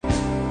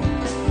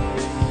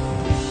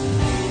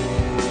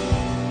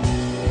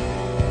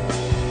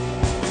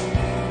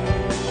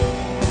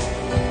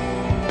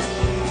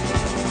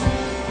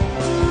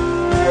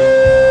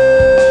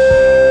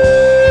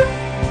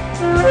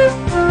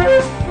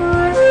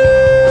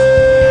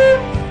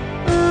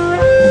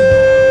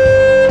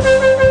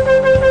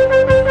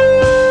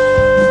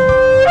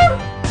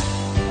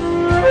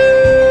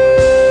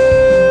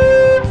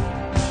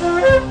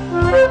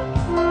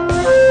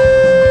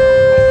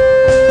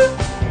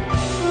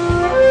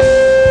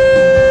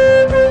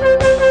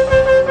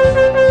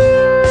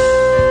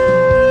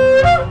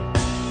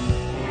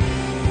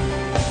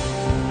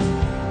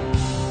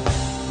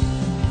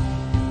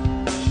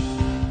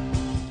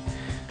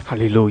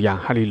路亚，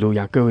哈利路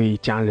亚！各位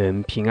家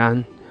人平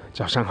安，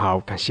早上好，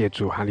感谢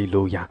主，哈利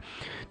路亚！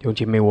弟兄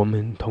姐妹，我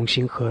们同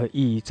心合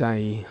意，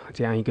在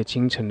这样一个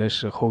清晨的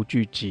时候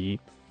聚集，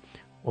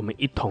我们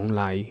一同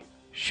来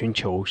寻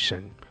求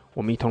神，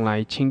我们一同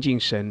来亲近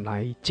神，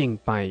来敬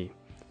拜、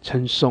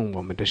称颂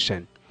我们的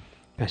神。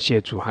感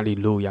谢主，哈利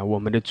路亚！我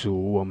们的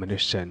主，我们的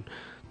神，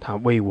他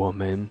为我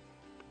们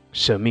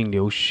舍命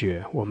流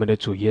血，我们的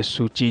主耶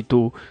稣基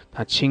督，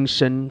他亲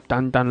身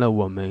担当了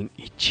我们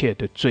一切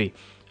的罪，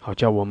好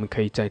叫我们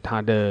可以在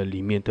他的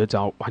里面得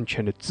着完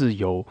全的自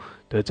由，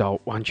得着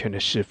完全的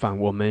释放。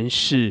我们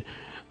是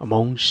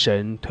蒙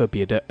神特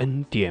别的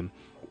恩典，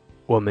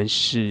我们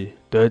是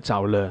得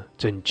着了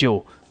拯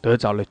救，得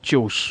着了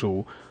救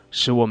赎，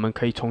使我们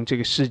可以从这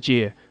个世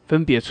界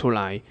分别出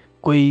来，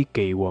归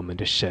给我们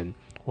的神。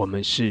我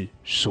们是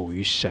属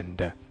于神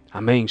的，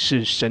阿们，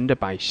是神的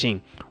百姓，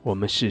我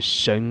们是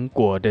神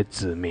国的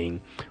子民，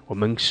我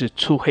们是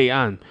出黑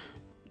暗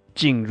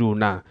进入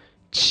那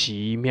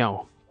奇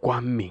妙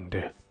光明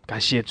的。感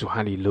谢主，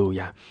哈利路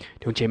亚！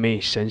弟兄姐妹，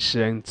神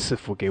施恩赐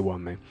福给我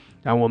们，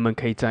让我们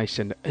可以在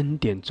神的恩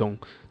典中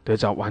得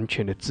着完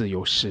全的自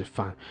由释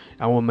放，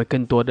让我们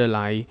更多的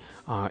来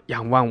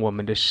仰望我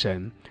们的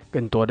神，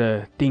更多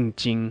的定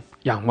睛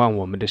仰望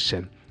我们的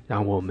神，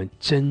让我们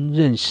真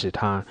认识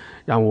他，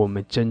让我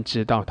们真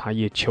知道他，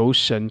也求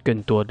神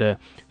更多的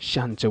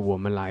向着我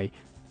们来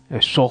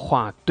说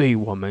话，对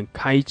我们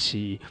开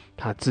启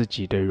他自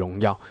己的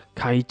荣耀，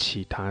开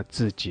启他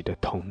自己的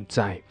同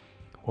在。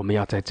我们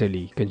要在这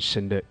里更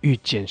深的遇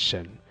见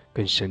神，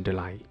更深的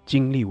来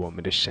经历我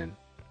们的神。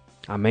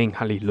阿们，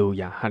哈利路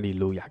亚，哈利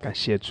路亚！感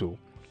谢主，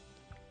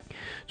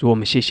主，我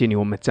们谢谢你，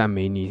我们赞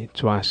美你。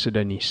主啊，是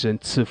的，你是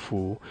赐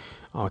福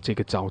这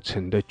个早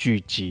晨的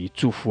聚集，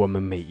祝福我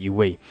们每一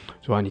位。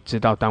主啊，你知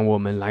道当我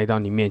们来到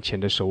你面前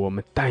的时候，我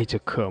们带着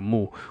渴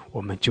慕，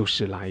我们就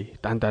是来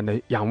单单的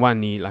仰望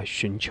你，来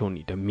寻求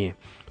你的面。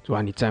主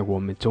啊，你在我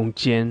们中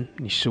间，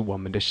你是我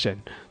们的神。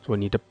主，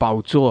你的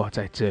宝座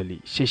在这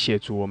里。谢谢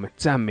主，我们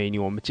赞美你，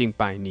我们敬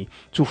拜你，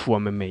祝福我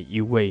们每一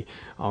位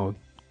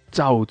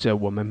照着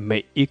我们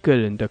每一个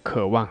人的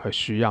渴望和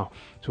需要。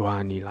主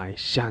啊，你来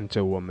向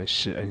着我们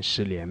施恩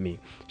施怜悯。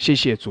谢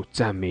谢主，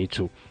赞美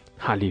主，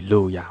哈利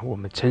路亚！我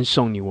们称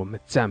颂你，我们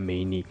赞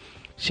美你。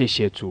谢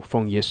谢主，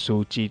奉耶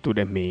稣基督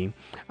的名，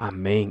阿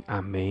们，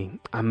阿们，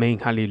阿们，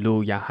哈利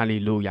路亚，哈利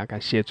路亚！感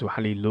谢主，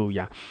哈利路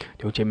亚！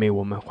弟兄姐妹，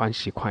我们欢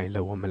喜快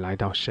乐，我们来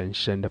到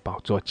神的宝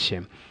座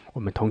前，我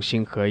们同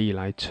心合意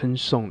来称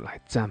颂、来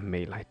赞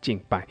美、来敬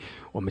拜，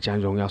我们将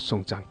荣耀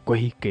颂赞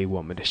归给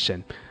我们的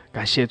神。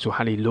感谢主，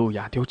哈利路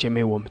亚！弟兄姐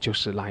妹，我们就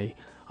是来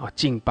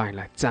敬拜、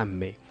来赞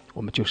美，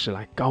我们就是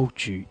来高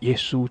举耶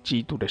稣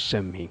基督的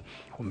圣名，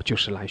我们就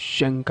是来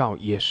宣告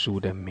耶稣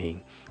的名。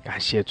感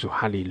谢主，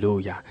哈利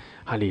路亚，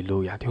哈利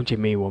路亚！弟兄姐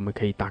妹，我们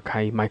可以打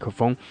开麦克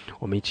风，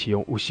我们一起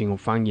用悟性、用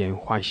方言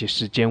花一些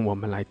时间，我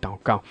们来祷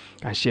告。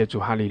感谢主，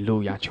哈利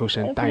路亚！求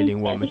神带领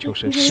我们，求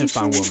神释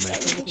放我们。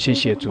谢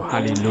谢主，哈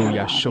利路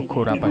亚！苏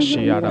库拉巴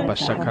西亚拉巴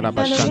萨卡拉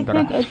巴山德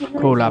拉，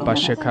库拉巴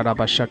谢卡拉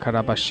巴沙卡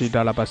拉巴西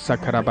达拉巴萨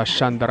卡拉巴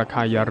山德拉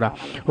卡亚拉，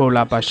库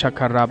拉巴沙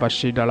卡拉巴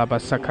西达拉巴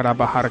萨卡拉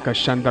巴哈拉卡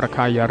山德拉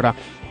卡亚拉。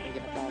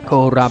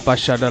Kora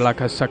bashadala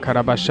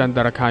kasakara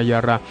bashandara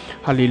kayara.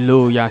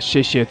 Hallelujah.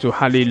 谢谢主，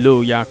哈利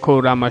路亚。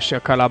Kora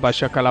mashakala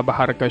bashakala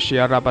baharaka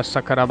shiara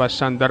basakara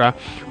bashandara.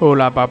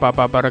 Ola baba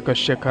babaraka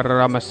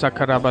shakara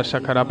masakara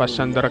bashakara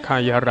bashandara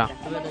kayara。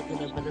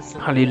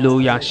哈利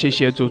路亚，谢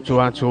谢主，主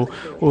啊主，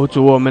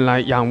主，我们来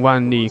仰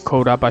望你。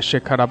Kora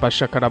bashakara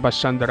bashakara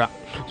bashandara。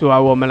主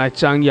啊，我们来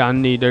张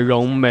扬你的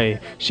荣美。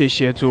谢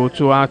谢主，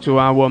主啊主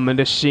啊，我们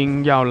的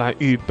心要来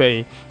预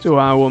备。主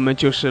啊，我们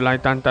就是来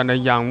单单的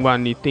仰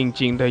望你，定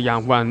睛的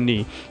仰望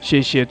你。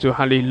谢谢主，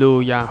哈利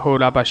路亚。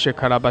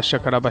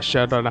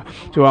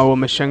主啊，我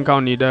们宣告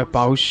你的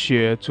宝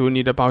血，主，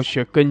你的宝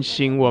血更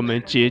新我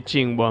们，洁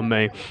净我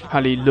们。哈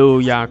利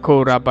路亚。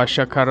主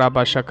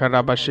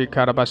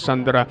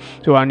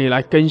啊，你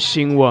来更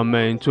新我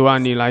们，主啊，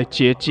你来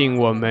洁净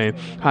我们。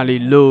哈利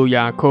路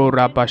亚。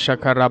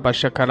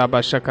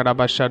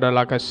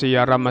Shakarabashadala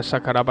Kasia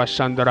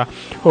Ramasakarabashandra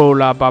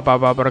Ola Baba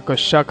Babaraka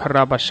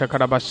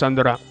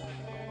Shakarabashakarabashandra。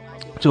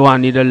 主啊，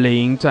你的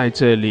灵在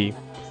这里，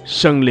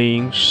圣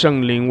灵，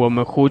圣灵，我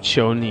们呼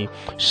求你，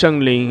圣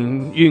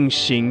灵运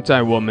行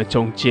在我们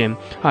中间。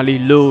哈利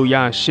路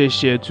亚，谢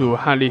谢主，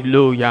哈利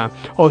路亚。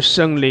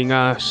圣灵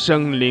啊，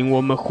圣灵，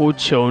我们呼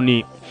求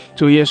你。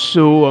主耶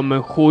稣，我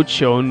们呼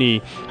求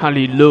你，哈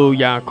利路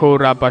亚。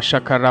Koraba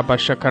shakaraba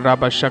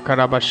shakaraba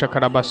shakaraba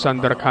shakaraba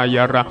sandra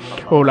kayara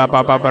ola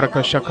baba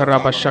baraka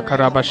shakaraba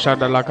shakaraba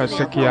shadalaka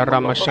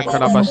sekiara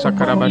mashakaraba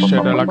sakaraba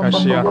shadalaka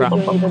shiara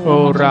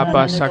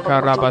oraba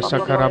sakaraba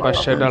sakaraba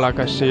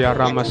shadalaka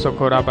shiara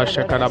masokoraba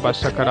shakaraba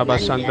sakaraba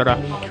sandra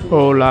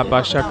ola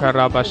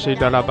bashakaraba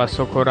shidalaba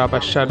sokoraba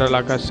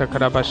shadalaka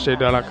sakaraba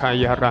shadalaka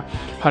yara.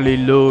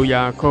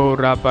 Hallelujah.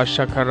 Koraba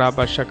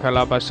shakaraba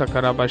shakaraba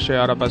sakaraba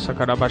shiara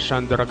sakaraba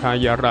Shandra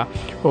Kayara,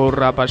 O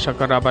Rabba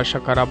Shakaraba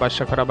Shakaraba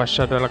Shakaraba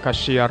Shadala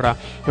Kashiara。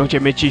 用姐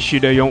妹继续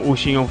的用悟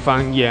性、用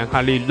方言，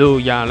哈利路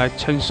亚来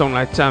称颂、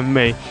来赞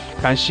美。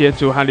感谢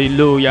主，哈利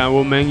路亚！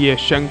我们也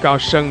宣告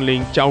圣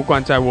灵浇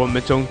灌在我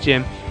们中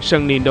间，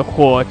圣灵的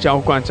火浇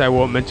灌在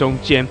我们中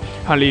间，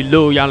哈利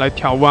路亚！来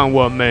眺望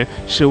我们，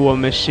使我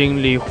们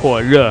心里火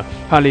热，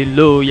哈利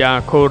路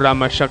亚！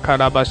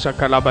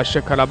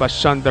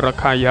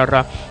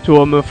主，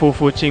我们夫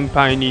妇敬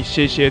拜你，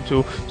谢谢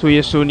主，主耶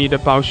稣，你的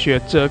宝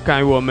血遮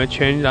盖我们，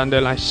全然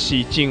的来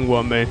洗净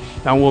我们，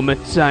让我们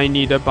在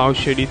你的宝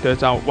血里得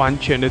到完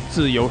全的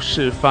自由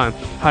释放，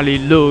哈利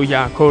路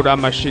亚！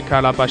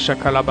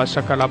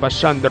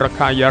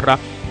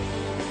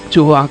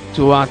主啊，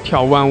主啊，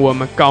眺望我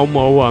们，高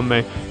摩我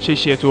们，谢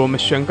谢主，我们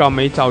宣告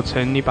每早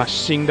晨你把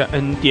新的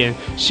恩典、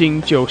新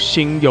酒、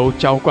新油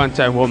浇灌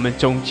在我们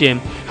中间，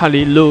哈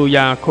利路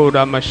亚！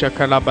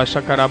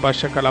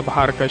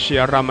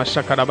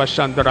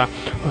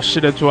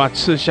是的，主啊，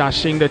赐下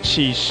新的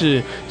启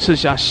示，赐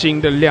下新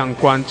的亮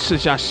光，赐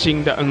下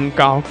新的恩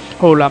膏。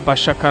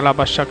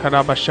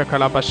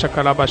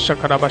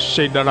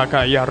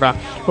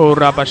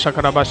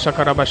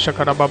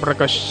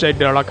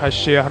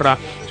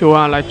主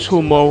啊，来触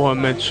摸我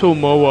们，触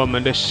摸我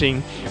们的心。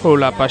主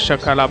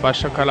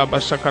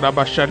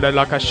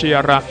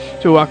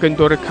啊，更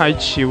多的开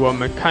启我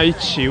们，开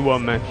启我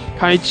们，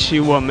开启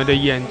我们的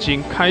眼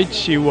睛，开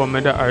启我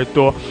们的耳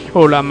朵。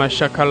我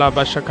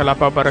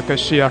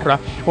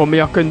们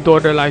要更多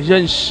的来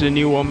认识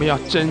你，我们要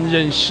真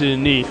认识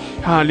你。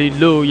哈利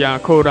路亚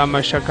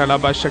！Rama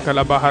shakaraba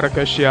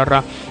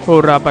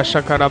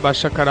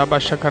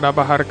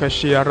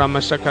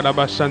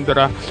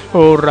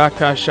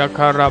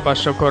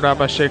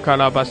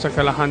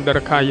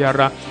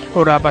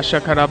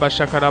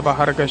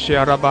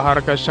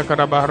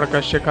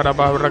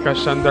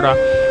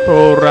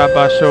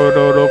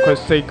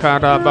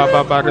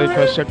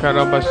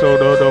shakaraba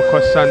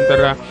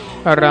shakaraba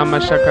shakaraba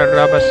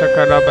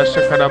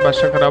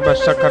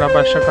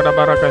shakaraba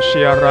shakaraba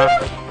rakashiara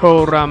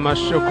O Rama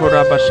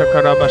shukuraba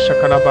shakaraba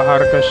shakaraba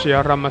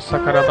harakashiara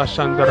masakaraba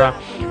shandara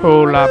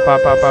O la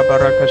baba baba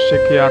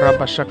rakashikiara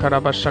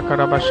bashakaraba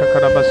shakaraba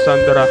shakaraba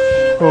sandara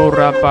O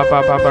ra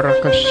baba baba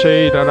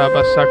rakashida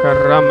raba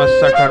sakarama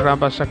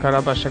sakaraba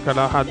shakaraba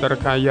shakara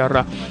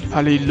hadarkayara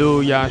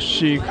Hallelujah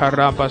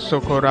shikaraba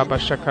sokoraba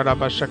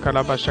shakaraba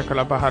shakaraba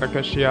shakaraba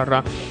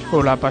harakashiara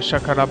O la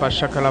bashakaraba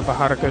shakaraba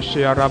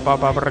harakashiara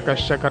baba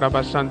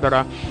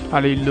Sandra， 哈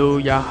利路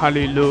亚，哈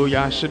利路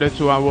亚！是的，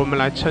主啊，我们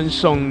来称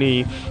颂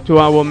你，主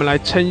啊，我们来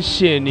称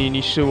谢你，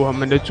你是我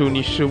们的主，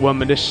你是我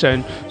们的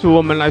神，主，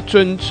我们来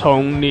尊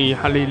崇你，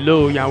哈利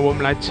路亚！我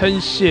们来称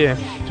谢，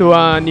主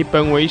啊，你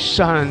本为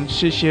善，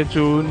谢谢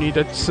主，你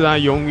的慈爱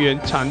永远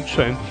长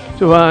存。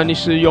主啊，你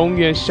是永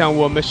远向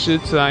我们施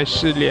慈爱、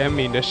施怜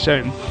悯的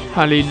神，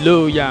哈利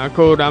路亚！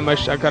哈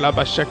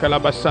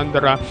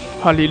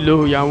利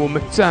路亚！我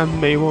们赞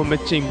美，我们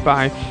敬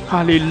拜，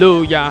哈利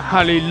路亚，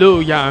哈利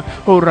路亚！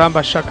哦，拉巴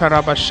沙卡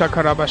拉巴沙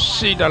卡拉巴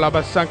西达拉巴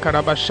桑卡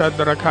拉巴沙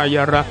德拉卡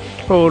亚拉，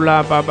哦，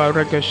拉巴巴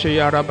热克西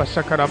亚拉巴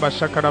沙卡拉巴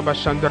沙卡拉巴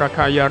桑德拉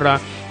卡亚拉。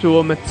主，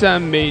我们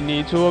赞美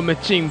你，主，我们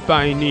敬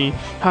拜你，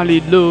哈利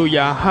路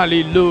亚，哈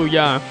利路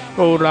亚！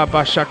哦，拉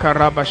巴沙卡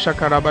拉巴沙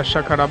卡拉巴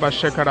沙卡拉巴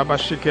沙卡拉巴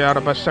西卡亚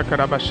拉巴沙卡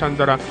拉巴桑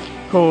德拉。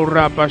Oh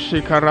Rabba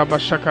Shikaraba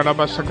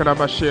Shakaraba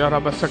Sakaraba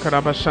Shiaraba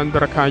Sakaraba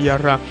Sandra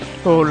Kayara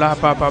Oh La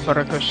Baba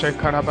Baraka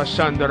Shakaraba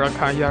Sandra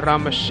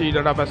Kayarama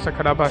Shidaraba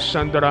Sakaraba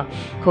Sandra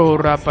Oh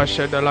Rabba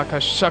Shadalaka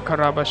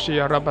Shakaraba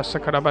Shiaraba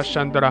Sakaraba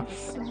Sandra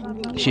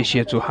谢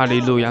谢主，哈利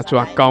路亚！主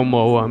啊，高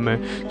摩我们，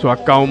主啊，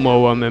高摩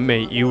我们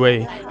每一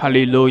位，哈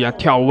利路亚！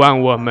眺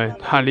望我们，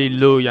哈利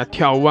路亚！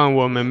眺望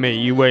我们每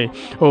一位。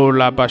哦，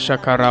拉巴沙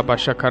卡拉巴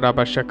沙卡拉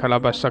巴沙卡拉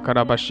巴沙卡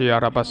拉巴西亚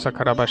拉巴萨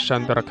卡拉巴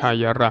山德拉卡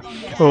亚拉。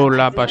哦，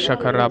拉巴沙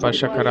卡拉巴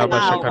沙卡拉巴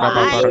沙卡拉巴巴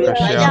拉卡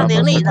西亚拉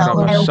巴萨卡拉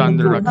巴山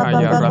德拉卡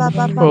亚拉。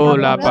哦，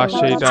拉巴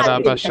西达拉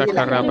巴沙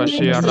卡拉巴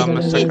西亚拉马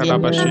萨卡拉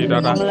巴西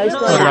达拉。哦，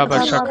拉巴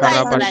沙卡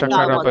拉巴沙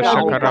卡拉巴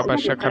沙卡拉巴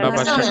沙卡拉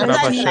巴沙卡拉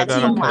巴西达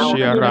拉卡西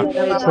亚拉。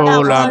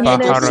哦，拉巴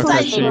哈拉卡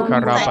西卡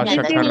拉巴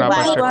沙卡拉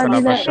巴沙卡拉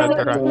巴山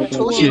德拉。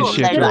谢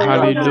谢主，哈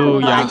利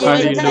路亚，哈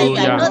利路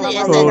亚。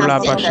哦，拉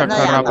巴沙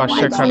卡拉巴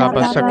沙卡拉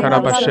巴沙卡拉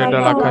巴西达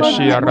拉卡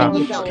西亚拉。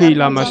基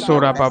拉马苏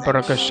拉巴巴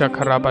拉卡沙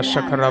卡拉巴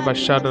沙卡拉巴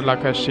沙达拉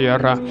卡西亚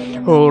拉。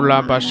哦，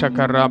拉巴沙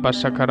卡拉巴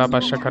沙卡拉巴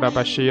沙卡拉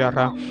巴西亚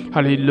拉。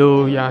哈利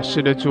路亚！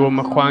是的，主，我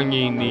们欢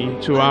迎你，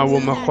主啊，我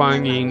们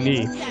欢迎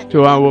你，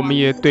主啊，我们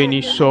也对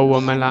你说，我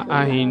们来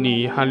爱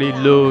你，哈利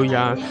路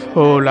亚！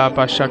哦，拉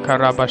巴沙卡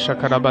拉巴沙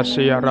卡拉巴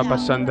西亚拉巴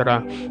桑德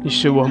拉，你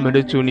是我们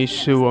的主，你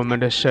是我们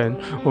的神，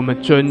我们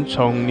尊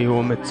崇你，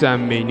我们赞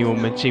美你，我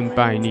们敬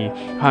拜你，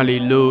哈利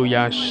路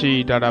亚！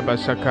西达拉巴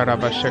沙卡拉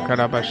巴沙卡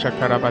拉巴沙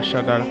卡拉巴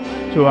沙达拉，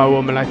主啊，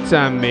我们来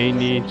赞美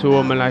你，主，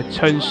我们来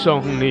称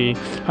颂你，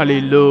哈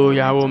利路路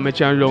亚！我们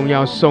将荣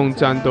耀颂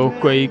赞都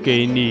归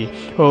给你。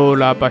哦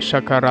拉巴沙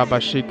卡拉巴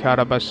西卡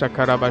拉巴沙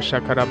卡拉巴沙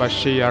卡拉巴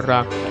西亚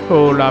拉，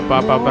哦拉巴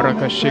巴巴拉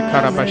卡西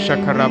卡拉巴沙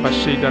卡拉巴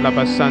西的拉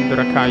巴桑德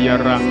拉卡亚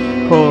拉，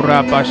哦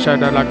拉巴沙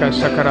的拉卡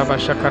沙卡拉巴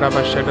沙卡拉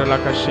巴沙的拉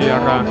卡西亚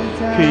拉，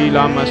基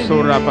拉马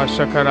苏拉巴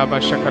沙卡拉巴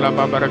沙卡拉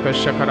巴巴拉卡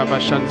沙卡拉巴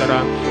桑德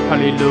拉，哈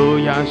利路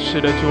亚！是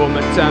的，主我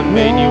们赞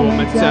美你，我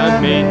们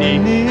赞美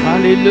你，哈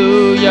利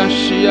路亚！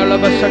西亚拉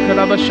巴沙卡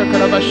拉巴沙卡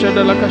拉巴沙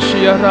的拉卡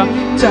西亚拉，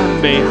赞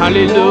美，哈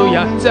利路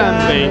亚，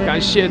赞美，感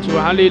谢主，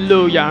哈利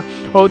路亚！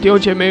哦，弟兄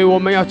姐妹，我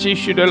们要继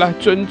续的来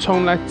尊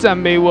崇、来赞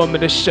美我们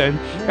的神。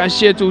感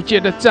谢主，借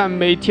着赞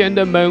美，天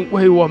的门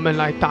为我们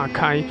来打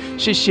开。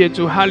谢谢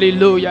主，哈利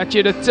路亚！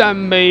借着赞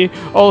美，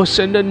哦，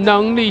神的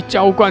能力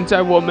浇灌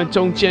在我们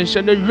中间，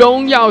神的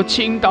荣耀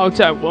倾倒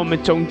在我们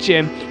中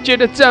间。借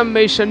着赞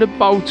美，神的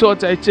宝座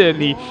在这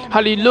里，哈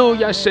利路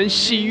亚！神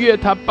喜悦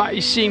他百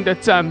姓的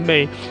赞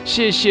美。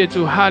谢谢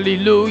主，哈利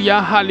路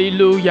亚，哈利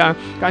路亚！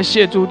感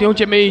谢主，弟兄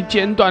姐妹，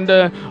简短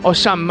的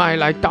上麦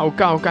来祷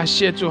告。感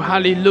谢主，哈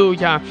利路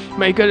亚！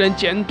每个人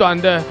简短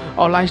的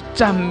来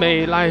赞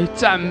美，来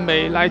赞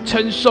美，来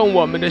称颂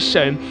我们的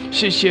神。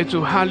谢谢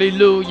主，哈利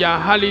路亚，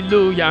哈利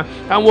路亚！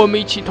当我们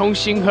一起同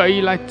心合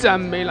一来赞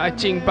美、来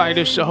敬拜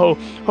的时候，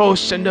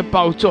神的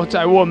宝座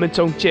在我们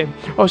中间。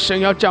神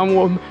要将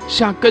我们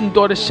更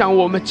多的向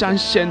我们展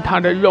现他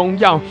的荣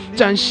耀，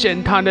展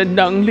现他的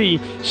能力。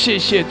谢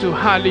谢主，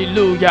哈利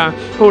路亚！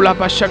拉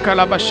巴沙卡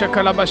拉巴沙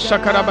卡拉巴沙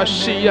卡拉巴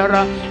西亚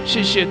拉，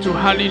谢谢主，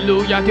哈利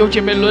路亚！弟兄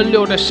姐妹轮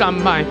流的上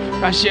麦，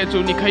感谢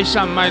主，你可以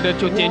上麦的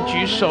就点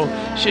举手。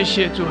谢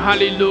谢主，哈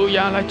利路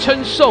亚！来称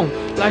颂，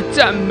来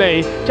赞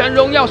美，将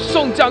荣耀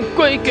颂赞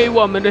归给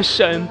我们的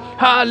神。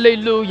哈利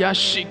路亚！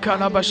西卡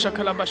拉巴沙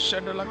卡拉巴沙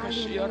的拉卡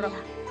西亚拉，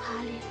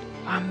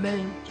阿门，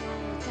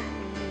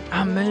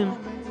阿门。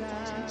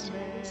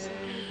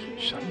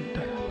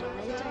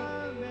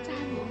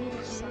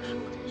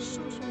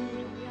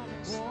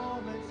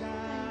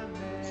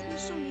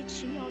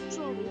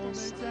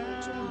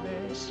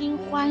心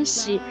欢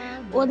喜，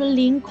我的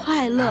灵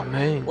快乐。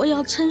我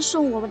要称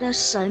颂我们的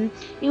神，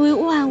因为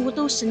万物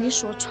都是你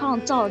所创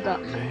造的，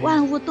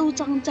万物都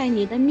将在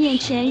你的面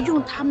前，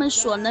用他们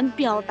所能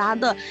表达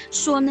的、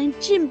所能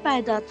敬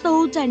拜的，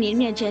都在你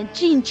面前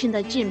尽情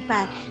的敬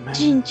拜，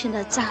尽情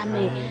的赞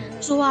美。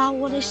主啊，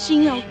我的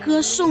心要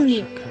歌颂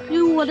你，因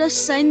为我的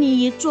神，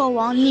你已作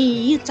王，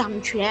你已掌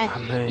权，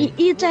你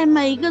已在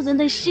每个人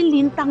的心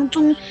灵当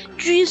中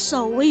居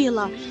首位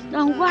了，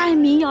让万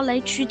民要来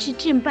举起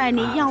敬拜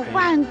你，让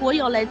万国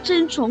要来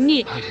尊崇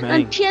你，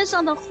让天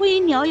上的飞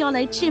鸟要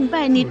来敬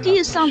拜你，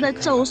地上的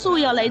走兽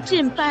要来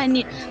敬拜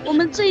你。我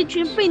们这一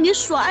群被你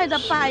所爱的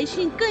百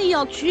姓更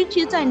要举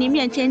起在你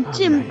面前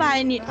敬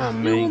拜你，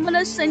因为我们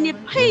的神，你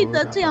配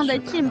得这样的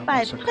敬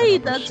拜，配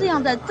得这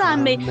样的赞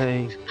美，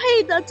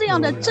配得这样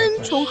的尊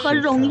崇和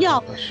荣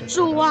耀。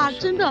主啊，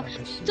真的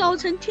早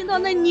晨听到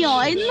那鸟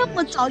儿那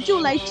么早就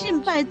来敬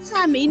拜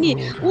赞美你，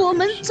我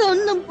们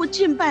怎能不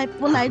敬拜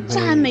不来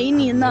赞美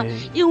你呢？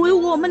因为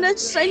我们的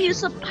神，你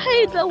是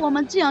配得我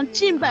们这样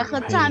敬拜和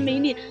赞美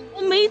你。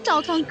我每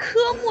早上科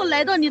目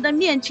来到你的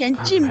面前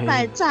敬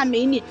拜赞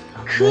美你，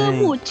科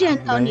目见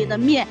到你的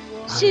面。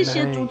谢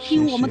谢主，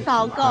听我们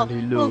祷告，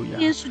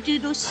耶稣基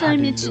督生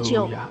命之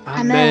久，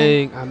阿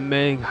门，阿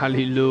门，哈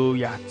利路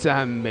亚！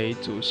赞美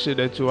主，是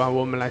的，主啊，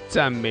我们来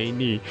赞美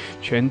你，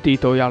全地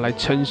都要来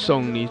称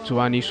颂你，主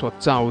啊，你所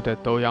造的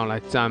都要来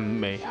赞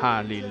美，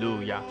哈利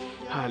路亚，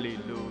哈利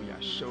路亚，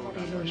哈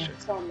利路亚，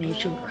赞美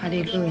主，哈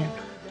利路亚。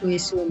主耶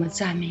稣，我们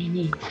赞美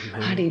你，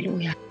哈利路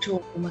亚！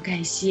主，我们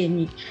感谢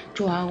你，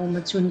主啊，我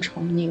们尊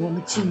崇你，我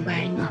们敬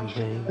拜你，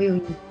唯有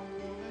你。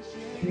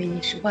因为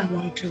你是万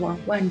王之王，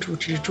万主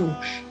之主，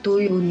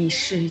都有你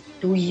是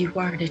独一无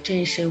二的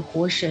真神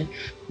活神，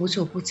无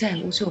所不在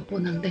无所不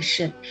能的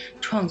神，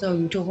创造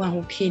宇宙万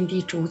物天地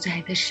主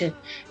宰的神，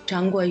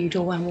掌管宇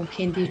宙万物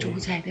天地主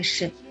宰的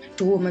神。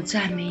主，我们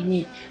赞美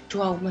你，主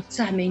啊，我们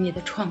赞美你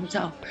的创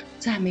造，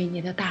赞美你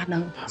的大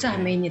能，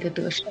赞美你的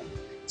得胜，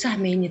赞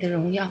美你的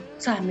荣耀，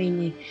赞美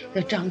你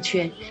的掌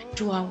权。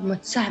主啊，我们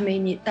赞美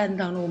你担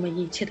当了我们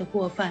一切的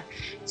过犯，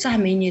赞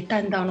美你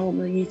担当了我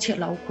们的一切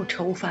劳苦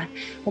愁烦。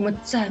我们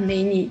赞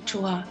美你，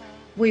主啊，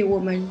为我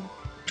们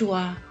主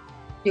啊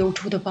流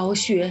出的宝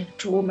血。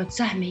主，我们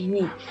赞美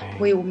你，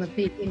为我们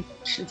被钉在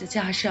十字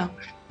架上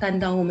担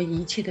当我们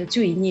一切的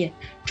罪孽。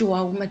主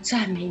啊，我们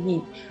赞美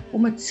你，我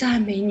们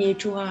赞美你。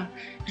主啊，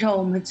让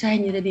我们在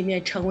你的里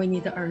面成为你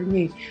的儿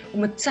女。我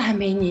们赞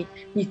美你，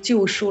你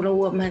救赎了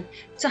我们，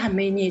赞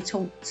美你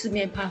从四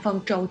面八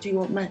方招聚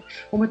我们。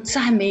我们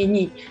赞美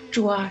你，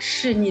主啊，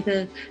是你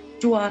的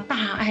主啊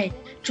大爱，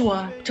主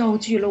啊招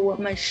聚了我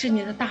们，是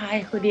你的大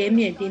爱和怜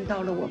悯临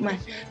到了我们。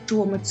主，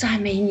我们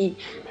赞美你，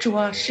主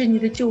啊，是你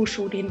的救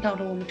赎临到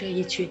了我们这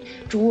一群。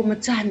主，我们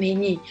赞美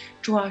你，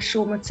主啊，使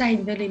我们在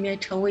你的里面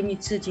成为你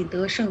自己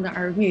得胜的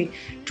儿女。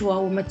主啊，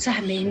我们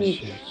赞美你，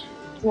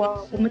主啊，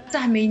我们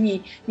赞美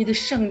你，你的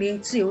圣灵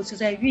自由自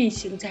在运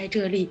行在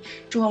这里。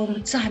主啊，我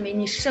们赞美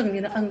你圣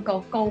灵的恩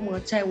膏高抹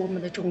在我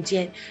们的中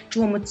间。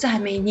主，我们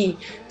赞美你，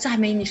赞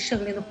美你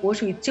圣灵的活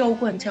水浇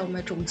灌在我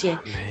们中间。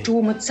主，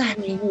我们赞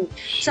美你，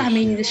赞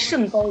美你的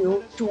圣膏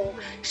油，主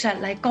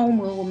闪来高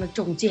抹我们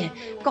中间，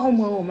高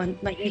抹我们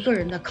每一个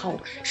人的口，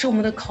使我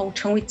们的口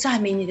成为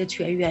赞美你的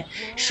泉源，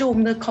使我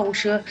们的口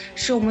舌，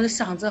使我们的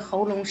嗓子、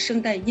喉咙、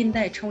声带、音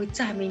带成为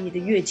赞美你的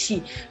乐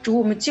器。主，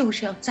我们就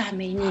是要赞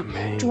美你。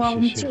主啊，我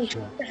们就是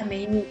要赞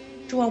美你。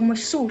主啊，我们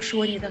诉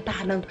说你的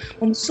大能，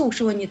我们诉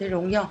说你的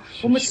荣耀，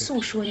我们诉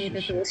说你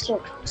的得胜，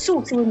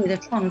诉说你的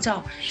创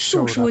造，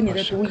诉说你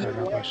的独一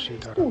无二，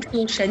诉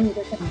说神你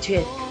的感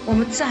觉。我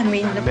们赞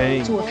美你的宝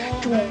座。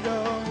主啊，我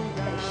们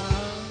感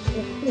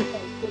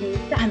谢你，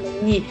赞美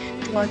你。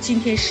主啊，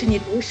今天是你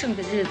得胜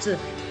的日子。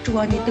主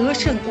啊，你得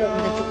胜在我们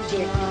的中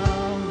间。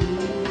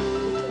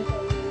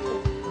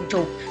主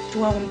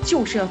啊，我们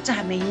就是要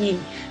赞美你，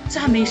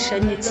赞美神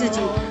你自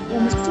己。我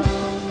们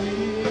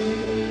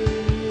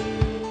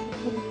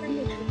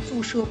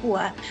诉说不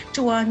完。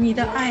主啊，你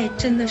的爱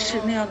真的是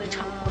那样的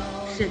长阔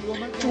不是。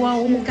主啊，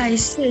我们感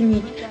谢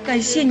你，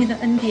感谢你的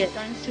恩典。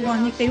主啊，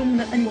你给我们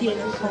的恩典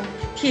如同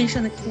天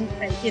上的星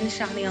海边的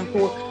沙那样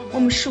多，我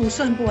们数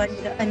算不完你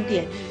的恩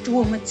典。主，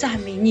我们赞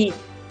美你。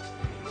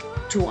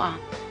主啊，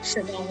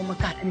神啊，我们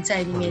感恩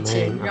在你面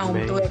前，让我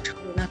们都要成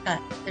为那感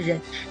恩的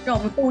人，让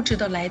我们都知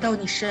道来到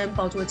你施恩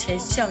宝座前，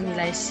向你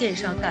来献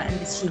上感恩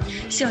的心，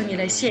向你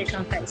来献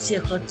上感谢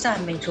和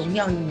赞美，荣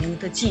耀你名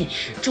的祭。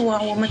主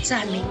啊，我们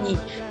赞美你。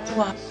主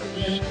啊，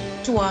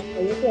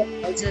每一个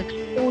孩子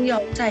都要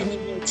在你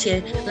面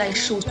前来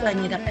数算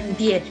你的恩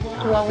典。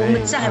主啊，我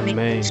们赞美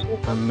你。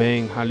阿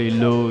门，哈利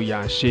路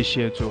亚，谢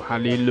谢主，哈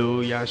利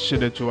路亚。是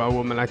的，主啊，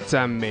我们来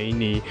赞美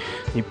你，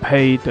你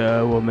配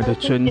得我们的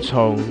尊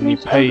崇，你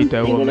配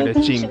得我们的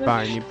敬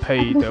拜，你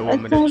配得我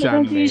们的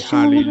赞美，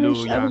哈利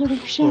路亚。哈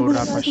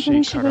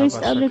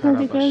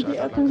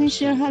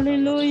利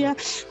路亚，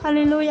哈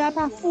利路亚，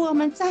爸父，我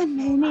们赞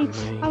美你，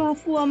阿爸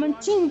父，我们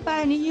敬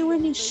拜你，因为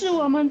你是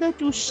我们的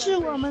主，是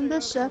我们的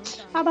神。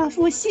阿爸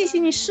父，谢谢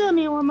你赦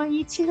免我们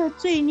一切的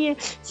罪孽，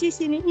谢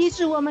谢你医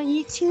治我们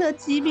一切的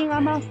疾病。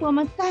阿爸父，我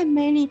们赞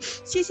美你，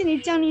谢谢你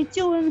将你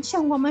救恩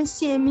向我们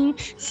显明，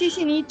谢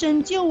谢你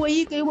拯救唯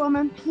一给我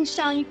们披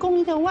上，以公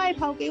义的外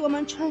袍给我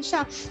们穿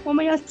上。我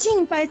们要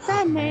敬拜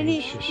赞美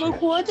你，我们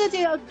活着就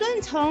要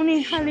遵从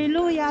你。哈利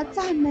路亚，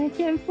赞美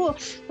天父。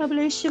谢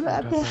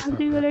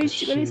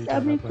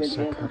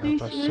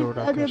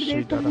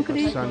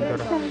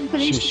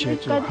谢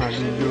主，哈利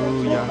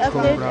路亚，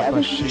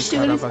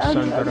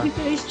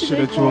是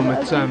的，主，我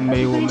们赞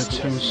美，我们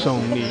称颂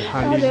你，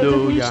哈利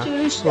路亚。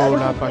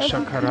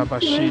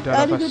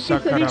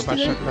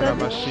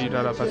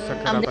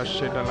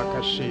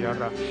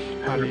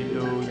哈利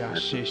路亚，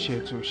谢谢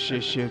主，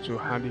谢谢主，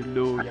哈利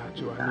路亚，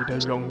主啊，你的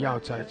荣耀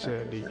在这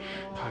里，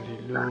哈利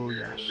路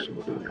亚，哈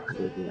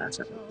利路亚，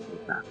这个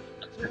哈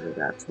利路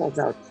亚，创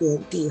造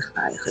天地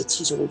海和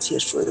其中一切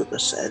所有的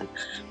神，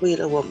为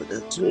了我们的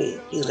罪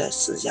钉在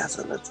十字架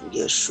上的主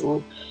耶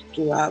稣。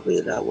主啊，为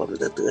了我们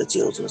的得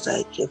救，坐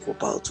在天父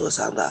宝座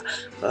上的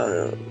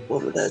我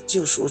们的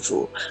救赎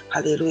主，哈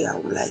利路亚，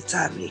我们来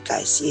赞美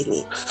感谢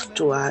你。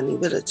主啊，你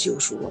为了救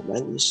赎我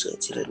们，你舍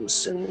弃了你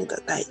生命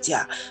的代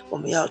价，我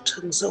们要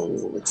称颂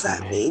你，我们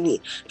赞美你。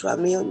主啊，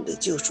没有你的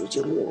救赎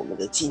就没有我们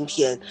的今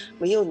天，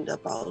没有你的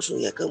保守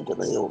也更不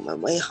能有我们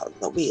美好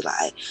的未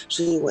来。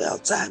所以我要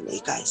赞美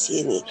感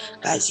谢你，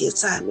感谢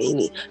赞美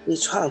你。你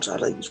创造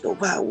了宇宙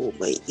万物，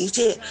每一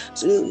切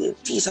只有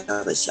地上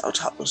的小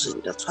草都是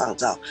你的创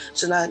造。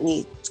是呢，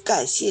你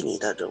感谢你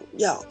的荣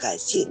耀，感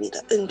谢你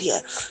的恩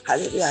典，哈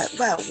利路亚，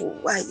万物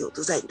万有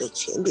都在你的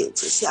权柄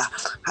之下，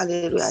哈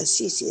利路亚，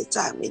谢谢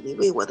赞美你，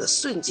为我的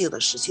顺境的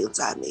事情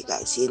赞美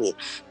感谢你，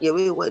也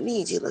为我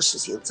逆境的事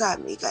情赞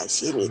美感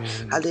谢你，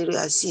哈利路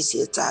亚，谢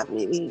谢赞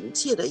美，为一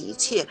切的一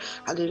切，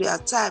哈利路亚，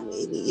赞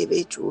美你，因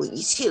为主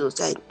一切都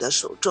在你的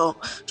手中。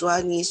主啊，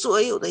你所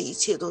有的一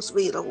切都是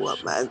为了我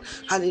们，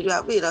哈利路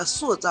亚，为了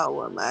塑造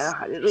我们，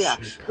哈利路亚，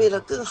为了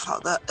更好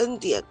的恩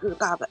典，更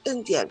大的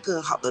恩典，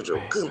更好的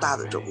更大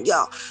的荣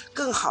耀，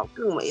更好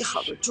更美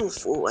好的祝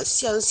福。我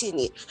相信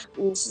你，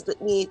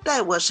你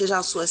在我身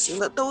上所行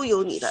的都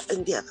有你的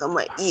恩典和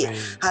美意。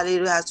哈利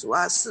路亚，主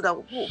啊，是的，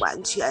我不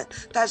完全，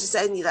但是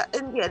在你的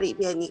恩典里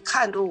边，你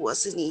看中我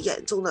是你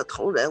眼中的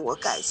同人，我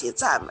感谢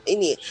赞美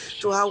你。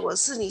主啊，我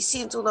是你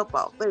心中的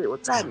宝贝，我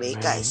赞美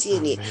感谢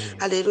你。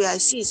哈利路亚，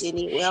谢谢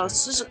你，我要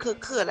时时刻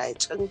刻来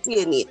称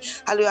谢你。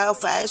哈利路亚，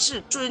凡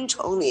事尊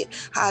崇你。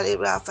哈利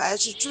路亚，凡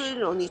事尊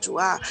荣你。主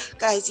啊，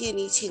感谢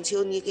你，请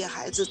求你给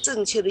孩子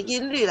正确的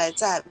音律来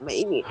赞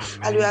美你。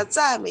哈利路亚，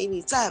赞美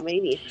你，赞美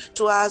你。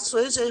主啊，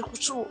随时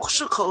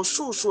是口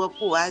述说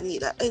不完你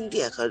的恩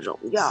典和荣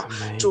耀。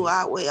主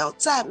啊，我要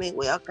赞美，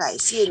我要感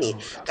谢你，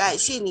感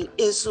谢你，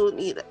耶稣，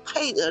你的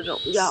配得荣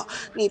耀，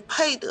你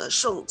配得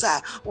颂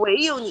赞，唯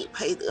有你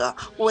配得，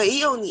唯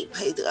有你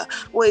配得，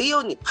唯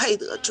有你配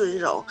得尊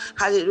荣。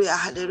哈利路亚，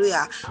哈利路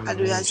亚，哈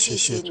利路亚，谢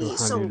谢你，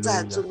颂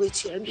赞尊贵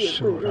权柄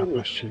归于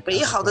你，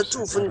美好的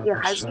祝福你给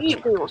孩子预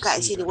备，我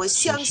感谢你，我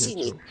相信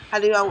你，哈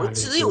利路亚，我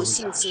只有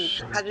信心，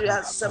哈利路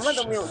亚，什么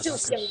都没有，就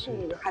相信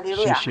你，哈利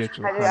路亚，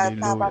哈利路亚，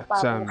爸爸爸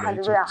父，哈利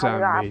路亚，哈利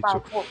路亚，爸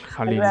父，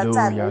哈利路亚，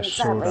赞美你，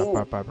赞美你，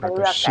哈利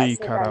路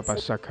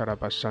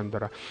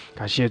亚，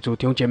感谢主，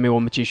弟兄姐妹，我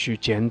们继续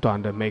简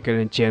短的，每个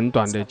人简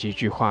短的几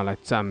句话来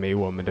赞美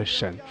我们的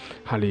神，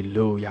哈利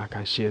路亚，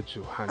感谢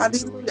主，哈利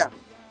路亚，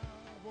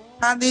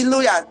哈利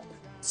路亚。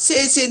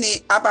谢谢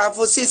你，阿爸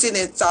父，谢谢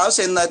你早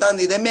晨来到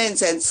你的面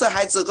前，赐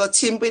孩子个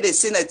谦卑的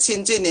心来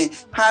亲近你。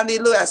哈利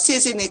路亚！谢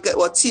谢你给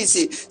我气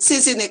息，谢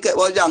谢你给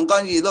我阳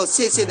光雨露，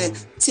谢谢你，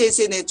谢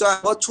谢你主，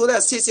我除了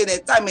谢谢你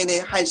赞美你，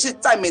还是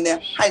赞美你，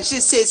还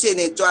是谢谢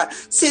你主，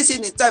谢谢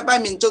你在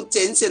万民中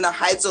拣选了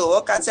孩子，我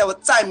感谢我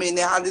赞美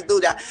你，哈利路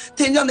亚！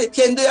天上的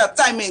天都要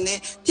赞美你，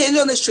天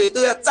上的水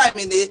都要赞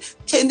美你，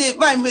天地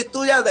万物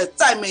都要来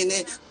赞美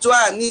你，主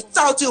啊，你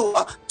造就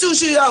我，就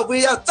是要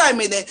围绕赞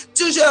美你，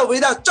就是要围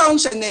绕彰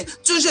显你，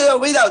就是要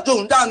为了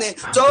荣耀你，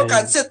主啊，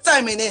感谢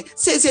赞美你，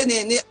谢谢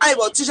你，你爱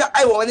我就是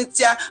爱我们的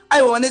家，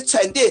爱我们的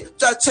全地，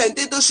主啊，全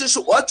地都是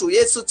属我主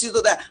耶稣基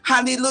督的，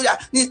哈利路亚！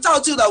你造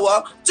就了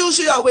我，就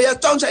是要为了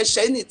彰显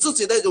神你自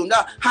己的荣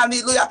耀，哈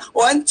利路亚！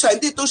我们全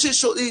地都是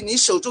属于你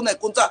手中的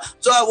工作，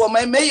主啊，我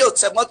们没有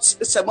什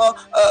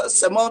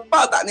么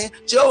报答你，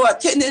只有我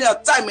天天要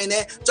赞美你，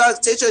主啊，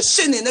这是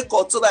圣灵的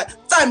果子来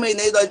赞美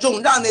你的，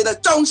荣耀你的，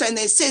彰显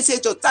你，谢谢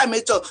主，赞美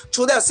主，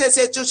除了谢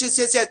谢就是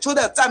谢谢，除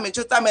了赞美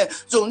就赞美，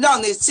荣耀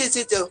你，谢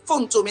谢主，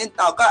奉主名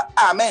祷告，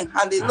阿门，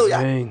哈利路亚，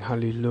阿门，哈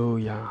利路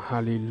亚，哈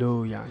利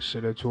路亚，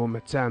是的，主，我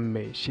们赞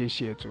美，谢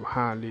谢主，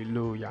哈利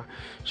路亚，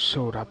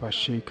受拉巴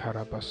西卡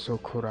拉巴索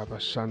库拉巴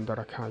山达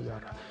拉卡亚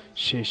拉，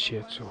谢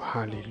谢主，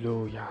哈利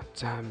路亚，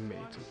赞美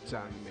主，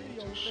赞美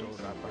主，受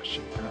拉巴西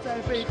卡拉巴。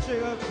在被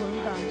罪恶捆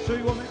绑，所以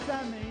我们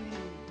赞美你。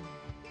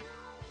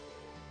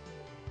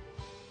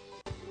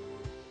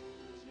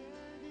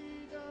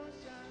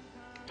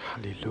哈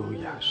利路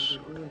亚，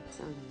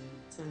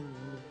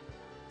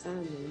赞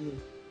美你，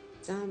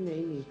赞美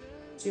你，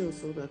救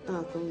赎的大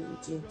功已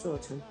经做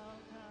成。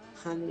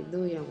哈利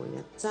路亚！我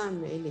要赞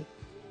美你，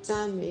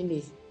赞美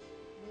你，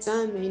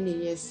赞美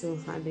你，耶稣！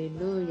哈利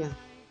路亚！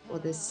我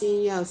的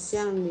心要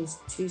向你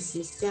屈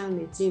膝，向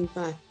你敬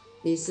拜。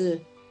你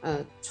是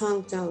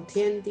创造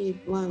天地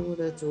万物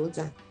的主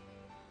宰，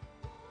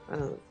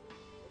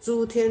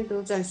诸天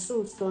都在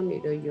述说你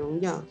的荣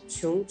耀，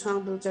穹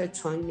苍都在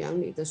传扬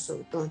你的手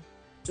段。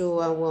主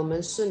啊，我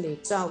们是你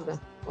造的，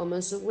我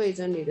们是为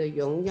着你的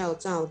荣耀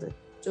造的。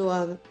主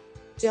啊，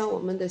叫我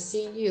们的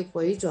心意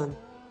回转，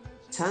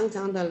常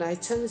常的来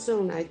称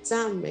颂，来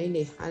赞美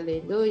你。哈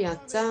利路亚！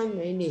赞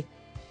美你，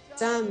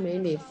赞美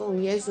你，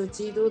奉耶稣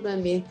基督的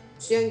名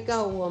宣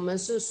告，我们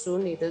是属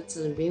你的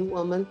子民，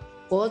我们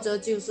活着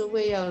就是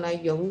为要来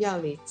荣耀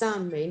你，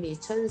赞美你，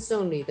称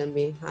颂你的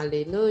名。哈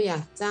利路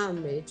亚！赞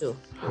美主，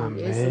奉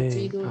耶稣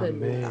基督的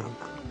名祷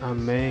告。阿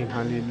门！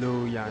哈利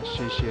路亚！谢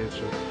谢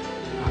主。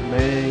阿门！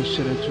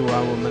是的，主啊，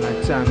我们来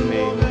赞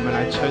美，我们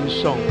来称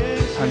颂，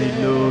哈利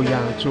路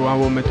亚！主啊，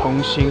我们同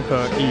心合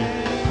意，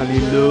哈利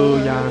路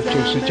亚！就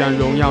是将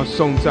荣耀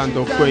颂赞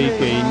都归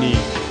给你，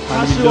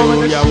哈利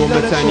路亚！我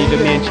们在你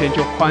的面前就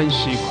欢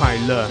喜快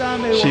乐，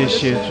谢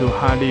谢主，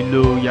哈利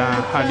路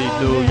亚，哈利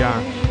路亚，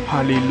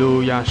哈利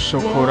路亚！苏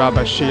库拉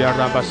巴西亚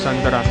拉巴桑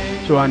德拉，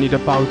主啊，你的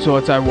宝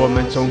座在我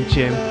们中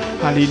间。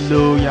哈利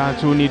路亚，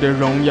主你的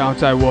荣耀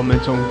在我们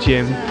中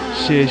间，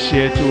谢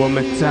谢主，我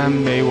们赞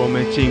美，我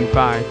们敬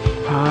拜。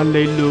哈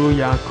利路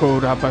亚，库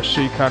拉巴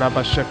西卡拉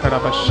巴沙卡拉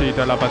巴西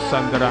的拉巴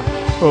桑德拉，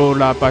欧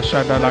拉巴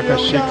沙的拉卡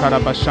西卡拉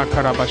巴沙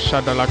卡拉巴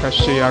沙的拉卡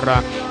西亚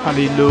拉，哈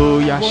利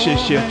路亚，谢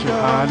谢主，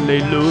哈利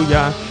路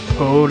亚，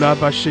欧拉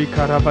巴西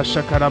卡拉巴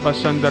沙卡拉巴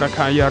桑德拉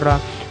卡亚拉，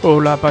欧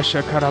拉巴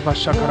沙卡拉巴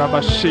沙卡拉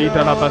巴西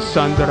的拉巴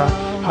桑德拉。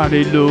哈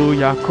利路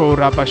亚，库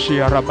拉巴西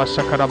亚拉巴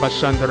萨卡拉巴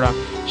山德拉，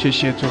谢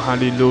谢主，哈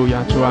利路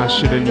亚，主啊，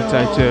是的，你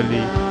在这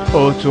里，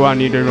哦，主啊，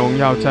你的荣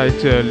耀在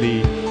这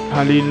里，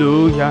哈利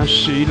路亚，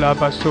西拉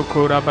巴苏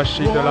库拉巴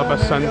西德拉巴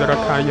山德拉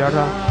卡亚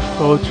拉，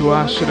哦，主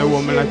啊，是的，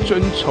我们来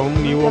尊崇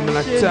你，我们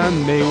来赞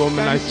美，我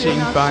们来敬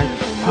拜，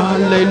哈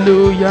利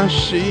路亚，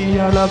西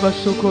亚拉巴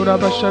苏库拉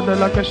巴沙德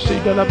拉卡西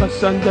德拉巴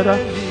山德拉，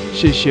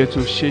谢谢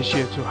主，谢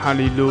谢主，哈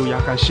利路亚，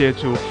感谢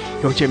主，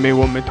有姐妹，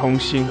我们同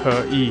心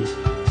合意。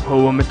和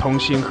我们同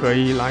心合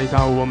一来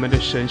到我们的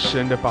神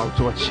的宝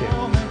座前，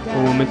和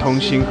我们同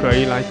心合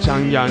一来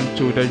张扬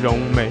主的荣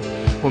美，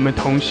我们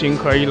同心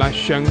合一来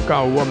宣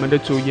告我们的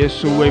主耶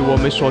稣为我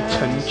们所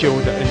成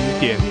就的恩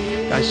典。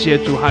感谢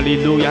主，哈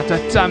利路亚！在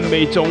赞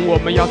美中我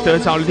们要得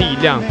着力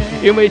量，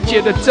因为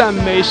借着赞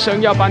美，神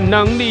要把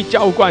能力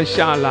浇灌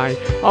下来。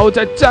然后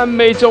在赞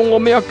美中我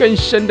们要更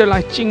深的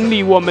来经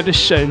历我们的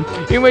神，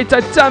因为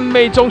在赞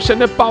美中神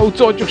的宝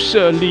座就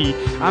设立。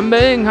阿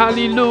门！哈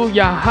利路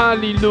亚，哈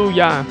利路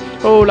亚！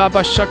哦，拉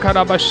巴沙卡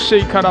拉巴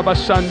西卡拉巴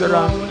山德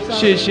拉，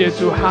谢谢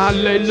主，哈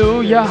利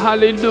路亚，哈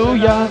利路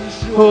亚！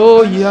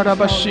哦，亚拉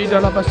巴西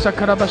的拉巴沙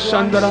卡拉巴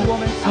山德拉，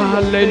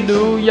哈利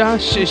路亚！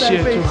谢谢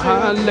主，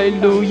哈利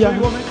路亚！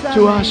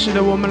主啊，是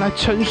的，我们来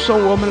称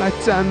颂，我们来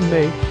赞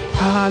美，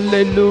哈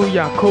利路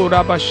亚，库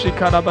拉巴西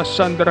卡拉巴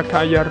桑德拉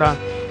卡亚拉，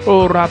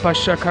哦拉巴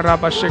沙卡拉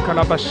巴西卡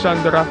拉巴桑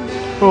德拉，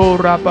哦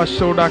拉巴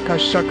苏拉卡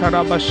沙卡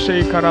拉巴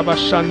西卡拉巴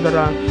桑德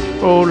拉，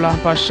哦拉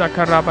巴沙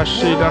卡拉巴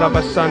西达拉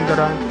巴桑德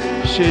拉，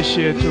谢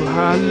谢主，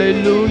哈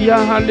利路亚，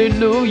哈利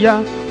路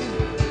亚。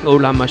哦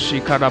拉玛西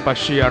卡拉巴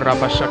西亚拉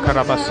巴沙卡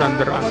拉巴桑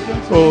德拉，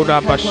哦拉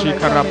巴西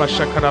卡拉巴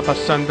沙卡拉巴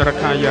桑德拉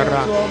卡亚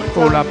拉，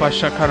哦拉巴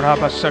沙卡拉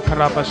巴沙卡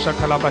拉巴沙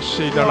卡拉巴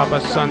西的拉巴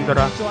桑德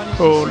拉，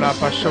哦拉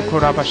巴沙库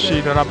拉巴西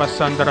的拉巴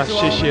桑德拉，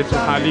谢谢主，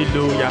哈利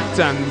路亚，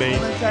赞美。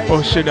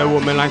哦，是的，我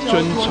们来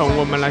尊崇，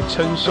我们来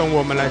称颂，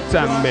我们来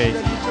赞美，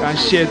感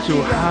谢主，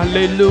哈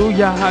利路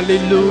亚，哈利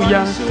路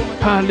亚，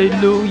哈利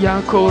路亚，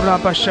哦拉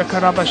巴沙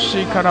卡拉巴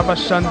西卡拉巴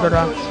桑德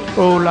拉，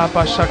哦拉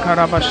巴沙卡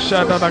拉巴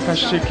沙的拉卡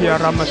西基亚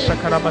拉玛沙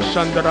卡拉。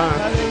Sandra,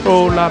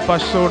 oh la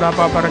pasora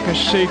babaraka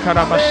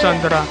shekara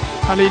basandra,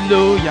 哈利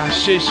路亚，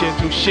谢谢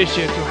主，谢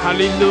谢主，哈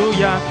利路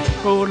亚。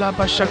哦拉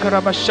巴沙卡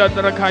拉巴沙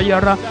德拉卡亚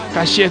拉，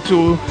感谢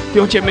主，弟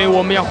兄姐妹，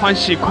我们要欢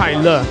喜快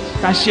乐。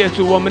感谢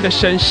主，我们的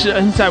神施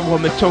恩在我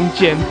们中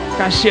间。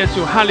感谢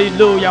主，哈利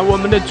路亚，我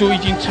们的主已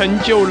经成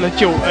就了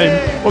救恩。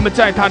我们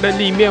在他的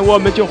里面，我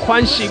们就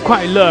欢喜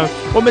快乐。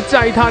我们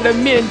在他的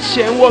面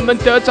前，我们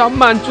得着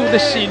满足的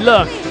喜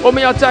乐。我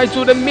们要在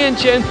主的面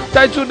前，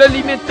在主的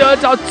里面得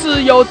着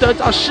自由，得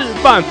着释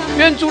放。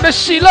愿主的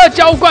喜乐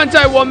浇灌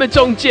在我们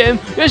中间，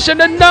愿神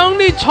的能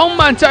力充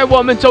满在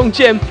我们中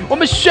间。我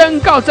们宣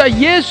告在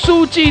耶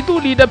稣基督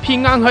里的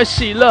平安和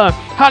喜乐。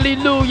哈利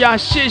路亚，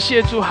谢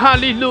谢主，哈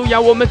利路亚，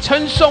我们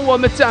称颂，我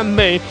们赞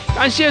美，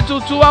感谢主，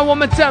主啊，我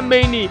们赞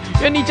美你，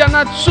愿你将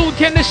那属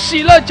天的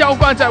喜乐浇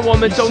灌在我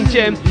们中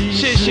间。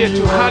谢谢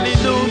主，哈利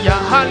路亚，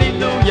哈利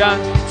路亚，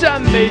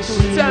赞美主，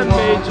赞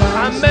美主，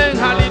阿门，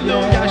哈利路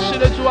亚。是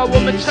的，主啊，我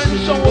们称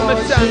颂，我们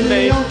赞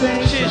美，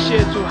谢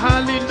谢主，哈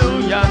利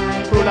路亚。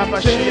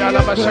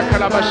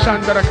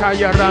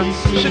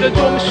是的，主，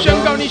我们宣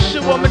告你是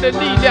我们的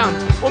力量，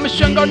我们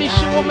宣告你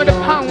是我们的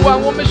盼望，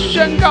我们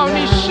宣告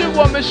你是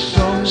我们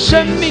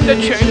生命的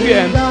泉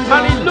源。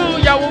哈利路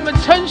亚，我们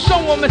称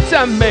颂，我们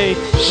赞美，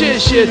谢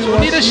谢主，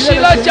你的喜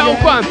乐浇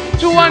灌，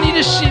主啊，你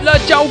的喜乐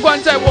浇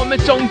灌在我们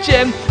中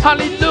间。哈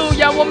利路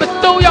亚，我们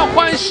都要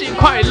欢喜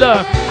快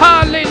乐。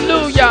哈利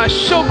路亚，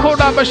收口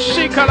拉巴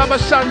西卡拉巴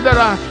桑德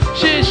拉，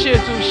谢谢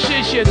主，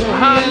谢谢主，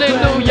哈利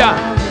路亚。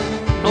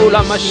哦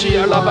拉玛西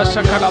亚拉巴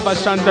沙卡拉巴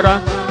桑德拉，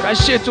感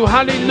谢主，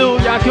哈利路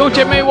亚！弟兄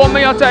姐妹，我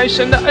们要在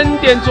神的恩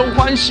典中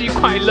欢喜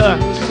快乐。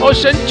哦，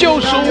神救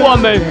赎我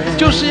们，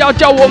就是要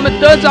叫我们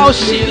得着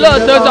喜乐，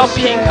得着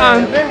平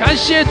安。感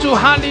谢主，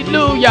哈利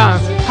路亚，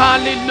哈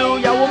利路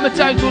亚！我们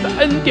在主的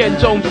恩典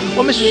中，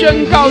我们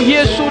宣告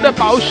耶稣的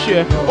宝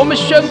血，我们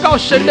宣告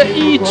神的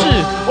医治，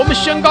我们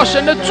宣告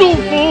神的祝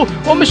福，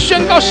我们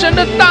宣告神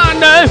的大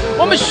能，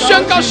我们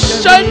宣告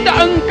神的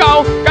恩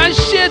膏。感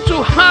谢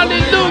主，哈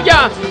利路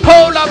亚！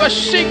拉巴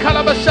西卡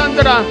拉巴桑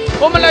德拉，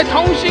我们来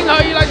同心合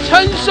一，来称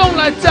颂，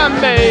来赞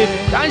美，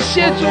感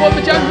谢主，我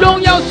们将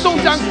荣耀颂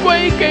赞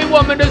归给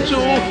我们的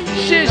主，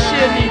谢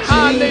谢你，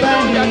哈利路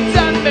亚，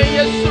赞美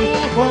耶稣，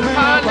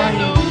哈利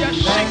路亚，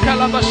西卡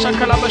拉巴沙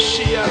卡拉巴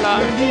西亚拉，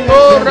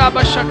哦拉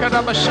巴沙卡拉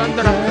巴桑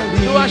德拉，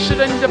主啊，是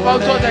的，你的宝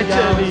座在这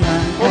里，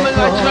我们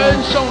来称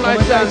颂，来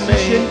赞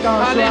美，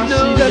哈利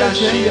路亚，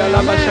西亚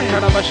拉巴沙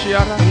卡拉巴西亚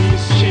拉，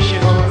谢谢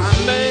主，阿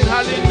门，哈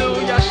利路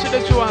亚，是的，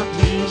主啊。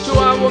主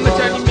啊，我们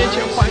在你面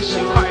前欢喜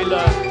快乐，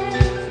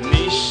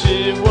你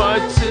使我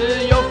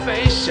自由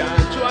飞翔。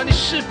主啊，你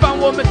释放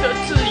我们的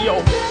自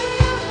由，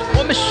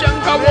我们宣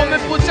告我们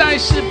不再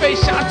是被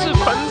辖制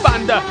捆绑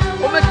的，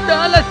我们得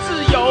了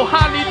自由。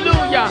哈利路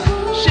亚，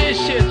谢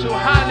谢主，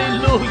哈利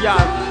路亚。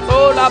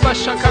哦，拉巴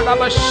沙卡拉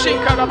巴西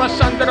卡拉巴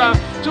桑德拉，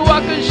主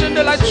啊，更深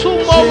的来触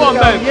摸我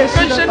们，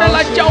更深的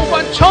来浇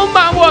灌充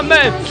满我们。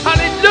哈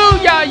利路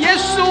亚，耶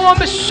稣，我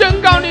们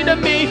宣告你的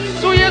名，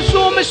主耶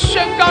稣，我们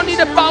宣告你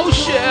的宝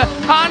血。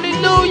哈利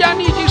路亚，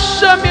你已经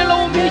赦免了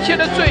我们一切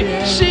的罪，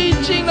洗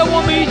净了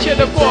我们一切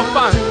的过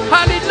犯。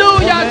哈利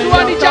路亚，主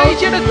啊，你将一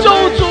切的咒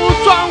诅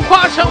转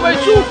化成为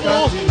祝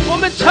福。我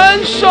们称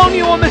颂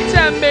你，我们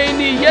赞美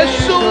你，耶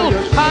稣。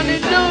哈利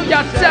路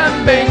亚，赞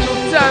美主，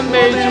赞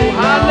美主，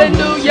哈利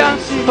路亚。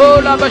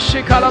哦，拉巴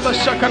西卡拉巴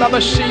沙卡拉巴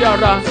西亚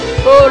拉，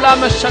哦，拉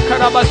玛沙卡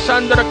拉巴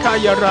桑德拉卡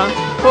亚拉，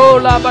哦，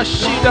拉巴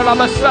西的拉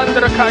巴桑德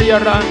拉卡亚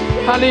拉，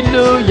哈利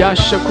路亚，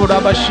是库拉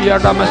巴西亚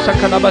拉玛沙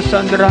卡拉巴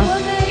桑德拉。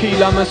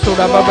Kilama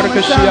sura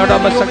babaraka shiara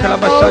basakala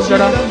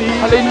basandara.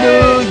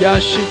 Hallelujah,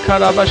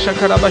 shikara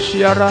basakala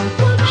basiara.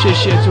 谢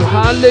谢主，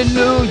哈利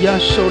路亚，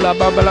手拉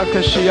巴巴拉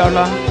克西亚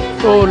拉，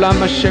哦拉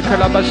玛谢克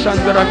拉巴桑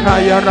德拉卡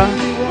亚拉，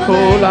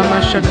哦拉玛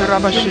谢克拉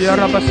巴西亚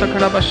拉巴萨克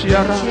拉巴西亚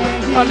拉，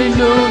哈利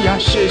路亚，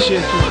谢谢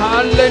主，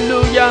哈利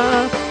路亚，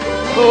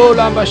哦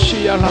拉巴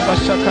西亚拉巴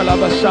萨克拉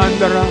巴桑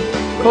德拉，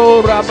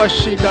哦拉巴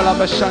西达拉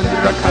巴桑德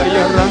拉卡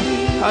亚拉。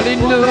哈利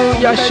路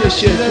亚，谢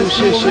谢主，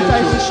谢谢主，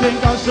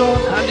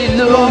哈利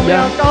路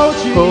亚，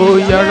哦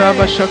呀拉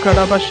巴沙卡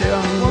拉巴西亚，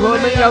我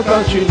们要高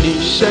举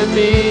你生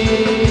命，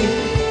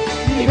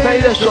你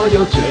配得所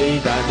有最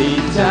大的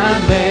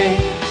赞美，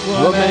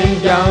我们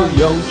要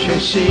用全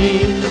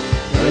心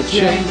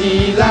全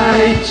意来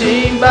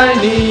敬拜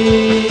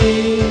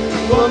你。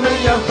我们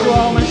要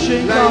我们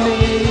宣告你，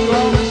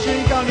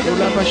乌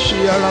拉巴西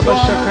亚拉巴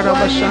沙卡拉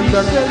巴山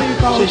的，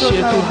谢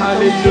谢主，哈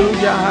利路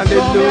亚，哈利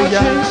路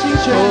亚，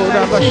乌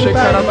拉巴西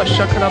卡拉巴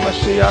沙卡拉巴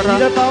西亚拉，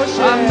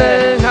阿门，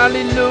哈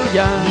利路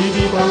亚，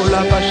乌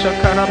拉巴沙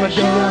卡拉巴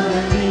西亚，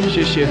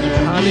谢谢主，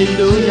哈利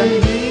路亚。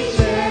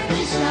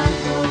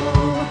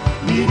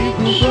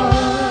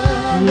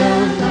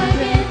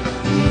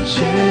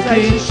在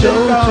一起宣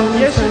告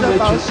耶稣的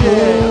宝血，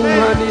哈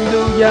利路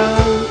亚。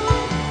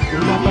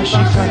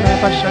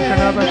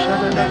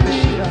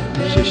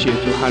谢谢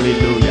主，哈利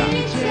路亚。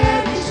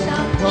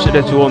是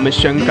的，主，我们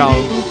宣告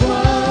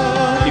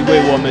你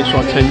为我们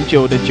所成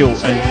就的救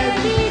恩，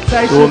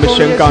主，我们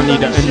宣告你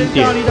的恩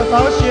典，哈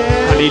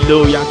利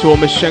路亚。主，我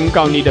们宣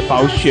告你的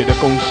宝血的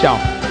功效。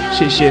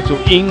谢谢主，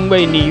因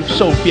为你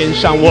受鞭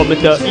伤，我们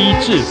得医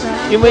治；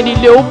因为你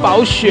流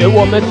宝血，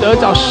我们得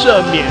着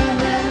赦免，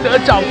得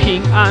着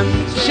平安。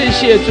谢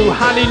谢主，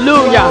哈利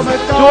路亚。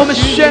主，我们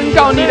宣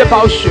告你的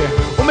宝血，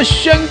我们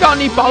宣告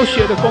你宝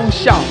血的功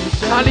效。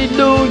哈利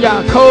路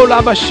亚，扣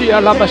拉巴西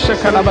亚拉巴沙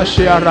卡拉巴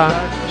西亚拉。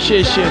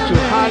谢谢主，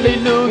哈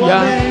利路亚，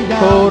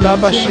扣拉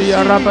巴西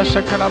亚拉巴沙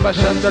卡拉巴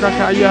山德拉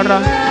卡亚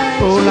拉。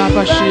哦，拉巴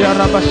西亚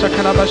拉巴沙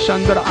卡拉巴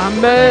山德拉，阿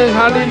门，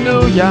哈利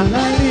路亚。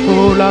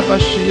哦，拉巴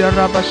西亚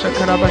拉巴沙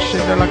卡拉巴山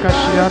德拉卡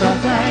西亚拉，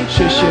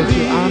谢谢主，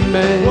阿门，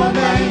阿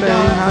门，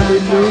哈利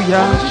路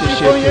亚，谢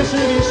谢主，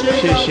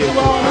谢谢主，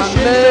阿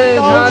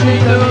门，哈利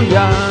路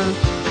亚。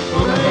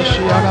哦，拉巴西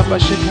亚拉巴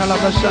沙卡拉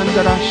巴山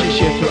德拉，谢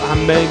谢主，阿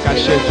门，感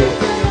谢主。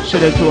是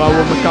的，主啊，我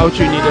们高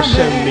举你的圣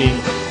名，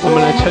我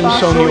们来称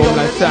颂你，我们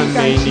来赞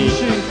美你，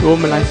我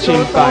们来敬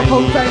拜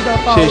你。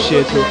谢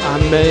谢主，阿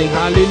门，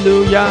哈利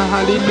路亚，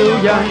哈利路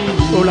亚。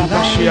哦，拉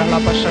巴西亚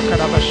拉巴沙卡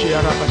拉巴西亚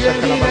拉巴沙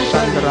卡拉巴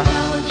山德拉，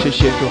谢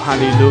谢主，哈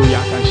利路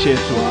亚，感谢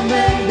主。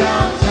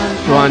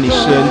主啊，你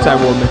施恩在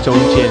我们中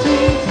间，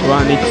主啊，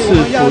你赐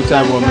福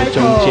在我们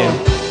中间。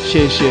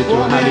谢谢主，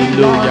哈利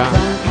路亚。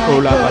哦，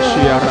拉巴西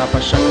亚拉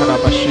巴沙卡拉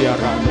巴西亚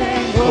拉。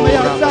哦，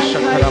拉巴沙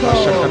卡拉巴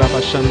沙卡拉巴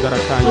山德拉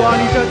卡亚拉，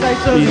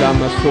伊拉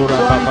玛苏拉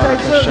巴巴拉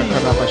巴沙卡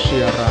拉巴西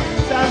亚拉，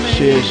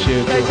谢谢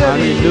主，哈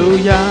利路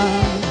亚。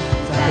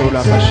哦，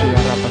拉巴西亚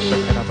拉巴沙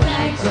卡拉巴山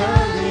德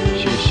拉，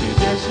谢谢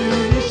主，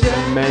阿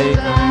门，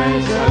阿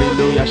门，哈利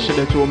路亚。是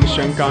的，主，我们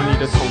宣告你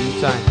的同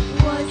在，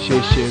谢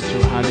谢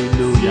主，哈利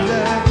路亚。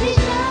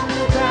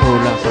哦，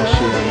拉巴西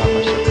亚拉巴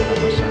沙卡拉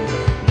巴山德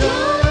拉。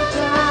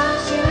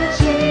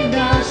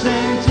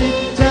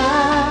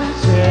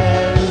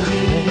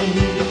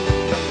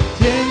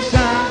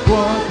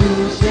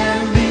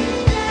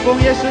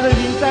耶稣的灵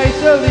在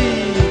这里，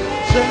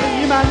神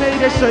与满每一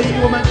个神与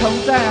我们同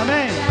在，阿们。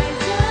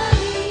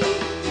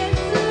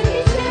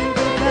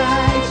在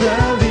这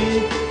里，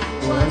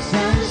我相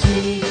信，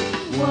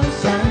我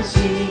相信，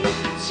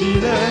喜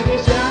乐的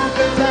江河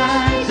在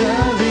这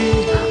里，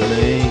阿们。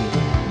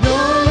荣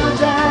耀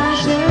战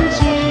胜奇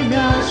妙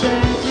神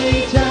迹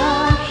加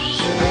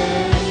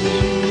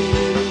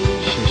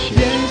天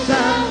上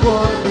国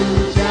度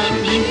降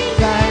临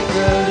在这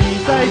里，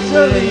在这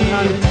里。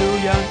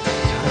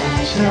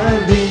在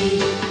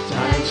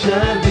这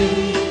里，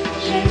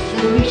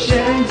主现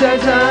在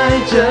在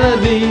这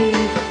里，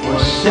我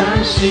相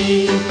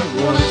信，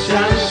我相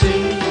信，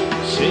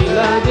喜乐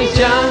的江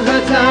河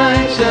在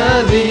这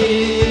里。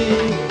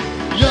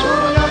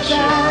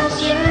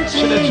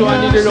是的，主啊，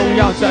你的荣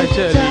耀在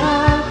这里，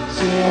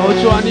哦，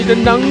主啊，你的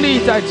能力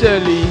在这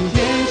里，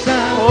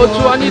哦，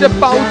主啊，你的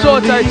宝座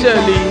在这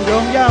里，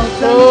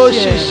哦，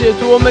谢谢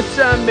主，我们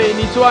赞美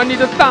你，主啊，你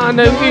的大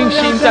能运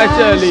行在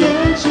这里，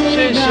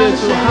谢谢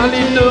主，哈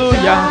利路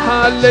亚，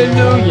哈利路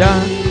亚，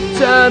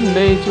赞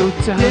美主，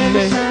赞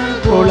美。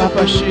哦，拉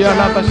巴西亚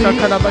拉巴萨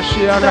卡拉巴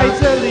西亚拉，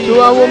主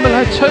啊，我们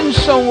来称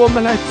颂，我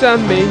们来赞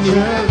美你，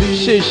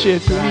谢谢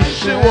主，你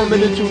是我们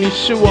的主，你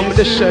是我们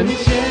的神，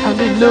哈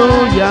利路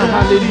亚，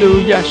哈利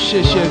路亚，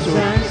谢谢主。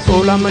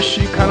哦，拉玛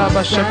西卡拉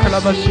巴萨卡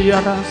拉巴西亚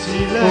拉，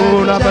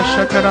哦，拉巴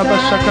萨卡拉巴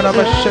萨卡拉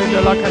巴西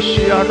的拉卡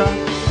西亚拉，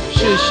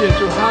谢谢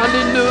主，哈利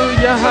路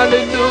亚，哈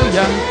利路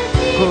亚。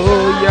哦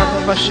呀，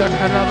拉巴萨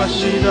卡拉巴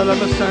西的拉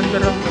巴桑德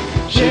拉。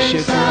谢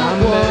谢主，阿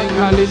门，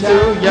哈利路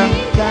亚，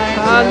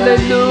哈利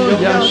路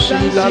亚，是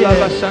啦啦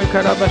巴萨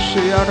卡拉巴西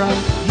亚拉，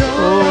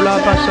哦啦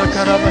巴萨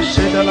卡拉巴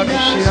西的拉巴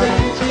西亚拉，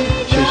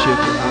谢谢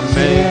主，阿门，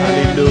哈利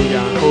路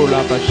亚，哦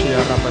啦巴西亚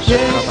拉巴萨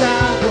卡拉巴西，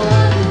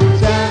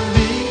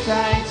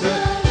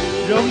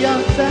荣耀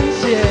彰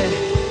显，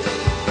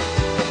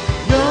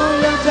荣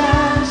耀彰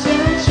显，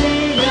奇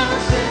妙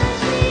神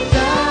迹彰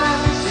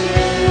显，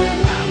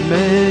阿门，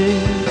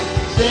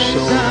天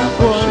上国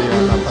度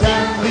降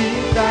临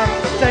在。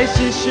再次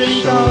宣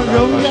告荣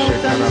耀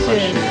彰显，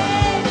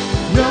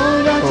荣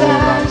耀彰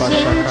显，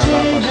奇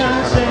妙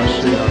神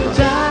迹彰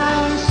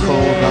显，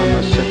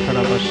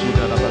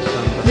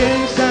天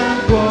上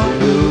国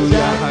度降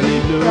临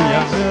在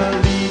这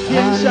里，天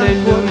上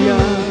国度，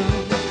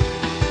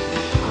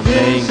天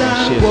上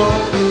国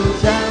度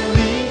降临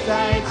在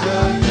这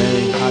里，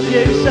天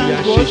上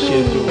国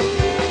度，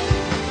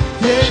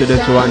是的，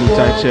主啊，你在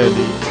这里。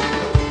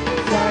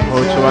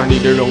主啊，你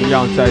的荣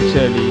耀在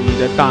这里，你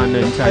的大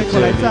能在这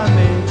里。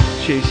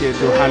谢谢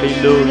主，哈利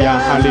路亚，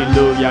哈利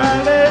路亚。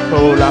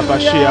哦，拉巴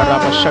西亚，拉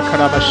巴沙卡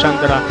拉巴山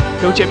德拉。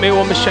弟兄姐妹，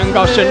我们宣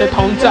告神的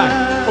同在，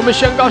我们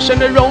宣告神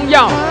的荣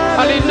耀，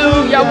哈利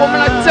路亚。我们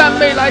来赞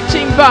美，来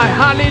敬拜，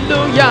哈利路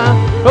亚。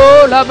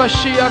哦，拉巴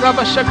西亚，拉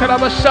巴沙卡拉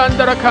巴山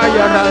德拉卡亚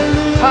拉，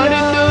哈利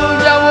路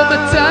亚。我们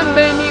赞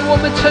美你，我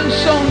们称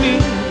颂你。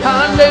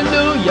哈利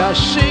路亚，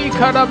西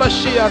卡拉巴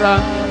西亚拉，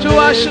主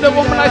啊，是的，我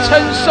们来称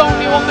颂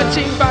你，我们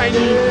敬拜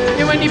你，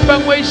因为你本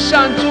为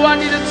善，主啊，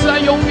你的慈爱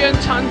永远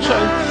长存。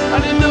哈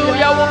利路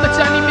亚，我们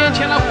在你面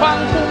前来欢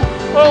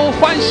呼，哦，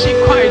欢喜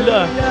快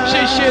乐。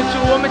谢谢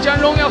主，我们将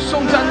荣耀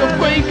颂赞都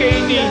归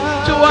给你。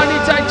主啊，你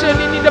在这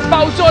里，你的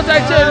宝座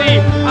在这里。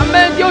阿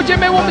们。弟兄姐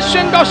妹，我们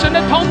宣告神的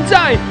同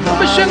在，我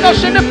们宣告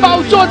神的宝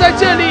座在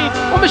这里，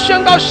我们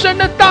宣告神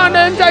的大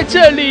能在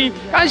这里。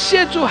感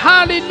谢主，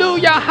哈利路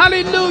亚，哈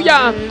利路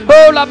亚。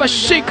哦，拉巴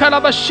西卡，拉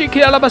巴西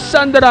卡，拉巴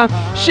山德拉。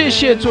谢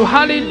谢主，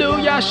哈利路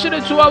亚。是的，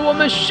主啊，我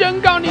们宣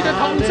告你的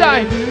同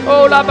在。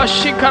哦，拉巴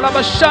西卡，拉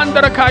巴山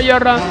德拉卡亚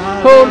拉。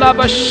哦，拉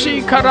巴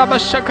西卡，拉巴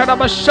沙卡，拉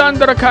巴山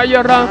德拉卡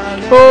亚拉。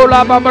哦，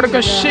拉巴巴格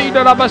西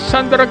的拉巴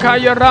山德拉卡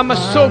亚拉，马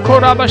索科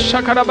拉巴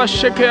沙卡拉巴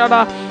西卡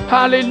拉。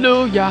哈利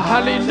路亚，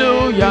哈利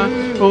路亚。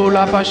哦，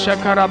拉巴沙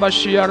卡拉巴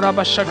西亚，拉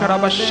巴沙卡拉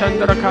巴山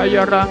德拉卡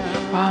亚拉。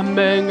阿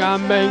门，阿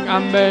门，阿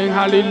门。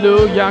哈利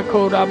路亚，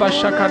科拉巴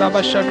沙卡拉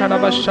巴沙卡拉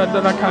巴山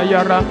德拉卡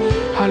亚拉。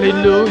哈利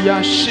路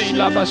亚，西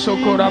拉巴索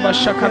科拉巴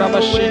沙卡拉巴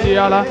西迪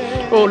亚拉。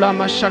哦，拉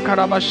玛沙卡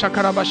拉巴沙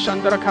卡拉巴山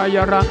德拉卡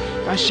亚拉。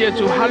感谢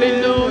主，哈利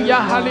路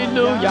亚，哈利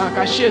路亚。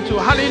感谢主，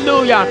哈利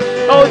路亚。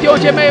哦，弟兄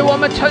姐妹，我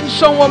们称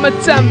颂，我们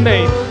赞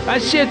美。感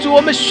谢主，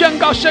我们宣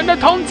告神的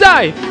同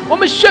在，我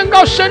们宣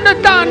告神的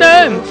大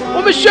能，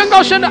我们宣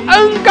告神的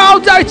恩膏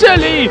在这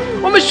里，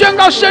我们宣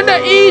告神的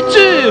医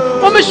治，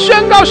我们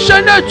宣告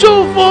神的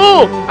祝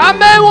福。阿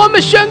们。我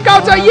们宣告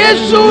在耶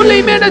稣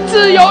里面的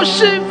自由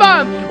释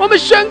放，我们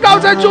宣告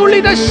在主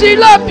里的喜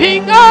乐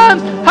平安。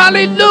哈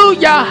利路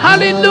亚，哈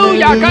利路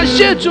亚。感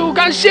谢主，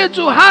感谢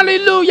主，哈利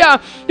路亚。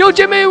有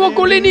姐妹，我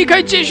鼓励你可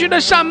以继续的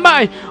上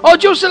麦哦，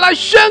就是来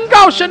宣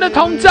告神的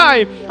同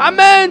在。阿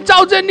们。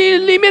照着你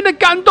里面的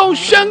感动，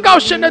宣告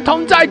神的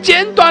同在，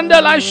简短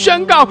的来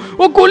宣告。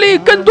我鼓励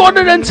更多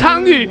的人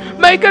参与，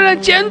每个人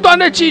简短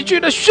的几句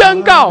的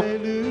宣告，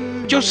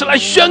就是来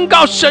宣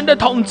告神的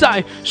同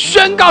在，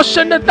宣告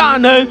神的大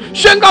能，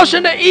宣告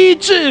神的医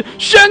治，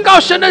宣告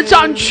神的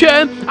掌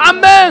权。阿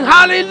们。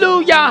哈利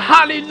路亚，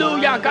哈利路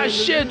亚。感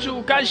谢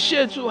主，感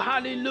谢主，哈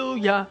利路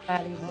亚，哈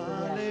利路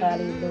亚，哈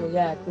利路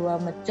亚。主啊，我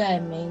们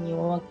赞美你，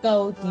我们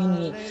高举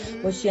你。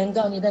我宣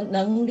告你的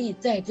能力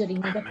在这里，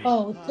你的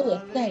宝座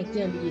在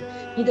这里，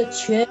你的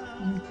权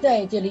柄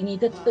在这里，你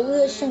的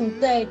得胜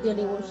在这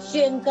里。我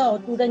宣告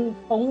主的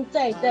同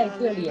在在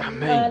这里。哈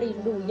利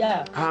路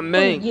亚，阿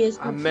门，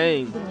阿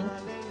门。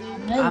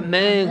阿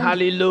门，哈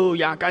利路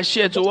亚。感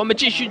谢主，我们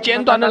继续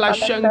简短的来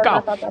宣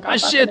告。感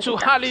谢主，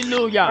哈利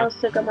路亚。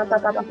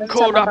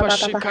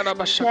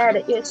亲爱的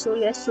耶稣，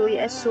耶稣，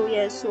耶稣，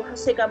耶稣，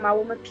是干嘛？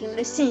我们凭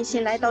着信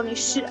心来到你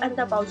施恩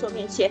的宝座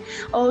面前。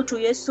哦，主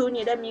耶稣，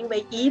你的名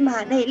为以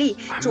马内利，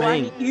主啊，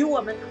你与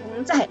我们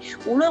同在。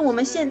无论我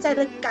们现在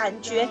的感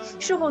觉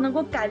是否能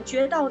够感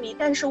觉到你，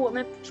但是我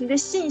们凭着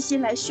信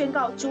心来宣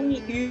告，主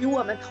你与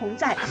我们同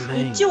在，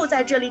你就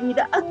在这里，你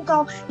的恩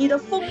膏，你的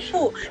丰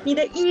富，你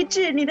的医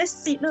治，你的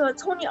喜乐，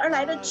从你而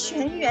来的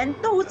泉源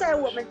都在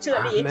我们这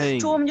里。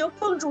主，我们就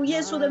奉主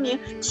耶稣的名，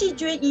弃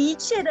绝一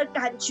切的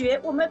感觉，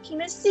我们凭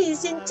着信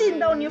心进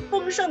到你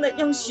丰盛的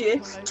应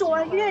许。主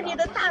啊，愿你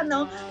的大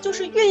能就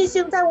是运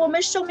行在我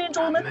们生命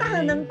中的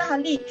大能大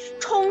力，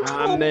充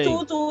充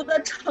足足的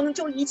成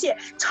就一切，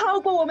超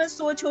过我们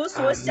所求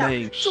所想。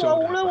主啊，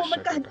无论我们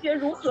感觉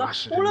如何，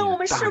无论我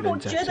们是否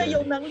觉得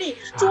有能力，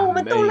主，我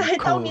们都来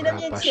到你的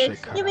面前，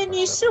因为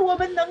你是我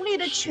们能力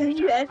的泉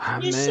源，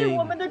你是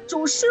我们的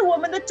主，是我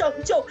们的拯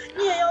救，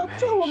你也要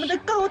做我们的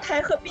高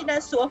台和避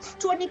难所。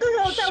主，你更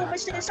要在我们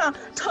身上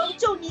成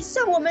就你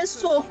向我们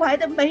所怀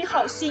的美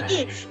好心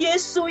意。耶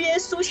稣，耶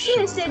稣，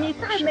谢谢你，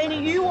赞美你，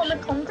与我们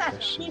同在，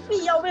你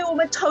必要为我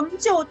们成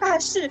就大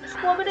事。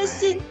我们的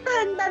心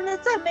单单的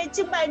赞美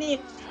敬拜你。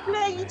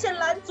愿一切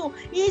拦阻，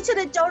一切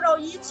的搅扰，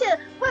一切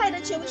坏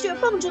的情绪，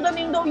奉主的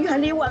名都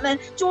远离我们。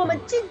主，我们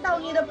进到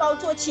你的宝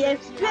座前，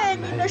愿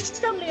你的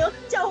圣灵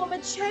将我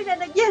们全然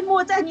的淹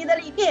没在你的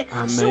里面，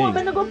使我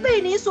们能够被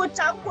你所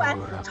掌管，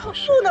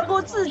不能够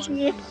自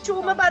己。主，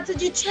我们把自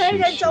己全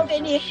然交给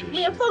你，我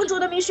们也奉主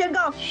的名宣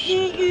告，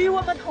你与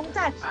我们同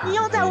在，你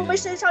要在我们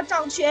身上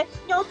掌权，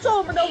你要做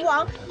我们的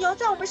王，你要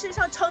在我们身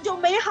上成就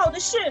美好的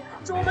事。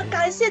主，我们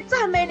感谢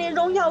赞美你，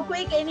荣耀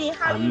归给你。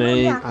哈利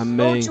路亚，阿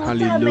门，哈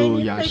利路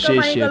亚。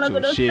谢谢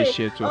主，谢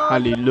谢主，哈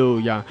利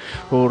路亚。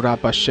哦，拉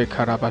巴谢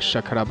卡拉巴沙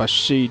卡拉巴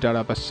西达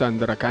拉巴桑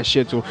德拉，感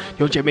谢主，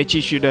有姐妹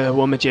继续的，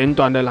我们简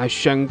短的来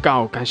宣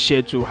告，感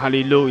谢主，哈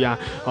利路亚，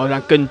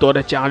让更多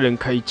的家人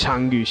可以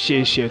参与，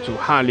谢谢主，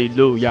哈利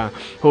路亚，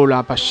呼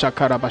拉巴沙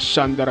卡拉巴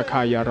桑德拉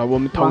卡亚，让我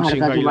们同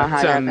心合意来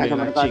赞美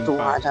来敬拜。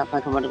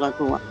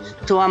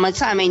主啊，我们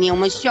赞美你，我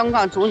们宣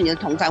告主你的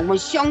同在，我们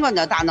宣告你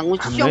的大能，我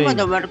们宣告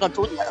这个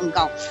主你的恩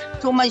膏，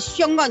主我们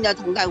宣告你的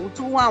同在，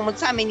主啊，我们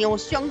赞美你，我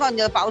宣告你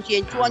的宝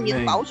血，主啊，你的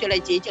宝血来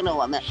洁净了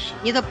我们，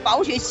你的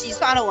宝血洗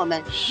刷了我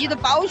们，你的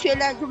宝血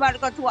来主把这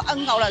个主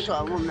恩膏了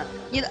我们，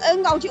你的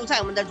恩膏就在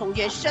我们的中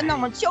间，神啊，我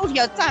们就是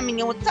要赞美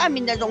你，我赞美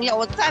你的荣耀，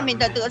我赞美你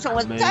的得胜，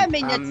我赞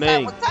美你的慈爱，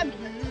我赞美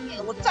你的恩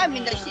典，我赞美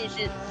你的信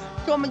实，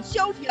主我们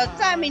就是要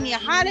赞美你，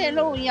哈利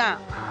路亚，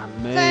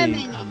赞美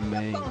你，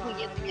奉主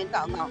耶稣名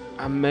祷告，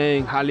阿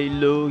门，哈利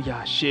路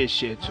亚，谢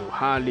谢主，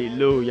哈利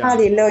路亚，哈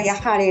利路亚，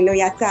哈利路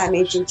亚，赞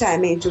美主，赞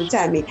美主，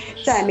赞美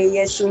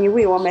耶稣，你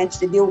为我们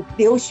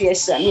流血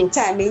舍命，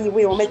赞美你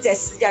为我们在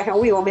十字架上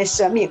为我们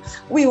舍命，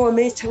为我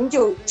们成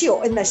就救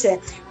恩的神，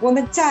我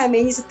们赞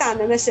美你是大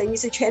能的神，你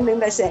是全能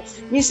的神，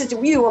你是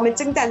为我们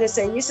征战的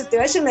神，你是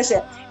得胜的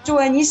神，主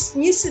啊，你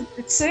是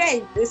慈爱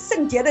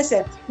圣洁的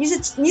神，你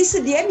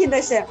是怜悯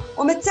的神，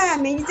我们赞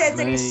美你在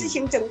这里施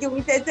行拯救，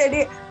你在这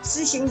里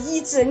施行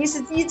医治，你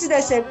是医治的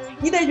神，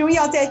你的荣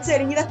耀在这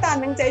里，你的大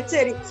能在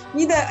这里，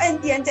你的恩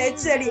典在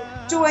这里，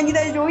主啊，你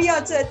的荣耀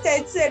在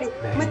这里，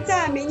我们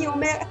赞美你，我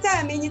们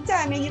赞美你，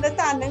赞美你的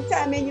大能，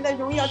赞美你的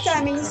荣耀，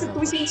赞美你是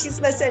独行其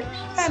事的神，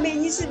赞美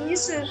你是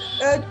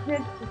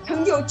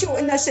成就救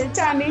恩的神，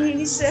赞美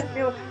你是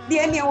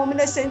怜悯我们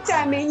的神，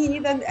赞美你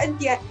的恩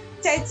典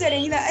在这里，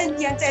你的恩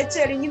典在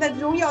这里，你的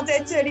荣耀在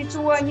这里，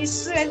主啊，你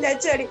施恩在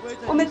这里，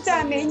我们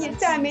赞美你，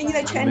赞美你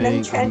的全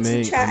能、全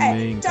知、全爱，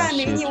赞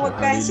美你，我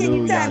感谢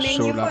你，赞美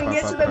你，奉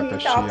耶稣的名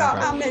祷告，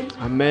阿门。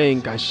阿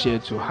门，感谢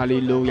主，哈利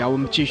路亚。我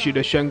们继续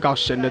的宣告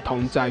神的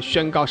同在，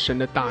宣告神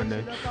的大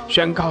能，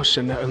宣告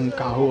神的恩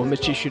膏，我们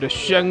继续的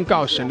宣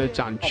告神的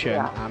掌权，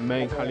阿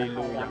门，哈利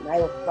路亚。还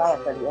有所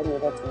有的怜悯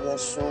的主耶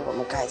稣，我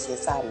们感谢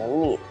赞美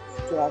你。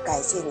就要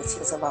感谢你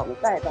亲自把我们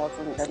带到主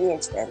你的面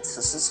前，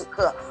此时此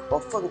刻我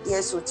奉耶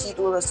稣基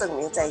督的圣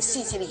名在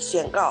信息里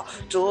宣告，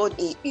主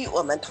你与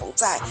我们同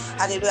在，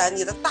哈利路亚，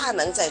你的大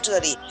能在这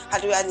里，哈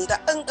利路亚，你的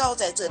恩膏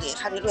在这里，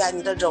哈利路亚，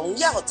你的荣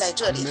耀在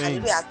这里，哈利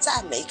路亚，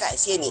赞美感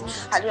谢你，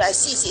哈利路亚，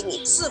谢谢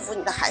你赐福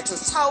你的孩子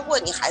超过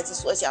你孩子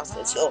所想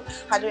所求，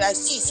哈利路亚，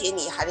谢谢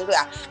你，哈利路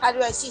亚，哈利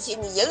路亚，谢谢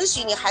你允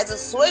许你孩子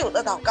所有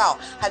的祷告，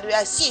哈利路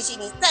亚，谢谢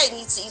你在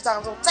你旨意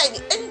当中，在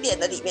你恩典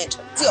的里面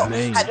成就，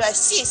哈利路亚，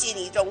谢谢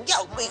你荣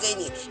耀归给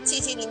你，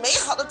谢谢你美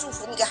好的祝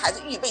福，你给孩子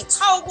预备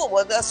超过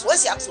我的所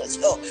想所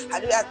求，哈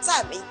利路亚，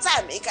赞美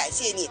感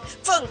谢你，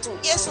奉主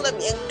耶稣的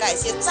名感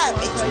谢赞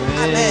美主，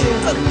阿门，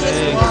奉耶稣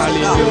的名哈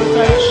利路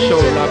亚，受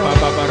拉巴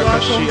巴巴拉卡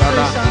西亚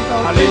拉，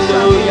哈利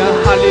路亚，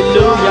哈利路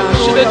亚，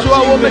是的，主啊，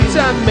我们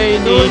赞美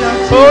你，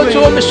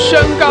主，我们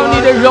宣告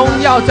你的荣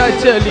耀在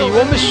这里，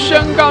我们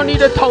宣告你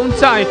的同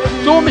在，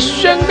主，我们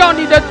宣告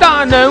你的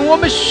大能，我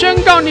们宣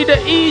告你的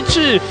医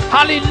治，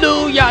哈利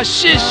路亚，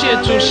谢谢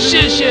主，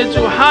谢谢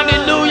主，哈利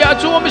路亚，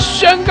主，我们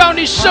宣告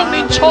你圣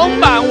灵充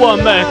满我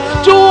们，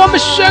主，我们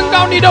宣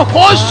告你的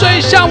活水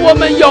向我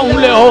们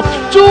涌流，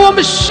主，我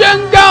们宣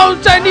告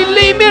在你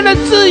里面的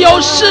自由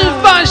释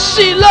放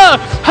喜乐，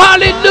哈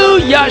利路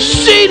亚，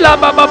希拉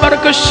巴巴巴的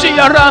克西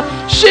亚拉，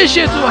谢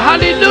谢主，哈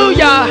利路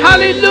亚，哈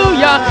利路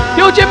亚，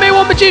有姐妹，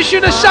我们继续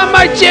的上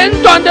麦简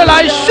短的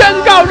来宣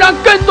告，让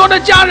更多的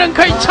家人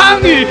可以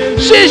参与，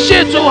谢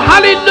谢主，哈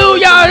利路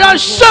亚，让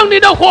圣灵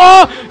的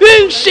火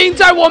运行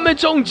在我们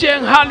中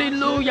间，哈利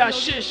路亚，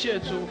谢谢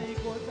主。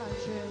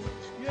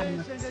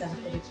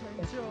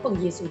奉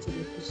耶稣基督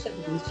的圣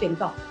灵宣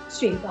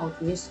告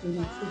耶稣你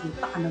自己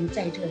大能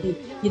在这里，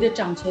你的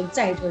掌权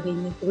在这里，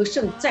你的得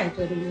胜在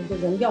这里，你的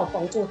荣耀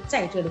宝座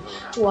在这里，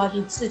主啊，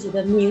你自己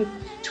的名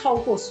超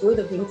过所有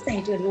的名在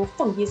这里，我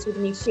奉耶稣的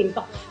名宣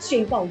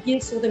告耶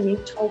稣的名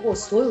超过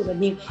所有的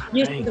名，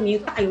耶稣的名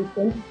大有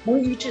权柄，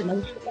能医治，能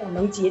释放，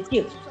能洁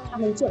净，他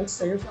们叫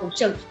死人复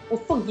生，我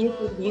奉耶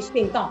稣的名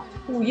宣告，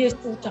主耶稣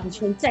掌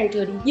权在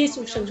这里，耶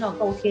稣升上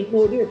高天，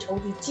掳掠仇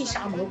敌，击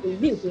杀魔鬼，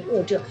灭绝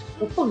恶者，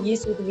我奉耶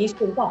稣的名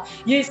宣告，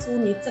耶稣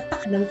你的大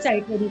能在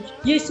这里，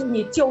耶稣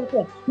你浇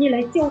灌，你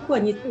来浇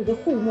灌你自己的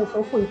会幕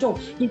和会众，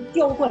你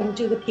浇灌你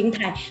这个平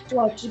台，主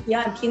要是彼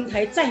岸平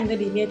台在你的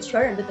里面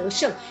全然的得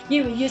胜，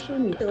因为耶稣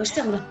你得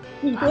胜了，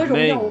你得荣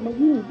耀，我们与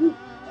你一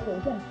同荣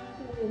耀，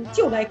我们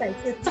就来感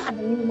谢赞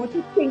美你，我们就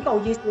宣告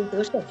耶稣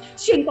得胜，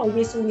宣告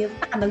耶稣你的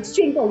大能，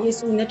宣告耶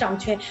稣你的掌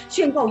权，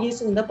宣告耶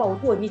稣你的宝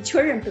座，你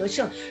全然得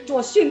胜，主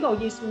要宣告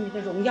耶稣你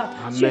的荣耀，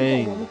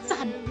宣告我们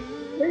赞美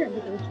全然的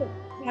得胜，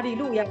哈利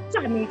路亚，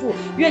赞美主，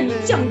愿你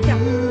降下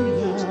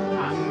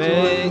阿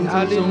门，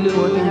哈利路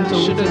亚，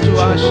是的，主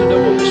啊，是的，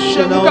我们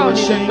宣告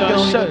你的得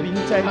胜，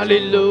哈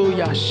利路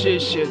亚，谢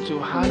谢主，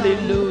哈利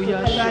路亚，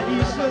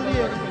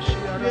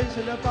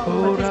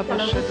哦，拉巴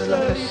什的拉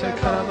巴塞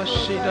卡拉巴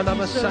西的拉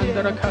巴山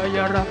的拉卡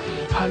亚拉，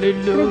哈利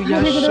路亚，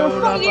手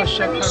拉巴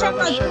什卡拉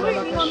巴什的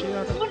拉巴西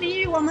亚拉。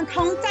我们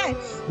同在，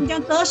你将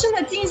得胜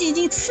的荆棘已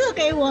经赐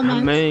给我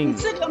们，你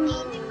赐给我们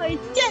可以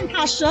践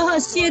踏蛇和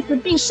蝎子，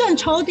并胜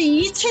仇敌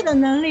一切的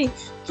能力。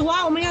主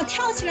啊，我们要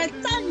跳起来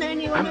赞美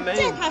你，我们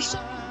践踏蛇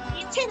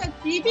一切的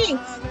疾病，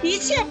一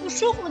切不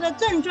舒服的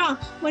症状，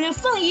我要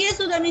奉耶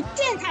稣的名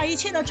践踏一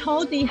切的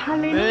仇敌。哈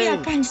利路亚，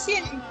感谢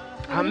你。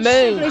阿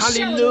门，哈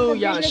利路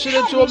亚！是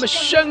的，主，我们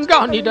宣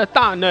告你的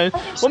大能，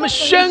我们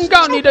宣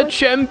告你的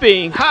权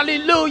柄，哈利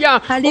路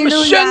亚！我们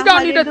宣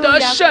告你的得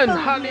胜，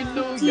哈利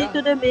路亚！基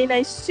督的名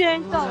来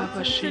宣告，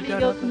这里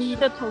有你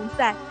的同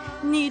在，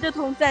你的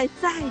同在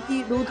在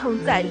地如同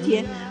在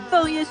天。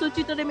奉耶稣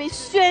基督的名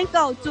宣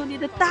告，主你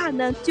的大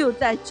能就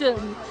在这里。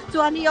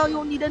主啊，你要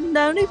用你的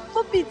能力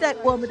覆庇在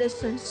我们的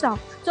身上，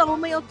主啊，我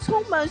们要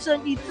充满神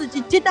你自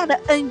己极大的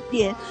恩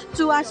典。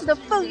主啊，是的，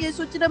奉耶稣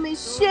基督的名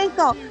宣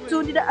告，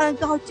主你的恩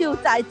膏就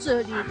在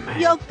这里，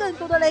你要更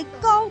多的来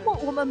高过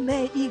我们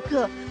每一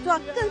个。主啊，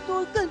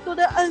更多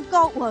的恩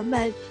膏我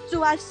们。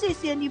主啊，谢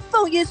谢你，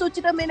奉耶稣基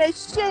督的名来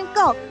宣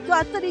告。主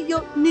啊，这里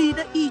有你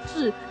的医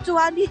治。主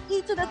啊，你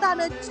医治的大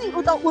能进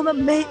入到我们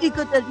每一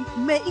个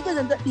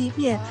人的里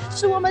面，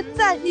使我们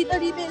在你的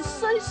里面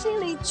身心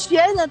灵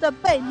全然的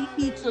被你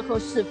医治和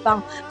释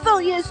放。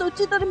奉耶稣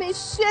基督的名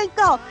宣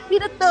告，你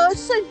的得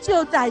胜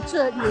就在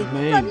这里，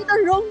让你的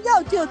荣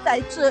耀就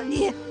在这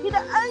里，你的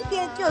恩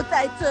典就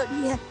在这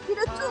里，你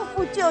的祝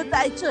福就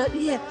在这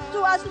里。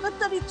主啊，是在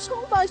这里充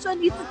满着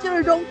你自己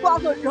的荣光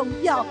和荣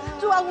耀。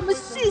主啊，我们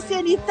谢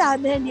谢你，赞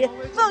美你。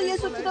奉耶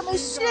稣基督的名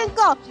宣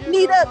告，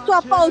你的主啊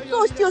宝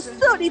座就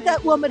设立在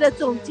我们的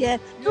中间。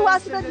主啊，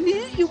是的，你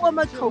与我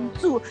们同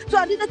住。主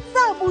啊，你的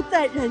帐幕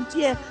在人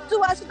间。主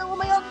啊，是的，我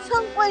们要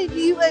称为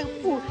你为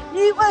父，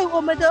你为我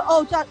们的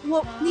主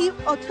啊，你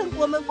称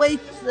我们为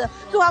子。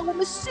主啊，我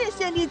们谢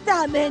谢你，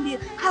赞美你，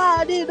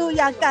哈利路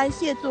亚，感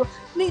谢主。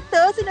你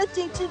得胜的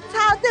荆棘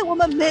插在我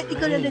们每一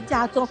个人的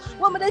家中，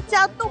我们的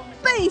家都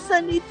被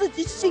神你自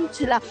己兴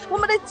起了，我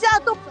们的家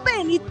都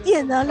被你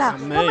点燃了，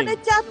我们的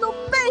家都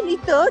被你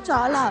得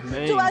着了。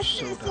主啊，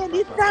谢谢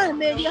你，赞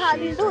美你，哈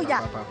利路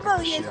亚！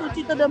奉耶稣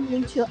基督的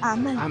名求，阿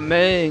门，阿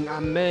门，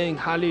阿门，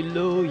哈利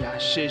路亚！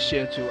谢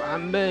谢主，阿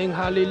门，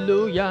哈利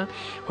路亚！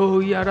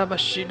哦呀啦吧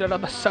西的啦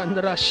吧三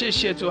的啦，谢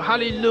谢主，哈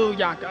利路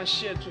亚！感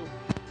谢主。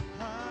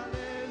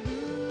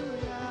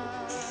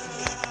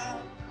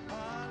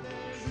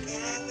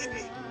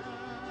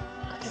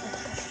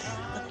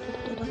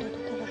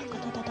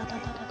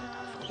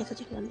耶稣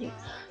基督的名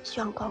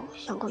宣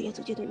告耶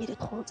稣基督你的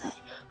同在，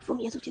奉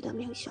耶稣基督的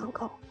名宣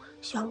告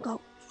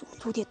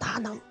主的大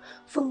能，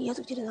奉耶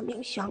稣基督的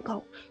名宣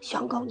告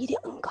你的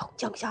恩膏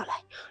降下来。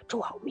主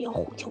啊，我们要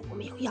呼求，我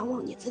们要仰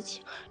望你自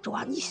己。主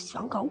啊，你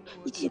宣告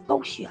你的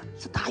宝血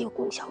是大有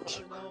功效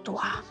的。主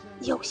啊，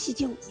你要洗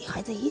净你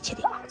孩子一切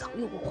的肮脏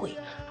与污秽，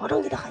主啊，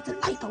让你的孩子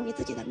来到你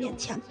自己的面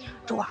前。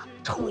主啊，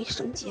成为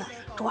圣洁。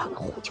主啊，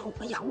呼求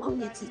我仰望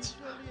你自己。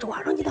主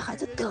啊，让你的孩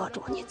子得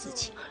着你自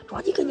己。主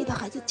啊，你给你的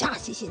孩子加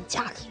信心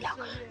加力量。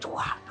主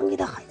啊，让你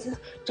的孩子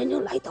真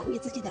正来到你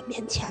自己的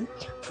面前，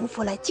夫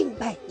妇来敬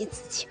拜你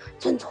自己，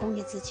尊崇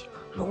你自己，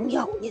荣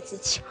耀你自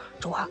己。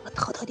主啊，我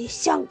特特的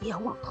向你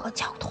仰望和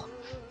交托，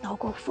祷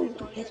告奉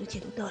主耶稣基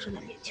督得胜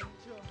的名求，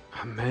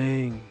阿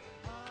门，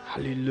哈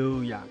利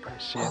路亚！感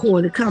谢。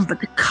我的看把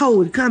他靠，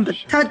我的看把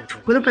他，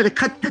过来把他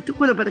看，他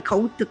过来把他靠，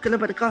过来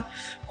把他靠。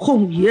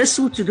奉耶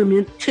稣基督的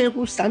名，天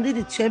父上帝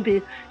的权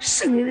柄，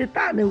圣灵的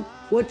大能，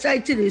我在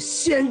这里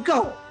宣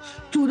告，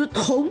主的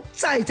同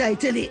在在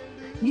这里，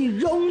你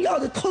荣耀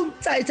的同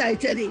在在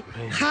这里，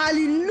哈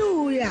利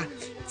路亚！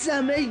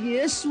赞美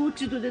耶稣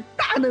基督的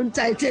大能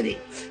在这里，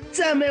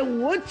赞美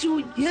我主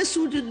耶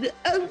稣基督的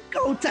恩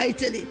膏在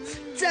这里，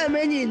赞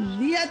美你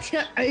裂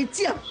天而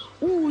降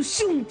无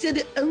穷极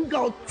的恩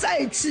膏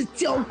再次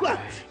浇灌，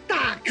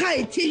打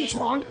开天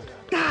窗，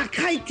打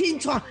开天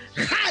窗，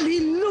哈利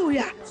路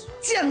亚！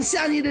降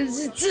下你的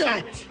日子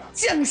来，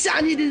降下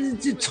你的日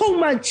子充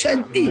满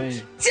全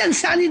地，降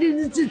下你的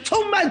日子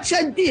充满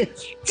全地，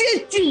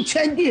接近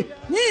全地，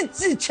医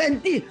治全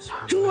地。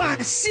主啊，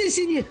谢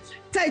谢你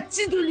在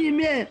基督里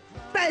面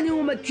带领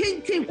我们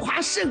天天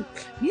夸胜。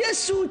耶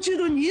稣基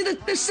督，你的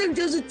得胜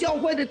就是教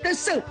会的得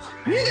胜，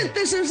你的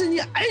得胜是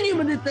你儿女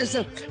们的得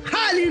胜。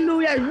哈利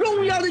路亚！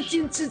荣耀的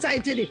金翅在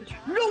这里，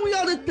荣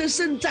耀的得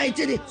胜在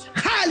这里。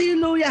哈利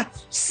路亚！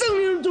生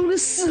命中的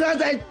喜乐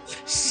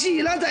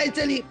在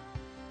这里，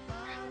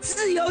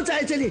自由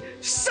在这里，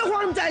释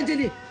放在这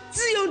里，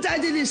自由在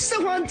这里，释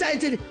放在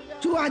这里。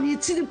主啊，你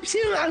赐的平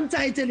安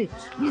在这里，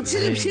你赐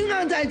的平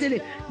安在这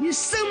里，你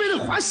生命的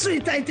活水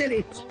在这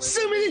里，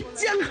生命的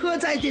江河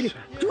在这里。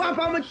主啊，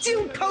把我们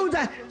浸透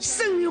在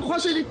生命活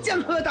水的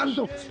江河当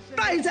中，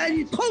带在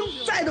你同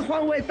在的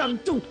范围当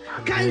中。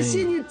感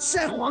谢你慈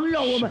爱环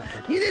绕我们，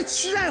你的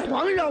慈爱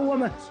环绕我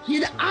们，你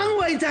的安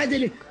慰在这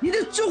里，你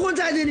的祝福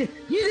在这里，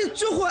你的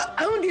祝福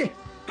恩典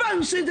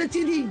伴随着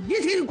今天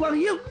一天的光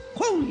阴，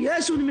奉耶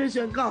稣的名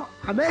宣告，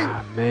阿门，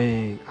阿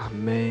门，阿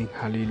门，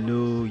哈利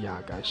路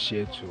亚！感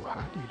谢主，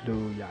哈利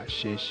路亚！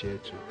谢谢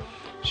主，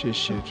谢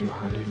谢主，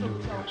哈利路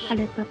亚！哈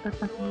利巴巴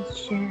巴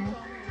宣，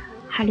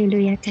哈利路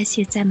亚，感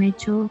谢赞美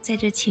主。在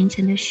这清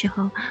晨的时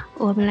候，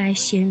我们来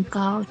宣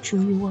告主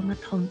与我们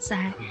同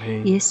在。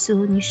耶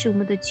稣，你是我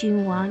们的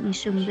君王，你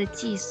是我们的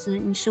祭司，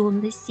你是我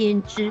们的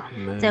先知，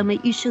在我们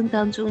一生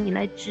当中，你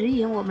来指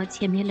引我们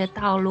前面的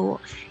道路。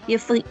也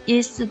奉耶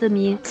稣的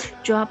名，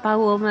主要把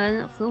我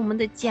们和我们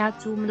的家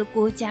族、我们的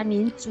国家、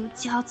民族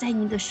交在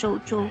你的手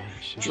中。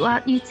主要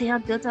你怎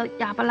样得到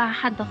亚伯拉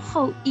罕的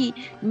后裔，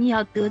你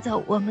要得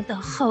到我们的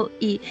后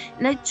裔，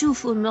来祝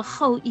福我们的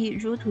后裔，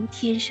如同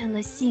天上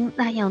的星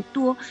那样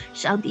多。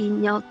上帝，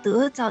你要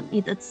得着你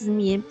的子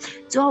民。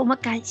主要我们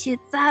感谢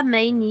赞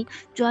美你，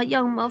主要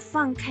让我们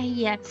放开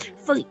眼，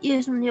奉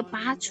耶稣你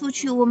拔出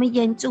去我们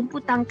眼中不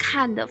当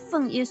看的，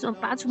奉耶稣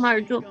拔出我们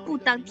耳朵不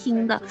当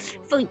听的，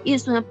奉耶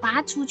稣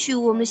拔出去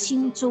我们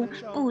心中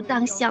不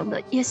当想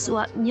的。耶稣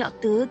啊，你要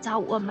得着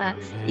我们，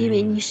因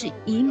为你是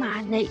以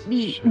马内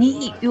利，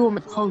你与我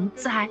们同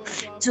在。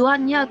主啊，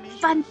你要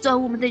翻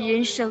转我们的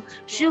人生，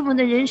使我们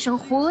的人生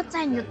活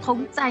在你的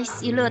同在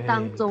喜乐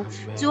当中。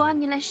主啊，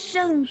你来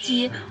圣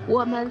洁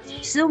我们，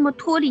使我们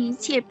脱离一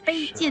切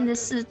卑贱的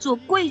事，做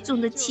贵重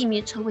的器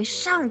皿，成为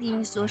上帝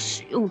你所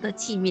使用的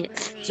器皿。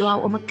主啊，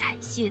我们感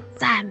谢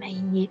赞美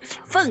你，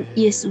奉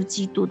耶稣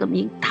基督的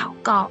名祷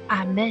告，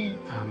阿们。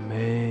阿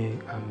们，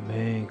阿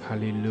们，哈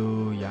利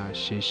路亚，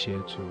谢谢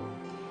主。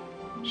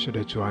是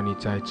的，主啊，你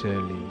在这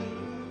里，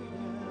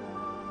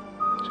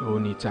主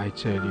你在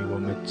这里，我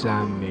们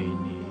赞美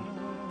你，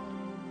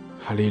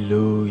哈利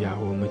路亚，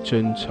我们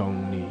尊崇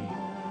你。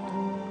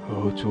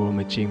主，我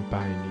们敬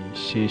拜你，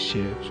谢谢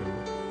主，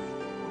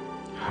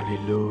哈利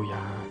路亚，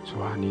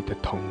主啊，你的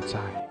同在，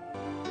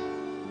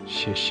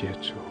谢谢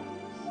主，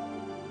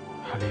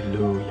哈利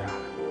路亚，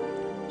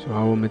主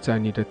啊，我们在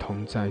你的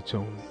同在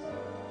中，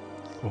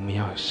我们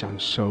要享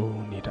受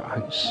你的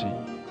安息，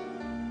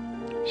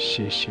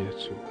谢谢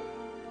主，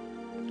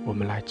我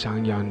们来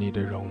张扬你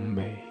的荣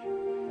美，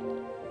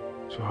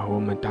主啊，我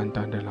们单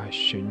单的来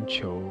寻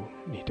求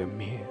你的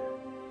面，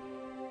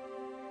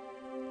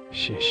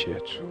谢谢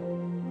主，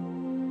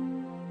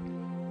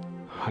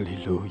哈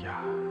利路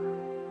亚，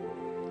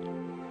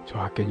主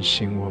啊，更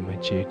新我们，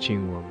洁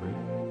净我们，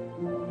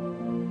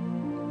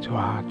主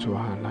啊，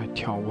来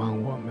眺望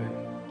我们，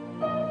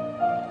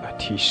来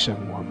提升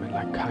我们，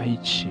来开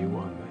启我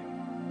们，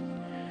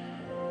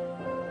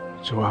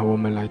主啊，我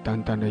们来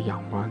单单的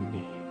仰望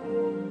你，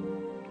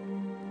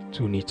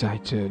主你在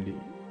这里，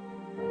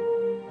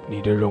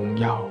你的荣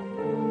耀，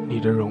你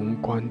的荣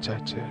光在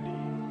这里，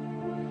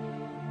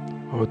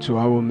主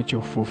啊，我们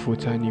就匍匐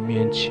在你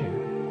面前，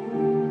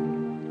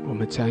我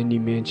们在你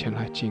面前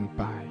来敬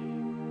拜，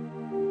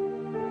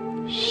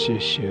谢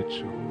谢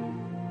主，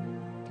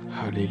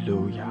哈利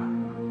路亚，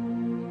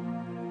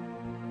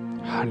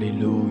哈利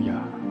路亚，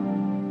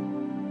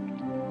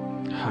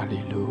哈利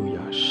路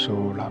亚，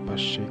苏拉巴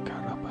西卡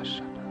拉巴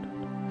沙达，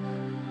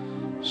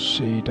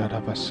西达拉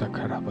巴萨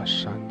卡拉巴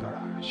山达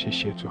拉，谢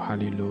谢主，哈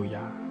利路亚。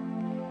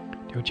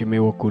弟兄姐妹，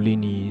我鼓励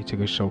你，这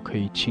个时候可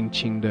以轻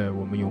轻的，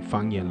我们用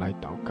方言来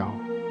祷告，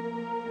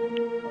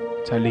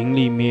在灵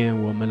里面，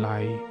我们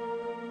来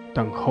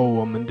等候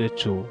我们的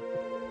主，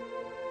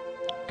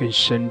更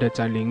深的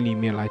在灵里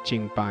面来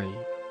敬拜。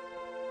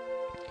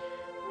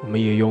我们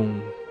也用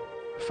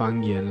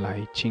方言来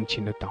轻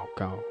轻的祷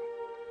告，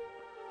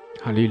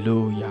哈利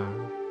路亚，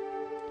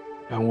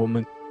让我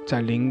们在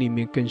灵里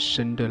面更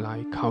深的来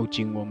靠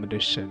近我们的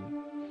神，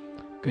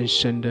更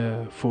深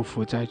的匍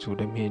匐在主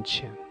的面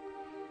前，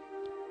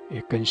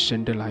也更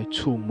深的来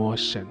触摸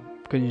神，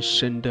更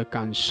深的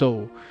感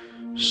受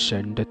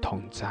神的同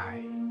在。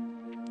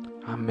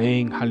阿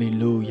们，哈利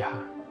路亚，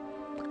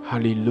哈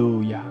利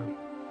路亚。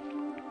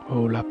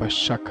哦，拉巴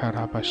沙卡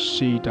拉巴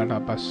西达拉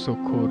巴苏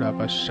库拉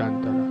巴山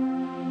达拉，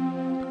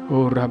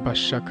哦，拉巴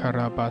沙卡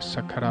拉巴萨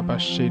卡拉巴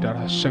西达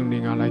拉，圣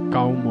灵啊，来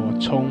膏抹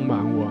充满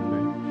我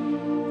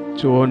们。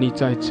主啊，你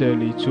在这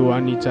里，主啊，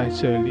你在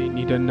这里，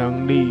你的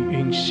能力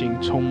运行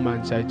充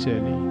满在这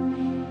里。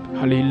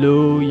哈利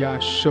路亚，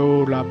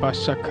苏拉巴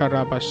萨卡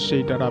拉巴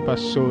西达拉巴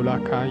苏拉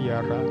卡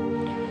亚拉。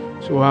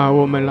主啊，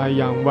我们来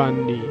仰望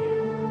你，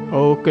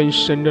哦，更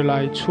深的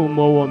来触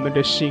摸我们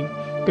的心，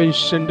更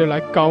深的来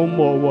膏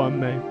抹我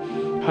们。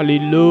哈利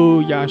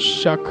路亚，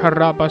沙卡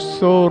拉巴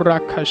苏拉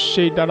卡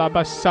西达拉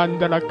巴山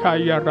达拉卡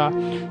亚拉，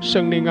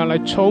圣灵啊，来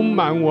充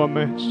满我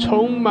们，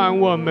充满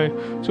我们。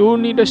主，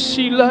你的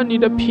喜乐，你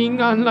的平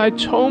安来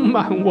充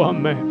满我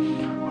们。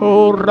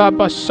哦，拉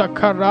巴萨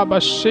卡拉巴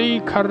西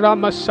卡拉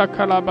马萨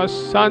卡拉巴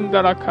山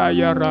达拉卡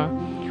亚拉，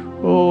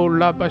哦，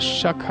拉巴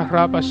萨卡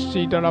拉巴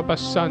西达拉巴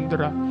山达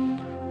拉，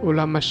哦，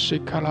拉马西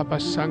卡拉巴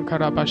山卡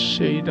拉巴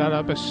西达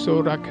拉巴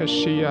苏拉卡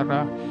西亚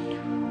拉。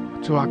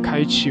主啊，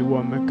开启我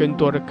们，更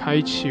多的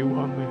开启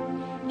我们。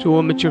主，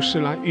我们就是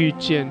来遇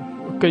见，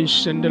更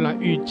深的来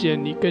遇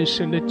见你，更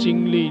深的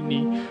经历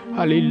你。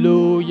哈利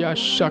路亚，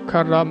沙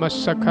卡拉玛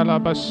萨卡拉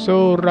巴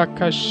苏拉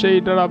卡西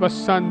达拉巴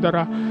桑达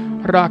拉，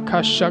拉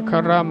卡沙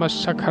卡拉玛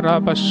萨卡拉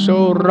巴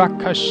苏拉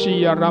卡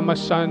西亚拉玛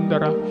桑达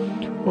拉，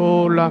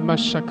哦，拉玛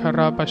萨卡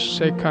拉巴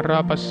西卡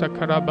拉巴萨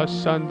卡拉巴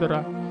桑达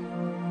拉。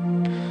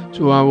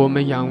主啊，我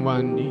们仰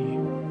望你，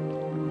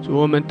主，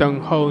我们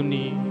等候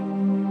你。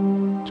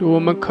主，我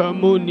们渴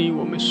慕你，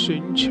我们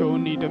寻求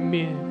你的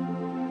面。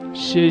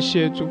谢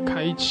谢主，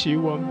开启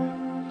我们。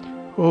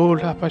哦，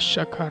拉巴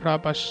沙卡拉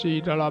巴西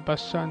的拉巴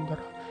山的，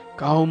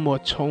高摩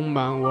充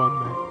满我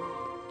们。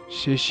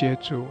谢谢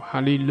主，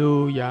哈利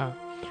路亚。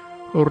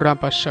哦，拉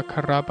巴沙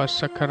卡拉巴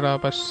沙卡拉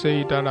巴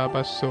西的拉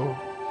巴索，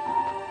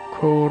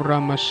库拉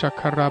玛沙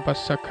卡拉巴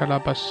沙卡拉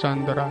巴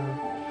山的拉，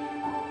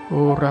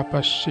哦，拉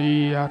巴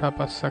西亚拉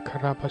巴沙卡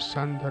拉巴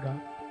山的拉。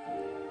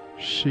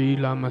西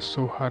拉玛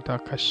苏哈达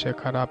卡谢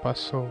卡拉巴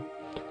索，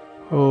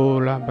哦，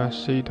拉巴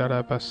西达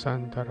拉巴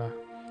山的拉。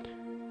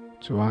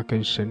主啊，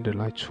更深的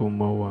来触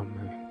摸我们。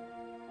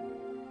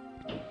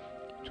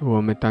主，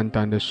我们单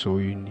单的属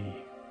于你。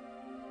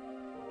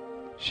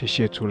谢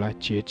谢主来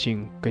洁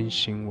净更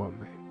新我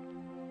们。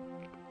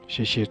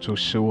谢谢主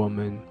使我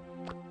们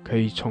可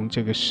以从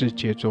这个世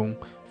界中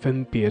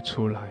分别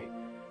出来，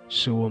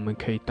使我们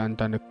可以单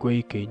单的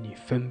归给你，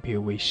分别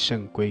为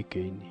圣归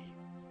给你。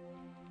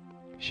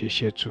谢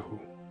谢主，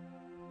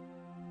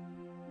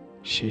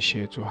谢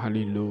谢主，哈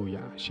利路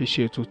亚！谢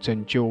谢主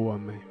拯救我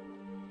们，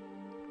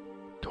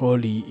脱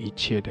离一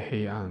切的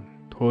黑暗，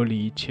脱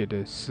离一切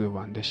的死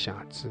亡的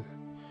辖制。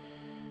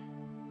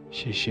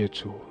谢谢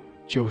主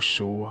救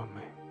赎我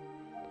们，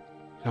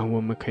让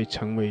我们可以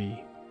成为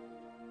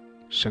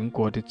神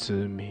国的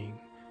子民，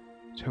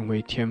成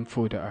为天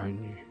父的儿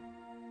女。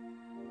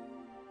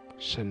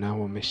神啊，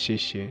我们谢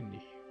谢你，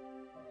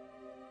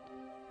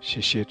谢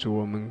谢主，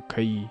我们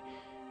可以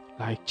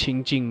来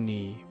亲近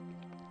你，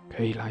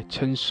可以来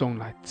称颂，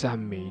来赞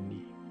美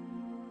你，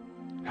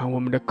让我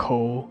们的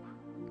口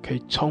可以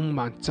充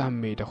满赞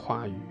美的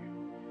话语，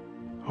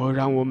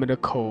让我们的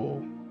口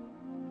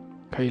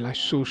可以来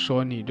诉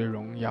说你的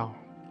荣耀，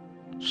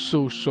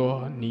诉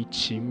说你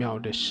奇妙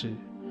的事。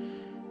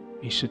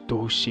你是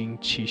独行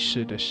其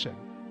事的神，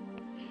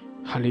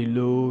哈利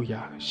路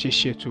亚！谢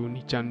谢主，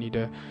你将你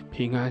的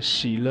平安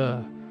喜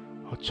乐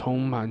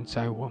充满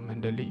在我们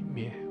的里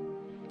面，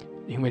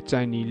因为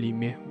在你里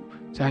面，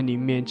在你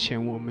面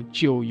前我们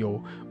就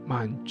有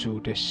满足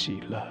的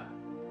喜乐。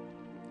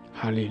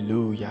哈利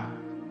路亚，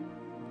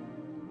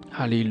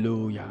哈利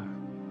路亚，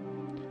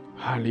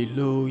哈利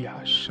路亚！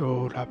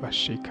苏拉巴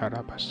西卡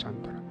拉巴山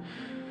德，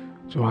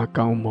主啊，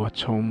高摩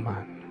充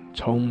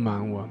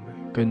满我们，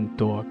更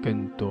多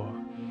更多。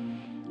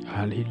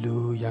哈利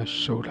路亚！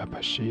苏拉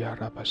巴西亚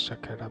拉巴萨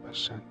卡拉巴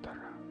山德，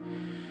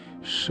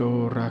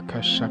苏拉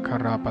卡萨卡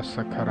拉巴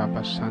萨卡拉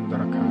巴山德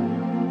卡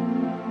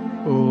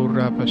亚，乌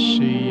拉巴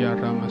西亚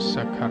拉玛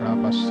萨卡拉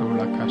巴苏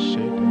拉卡西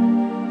德，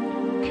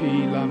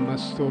基拉玛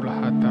苏拉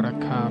哈达拉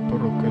卡布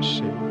鲁克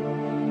西，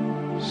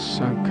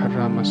桑卡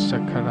拉玛萨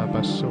卡拉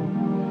巴苏，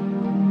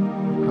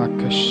拉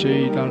卡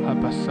西拉拉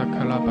巴萨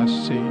卡拉巴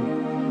西，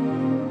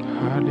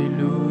哈利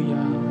路亚！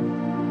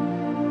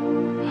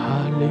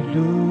哈利路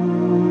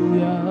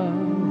亚，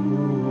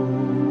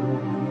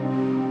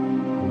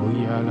乌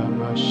亚拉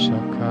玛沙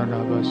卡拉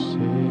巴西，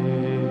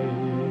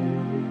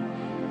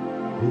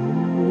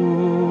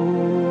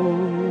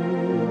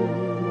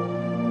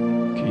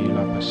基拉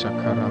巴沙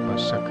卡拉巴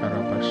沙卡拉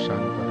巴山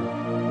德拉，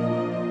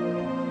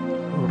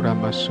乌拉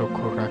玛苏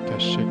库拉卡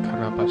西卡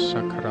拉巴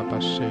沙卡拉巴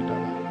西德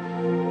拉，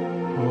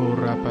乌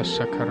拉巴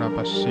沙卡拉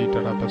巴西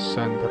德拉巴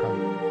山德拉。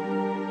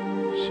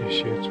谢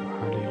谢主，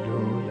哈利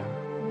路亚。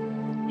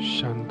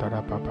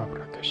Shandara Baba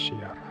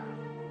Brakashiyara，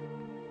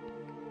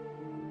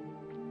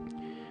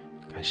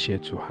 感谢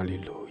主，哈利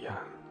路亚。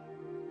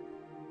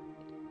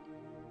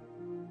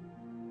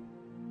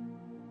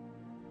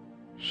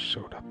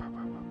Soda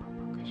Baba Baba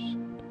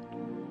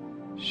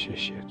Brakashiyara， 谢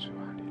谢主，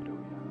哈利路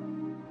亚。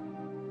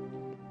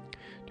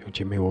弟兄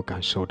姐妹，我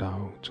感受到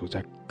主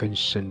在更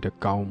深的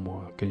高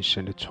摩，更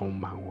深的充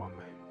满我们，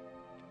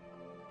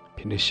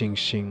凭着信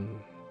心。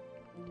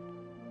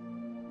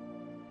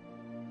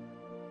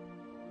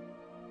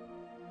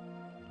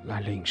来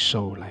领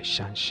受，来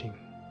相信，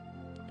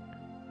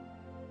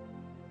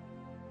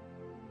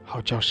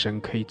好叫神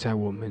可以在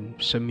我们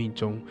生命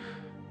中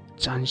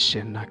彰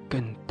显那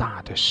更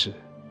大的事。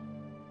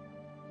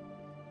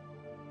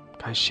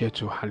感谢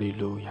主，哈利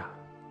路亚！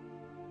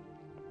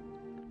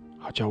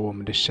好叫我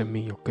们的生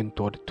命有更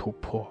多的突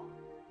破，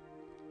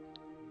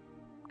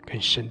更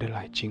深的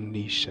来经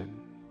历神，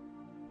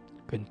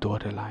更多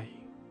的来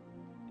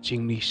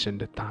经历神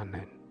的大能。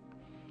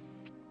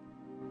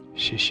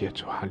谢谢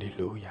主，哈利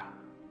路亚！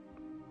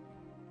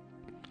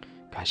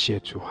感谢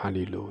主，哈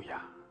利路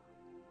亚！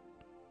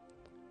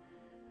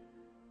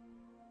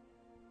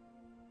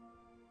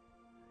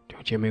弟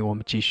兄姐妹，我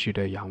们继续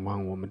的仰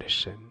望我们的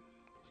神，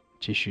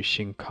继续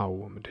信靠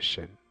我们的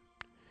神。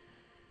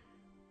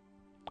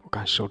我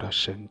感受到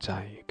神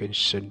在更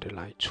深的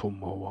来触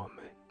摸我们，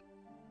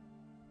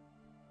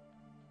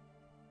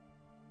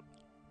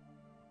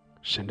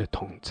神的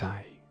同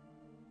在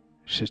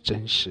是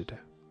真实的。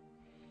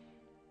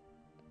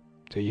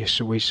这也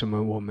是为什么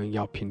我们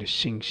要凭着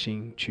信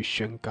心去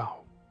宣告。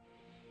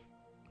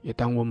也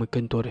当我们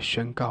更多的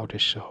宣告的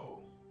时候，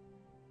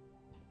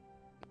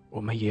我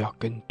们也要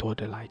更多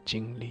的来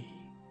经历。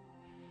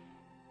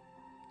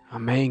阿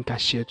们，感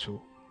谢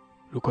主，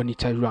如果你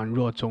在软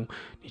弱中，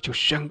你就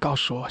宣告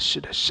说，是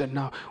的，神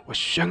啊，我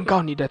宣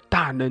告你的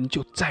大能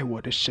就在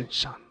我的身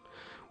上，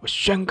我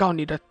宣告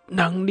你的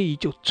能力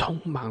就充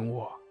满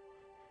我。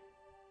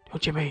弟兄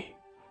姐妹，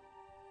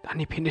当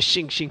你凭着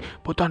信心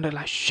不断的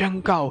来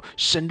宣告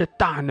神的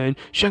大能，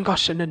宣告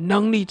神的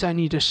能力在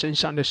你的身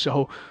上的时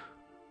候，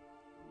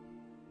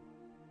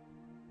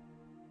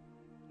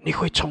你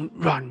会从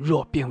软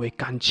弱变为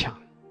刚强。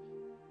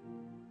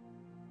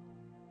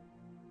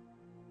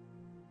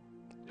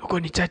如果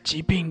你在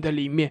疾病的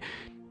里面，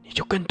你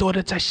就更多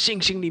的在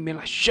信心里面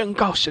来宣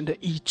告神的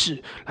医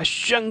治，来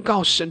宣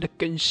告神的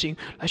更新，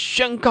来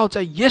宣告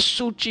在耶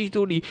稣基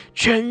督里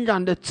全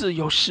然的自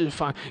由释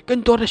放，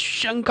更多的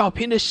宣告，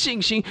凭着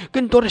信心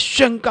更多的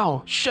宣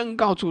告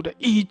主的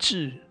医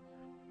治。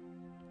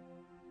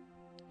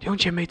弟兄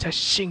姐妹，在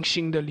信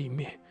心的里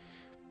面，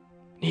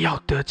你要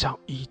得着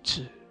医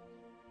治。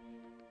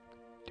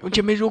弟兄姐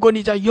妹，如果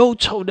你在忧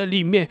愁的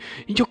里面，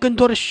你就更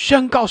多的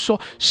宣告说，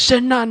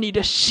神啊，你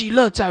的喜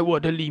乐在我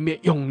的里面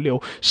涌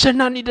流，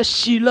神啊，你的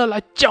喜乐来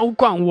浇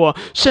灌我，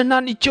神啊，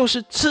你就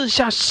是赐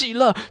下喜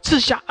乐赐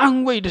下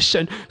安慰的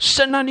神，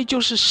神啊，你就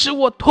是使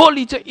我脱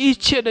离这一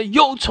切的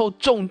忧愁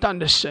重担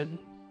的神。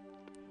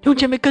弟兄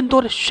姐妹，更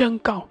多的宣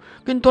告，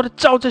更多的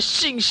照着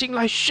信心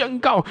来宣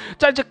告，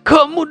在这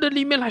渴慕的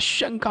里面来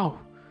宣告。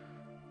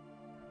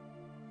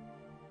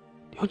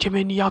弟兄姐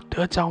妹，你要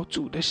得着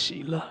主的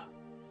喜乐，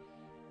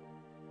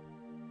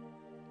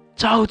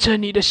照着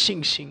你的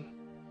信心，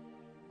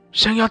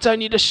神要在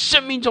你的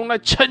生命中来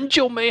成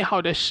就美好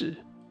的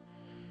事。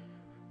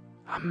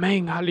阿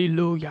门，哈利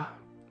路亚，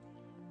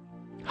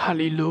哈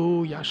利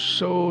路亚，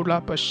收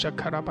拉巴沙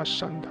卡拉巴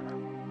桑达拉，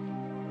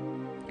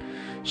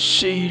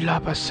西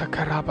拉巴沙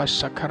卡拉巴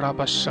沙卡拉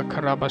巴沙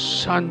卡拉巴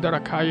桑达拉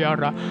卡亚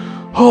拉，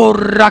哦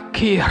拉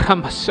基拉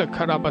巴沙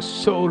卡拉巴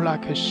苏拉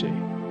克西，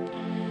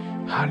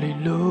哈利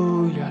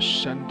路亚，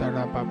桑达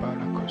拉巴巴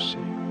拉克西。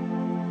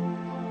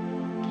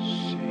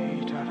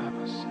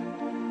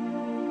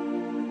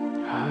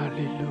哈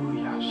利路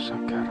亚，萨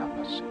卡拉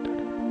巴西达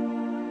拉。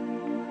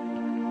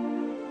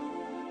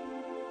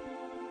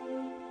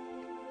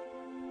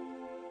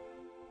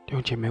弟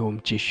兄姐妹，我们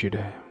继续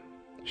的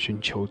寻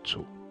求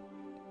主。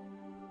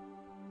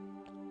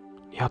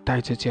你要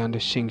带着这样的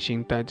信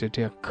心，带着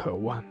这样渴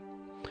望，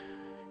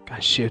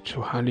感谢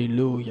主，哈利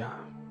路亚，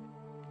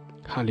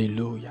哈利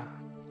路亚。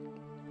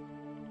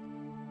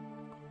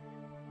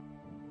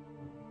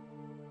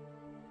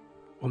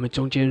我们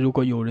中间如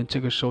果有人这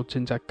个时候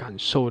正在感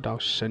受到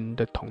神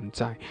的同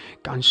在，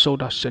感受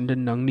到神的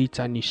能力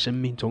在你生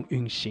命中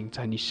运行，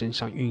在你身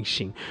上运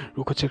行，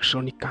如果这个时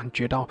候你感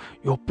觉到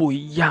有不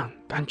一样，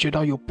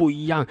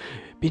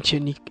并且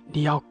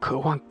你要渴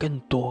望更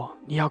多，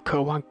你要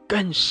渴望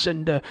更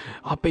深的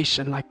被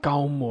神来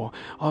高摩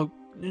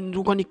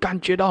如果你感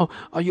觉到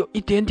有一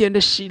点点的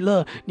喜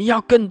乐，你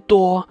要更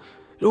多；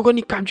如果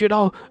你感觉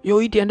到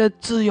有一点的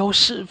自由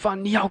释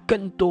放，你要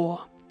更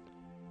多。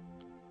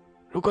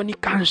如果你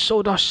感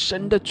受到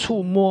神的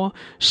触摸，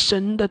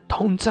神的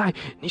同在，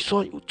你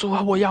说主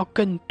啊，我要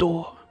更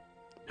多。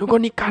如果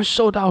你感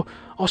受到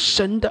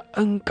神的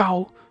恩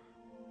膏，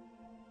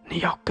你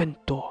要更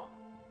多。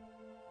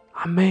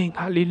阿们，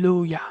哈利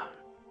路亚，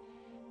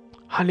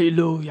哈利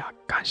路亚，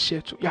感谢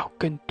主，要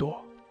更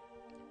多，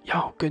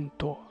要更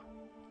多。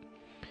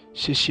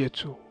谢谢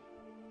主。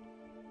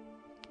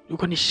如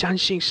果你相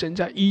信神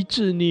在医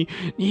治你，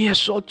你也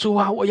说主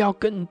啊，我要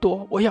更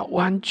多，我要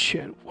完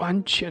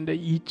全的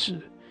医治。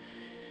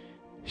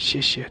谢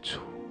谢主，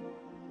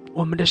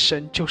我们的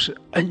神就是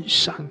恩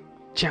上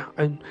加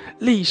恩，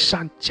利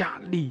上加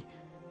利，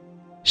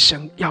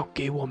神要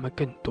给我们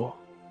更多。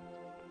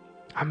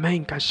阿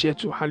们，感谢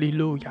主，哈利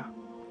路亚。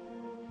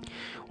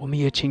我们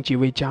也请几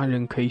位家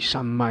人可以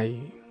上麦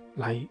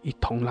来一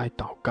同来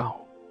祷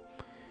告，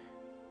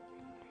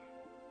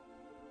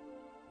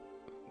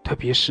特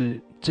别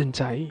是正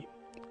在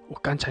我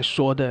刚才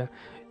说的，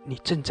你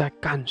正在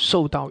感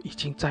受到已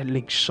经在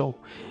领受，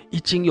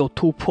已经有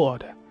突破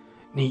的，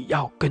你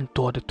要更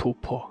多的突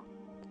破，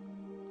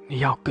你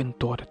要更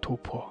多的突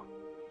破。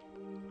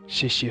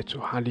谢谢主，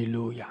哈利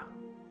路亚，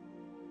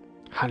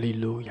哈利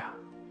路亚，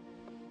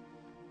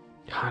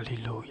哈利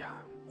路亚。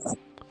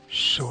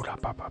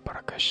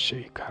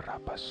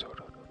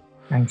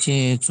感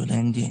谢主的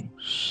恩典，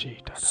是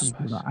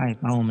主的爱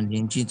把我们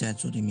连接在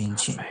主的面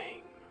前。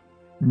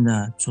真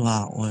的，主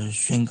啊，我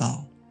宣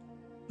告，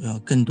我要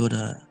更多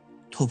的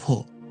突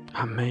破，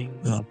阿们，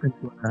我要更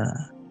多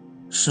的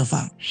释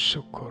放，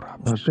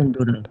我要更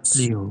多的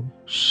自由。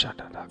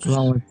主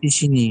啊，我谢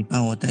谢你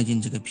把我带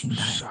进这个平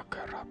台，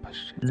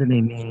这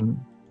里面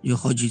有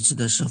好几次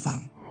的释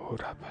放，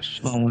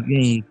主啊，我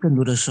愿意更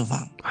多的释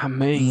放，阿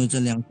们，因为这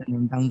2-3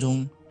年当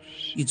中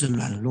一直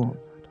软弱，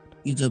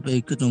一直被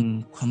各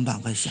种捆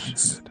绑和辖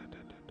制。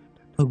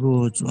透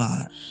过主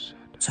啊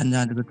参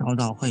加这个祷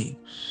祷会，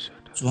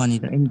主啊，你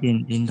的恩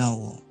典临到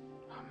我，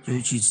有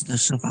几次的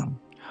释放，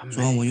主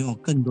啊，我拥有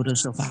更多的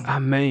释放。阿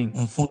门。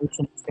奉耶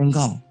稣宣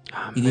告，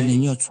你的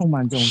灵要充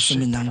满在我生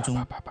命当中。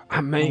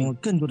阿门。让我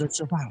更多的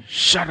释放，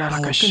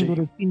让我更多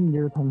的经历你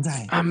的同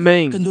在。阿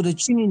门。更多的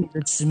经历你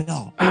的奇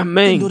妙。阿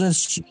门。更多的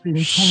使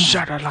灵充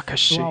满。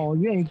主啊，我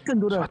愿意更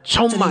多的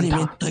充满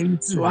他。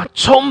主啊，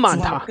充满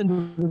他。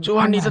主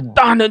啊，你的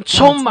大能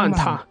充满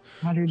他。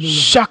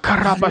沙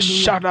卡拉巴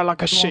沙拉拉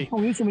克西，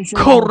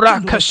库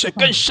拉克西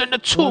更深的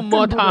触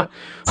摸他，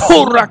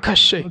呼拉克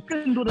西，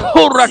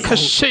呼拉克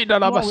西的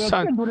拉巴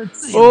山，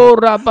哦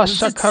拉巴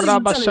沙卡拉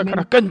巴沙卡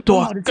拉，更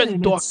多，更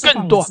多，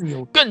更多，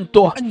更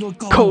多，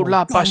库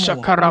拉巴沙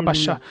卡拉巴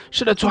沙，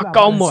是的，主啊，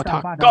高抹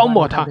他，高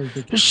抹他，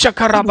沙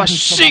卡拉巴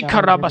西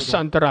卡拉巴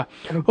山的啦，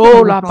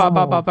哦拉巴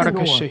巴巴巴拉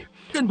克西。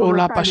哦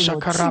拉巴沙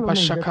卡拉巴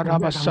沙卡拉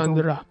巴山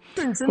的啦，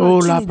哦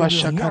拉巴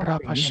沙卡拉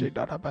巴西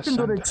的拉巴山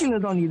的，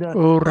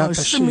哦拉巴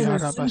西亚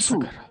拉巴沙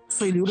卡拉。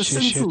谢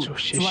谢主，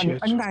谢谢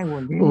主。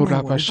乌拉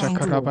巴沙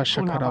卡拉巴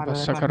沙卡拉巴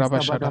沙卡拉巴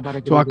沙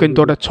的，主啊，更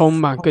多的充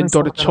满，更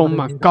多的充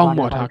满，高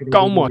抹他，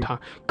高抹他，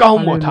高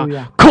抹他。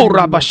库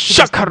拉巴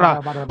沙卡拉，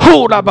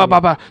呼拉巴巴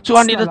巴，主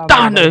啊，你的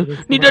大能，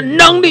你的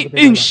能力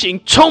运行，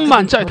充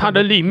满在他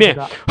的里面。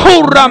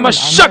呼拉巴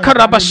沙卡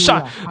拉巴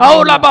沙，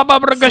哦拉巴巴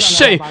巴个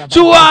谁？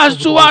主啊，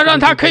主啊，让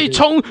他可以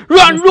从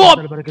软弱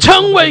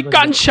成为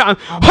刚强。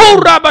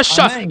呼拉巴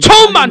沙，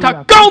充满他，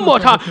高抹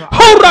他。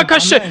呼拉个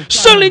谁？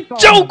圣灵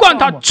浇灌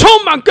他。充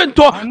满更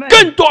多，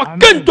更多，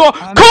更多。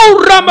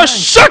库拉玛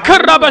沙卡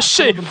拉巴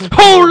西，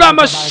呼拉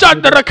玛沙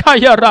德拉卡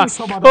亚拉，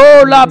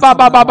哦拉巴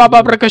巴巴巴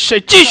巴巴克西，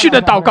继续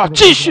的祷告，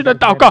继续的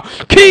祷告。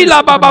基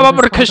拉巴巴巴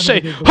巴克西，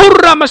呼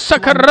拉玛沙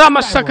卡拉玛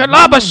沙卡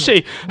拉巴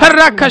西，哈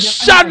拉卡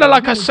沙德拉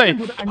卡西，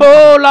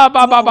哦拉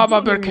巴巴巴巴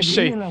巴克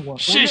西。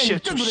谢谢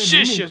主，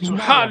谢谢主，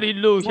哈利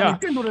路亚。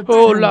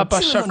哦拉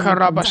巴沙卡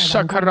拉巴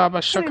沙卡拉巴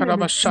沙卡拉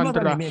巴沙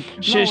德拉，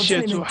谢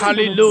谢主，哈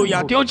利路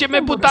亚。弟兄姐妹，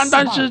不单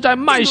单是在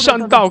麦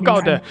上祷告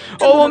的。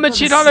我们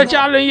其他的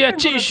家人也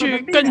继续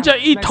跟着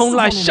一同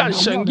来向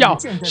神要，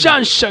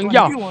向神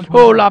要。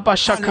哦拉巴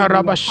沙卡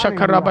拉巴沙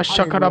卡拉巴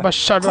沙卡拉巴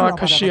沙拉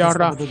卡西亚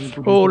拉，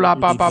哦拉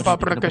巴巴巴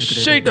巴卡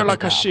西德拉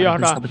卡西亚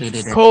拉，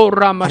哦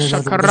拉玛沙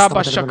卡拉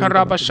巴沙卡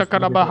拉巴沙卡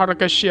拉巴哈拉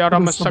卡西亚拉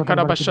玛沙卡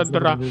拉巴沙德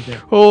拉，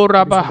哦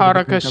拉巴哈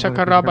拉卡沙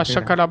卡拉巴沙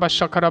卡拉巴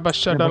沙卡拉巴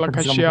沙德拉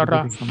卡西亚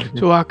拉。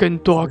主啊，更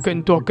多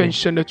更多更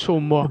深的触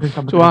摸，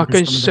主啊，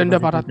更深的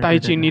把他带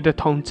进你的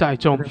同在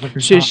中。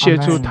谢谢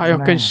主，他要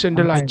更深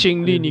的来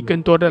经历你，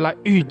更多的来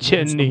遇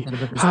见你。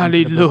哈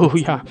利路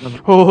亚。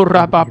哦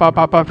拉巴巴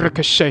巴巴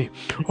克西，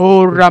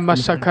哦拉玛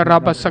萨卡拉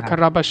巴萨卡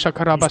拉巴沙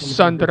卡拉巴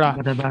桑德拉，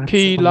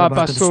基拉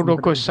巴苏罗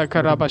库萨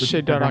卡拉巴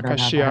西德拉卡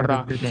西亚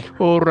拉，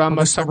哦拉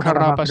玛萨卡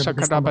拉巴萨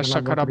卡拉巴萨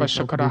卡拉巴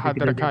沙卡拉哈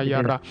德拉卡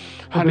亚拉。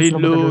哈利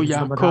路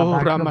亚。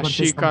哦拉玛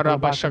西卡拉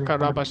巴萨卡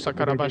拉巴萨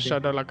卡拉巴沙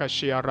德拉卡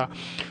西亚拉，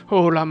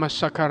哦拉玛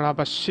萨卡拉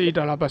巴西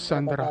德拉巴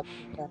桑德拉。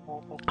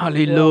哈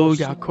利路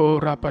亚。哦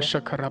拉巴沙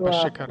卡拉巴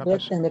沙卡拉巴。何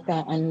等的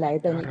感恩来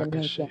到你的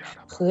面前，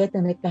何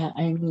等的感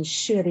恩你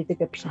设立这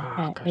个平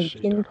台，每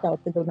天早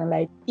晨都能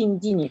来亲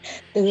近你，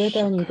得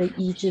到你的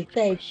医治，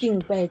在敬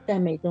拜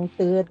赞美中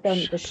得到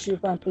你的释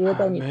放，得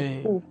到你的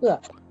突破。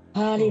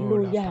哈利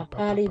路亚，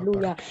哈利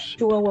路亚！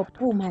主啊，我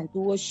不满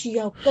足，我需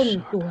要更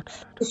多，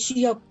我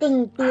需要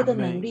更多的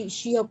能力，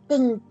需要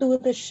更多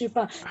的释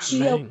放，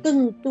需要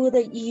更多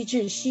的医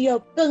治，需要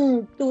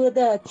更多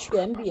的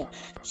权柄，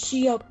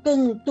需要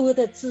更多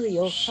的自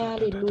由。哈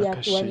利路亚！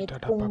主啊，你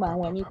充满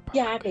我，你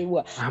加给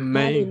我。哈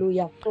利路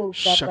亚！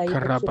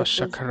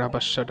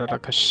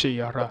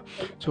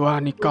主啊，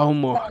你高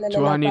抹，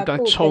主啊，你的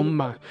充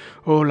满，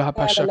哦拉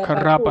巴沙卡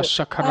拉巴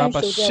沙卡拉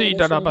巴西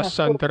的拉巴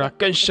桑德拉，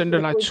更深的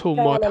来触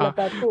摸他。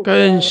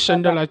更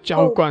深的来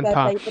浇灌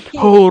他，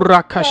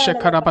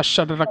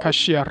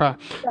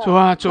主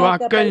啊，主啊，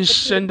更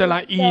深的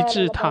来医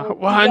治他，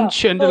完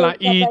全的来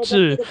医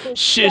治。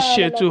谢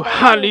谢主，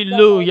哈利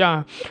路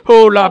亚！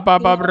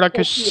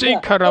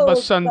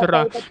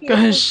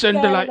更深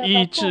的来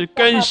医治，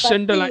更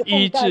深的来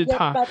医治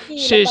他。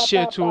谢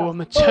谢主，我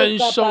们称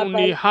颂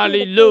你，哈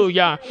利路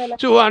亚！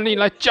主啊，你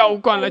来浇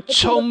灌，来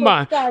充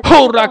满。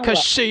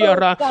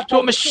主，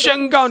我们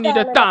宣告你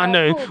的大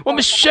能，我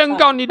们宣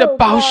告你的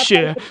宝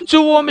血，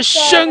主，我们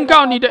宣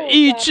告你的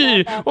医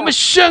治，我们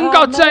宣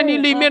告在你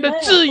里面的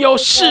自由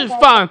释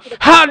放，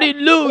哈利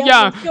路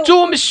亚！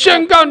主，我们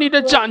宣告你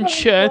的掌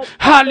权，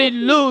哈利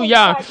路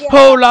亚！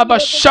哦拉巴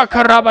沙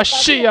卡拉巴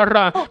西亚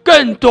拉，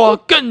更多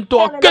更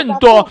多更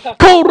多，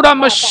库拉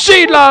玛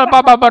西拉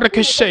巴巴巴的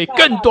克西，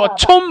更多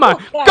充满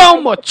高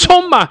抹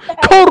充满，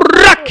库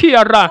拉基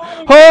亚拉，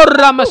哦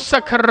拉玛萨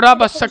卡拉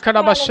巴萨卡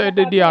拉巴西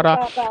的亚拉，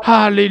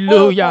哈利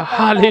路亚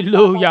哈利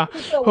路亚！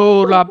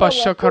哦拉巴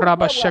沙卡拉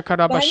巴沙卡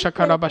拉巴巴沙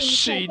卡拉巴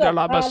西的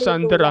拉巴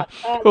桑德拉，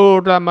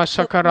哦拉玛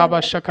沙卡拉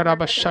巴沙卡拉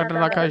巴沙的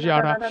拉卡亚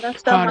拉，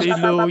哈利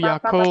路亚，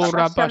哦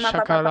拉巴沙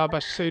卡拉巴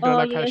西的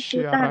拉卡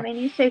西亚拉，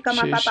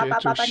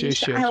谢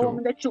谢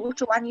主，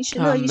阿门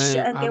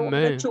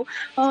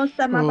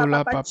阿门，哦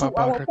拉巴巴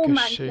巴的卡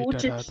西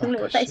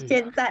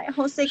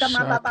的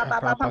拉巴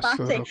卡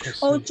西，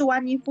哦主啊，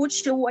你扶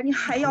持我，你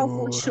还要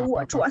扶持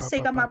我，主啊，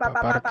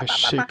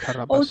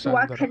哦主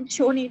啊，恳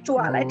求你主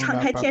啊，来敞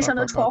开天上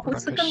的窗户，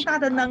赐更大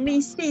的能力、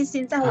信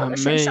心在我的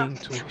身上。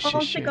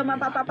哦，这个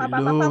帮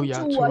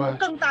助我有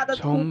更大的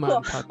突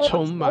破。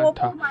我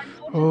不满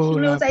足只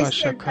停留在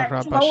现在，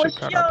主啊，我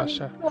需要你，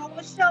主啊，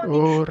我需要你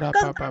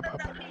更大的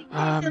能力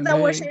运行在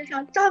我身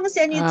上，彰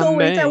显你作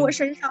为在我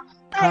身上。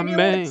带领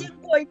我经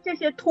过这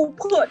些突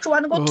破，主啊，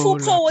能够突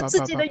破我自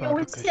己的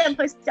有限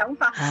和想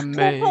法，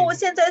突破我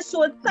现在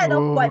所在的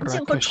环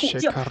境和处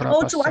境。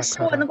哦，主啊，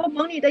使我能够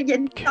蒙你的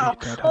引导。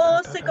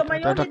哦，这个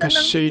有你的能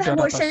力在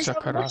我身上，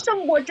能够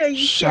胜过这一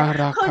切，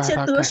而且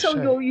得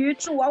胜有余。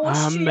主啊，我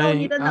需要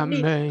你的能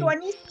力。主啊，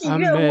你喜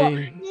悦我，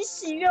你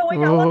喜悦我，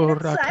让我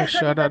的慈爱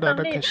和你的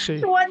能力。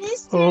主啊，你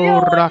喜悦我，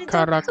你就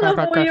赐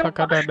福于我。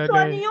主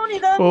啊，你用你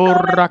的恩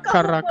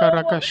膏来膏抹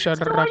我，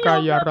主啊，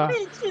有能力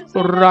去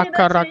做你的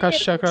旨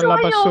意。Shakara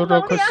basuro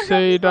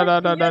kose da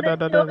da da da da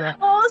da da.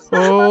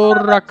 Oh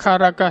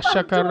rakaraka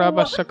shakara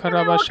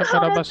basakara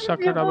basakara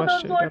basakara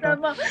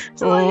basakara.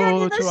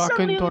 Oh 主啊，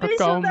更多的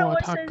高摩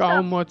他，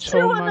高摩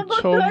充满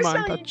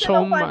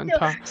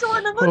他。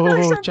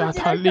哦，加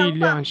他力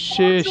量，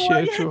谢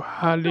谢主，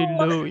哈利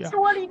路亚。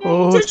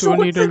哦，主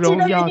你的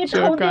荣耀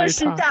遮盖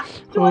他。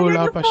哦，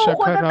拉巴沙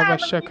卡拉巴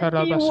沙卡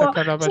拉巴沙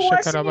卡拉巴沙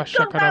卡拉巴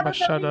沙卡拉巴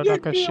沙的那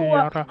个西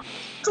亚拉。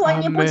主啊，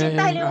你不仅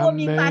带领我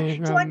明白，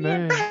主啊，你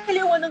也带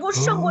领我能够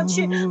胜过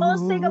去。哦，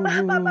这个主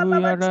啊，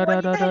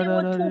你带领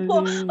我突破，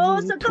哦，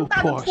是更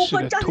大的突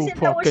破彰显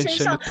在我身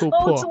上。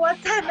哦，主啊，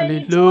赞美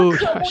你，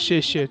主啊，谢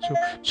谢主，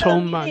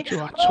充满主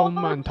啊，充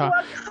满他。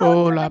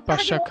哦，拉巴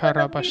沙卡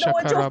拉巴沙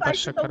卡拉巴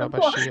沙卡拉巴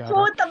西亚拉。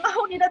我等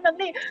候你的能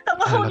力，等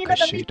候你的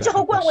能力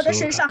浇灌我的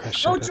身上。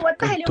哦，主啊，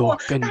带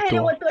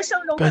领我得胜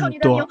荣耀你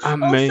的名。阿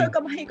门，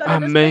阿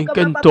门，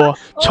更多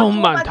充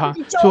满他，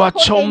主啊，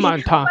充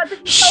满他。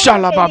沙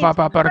拉巴巴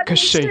巴巴的克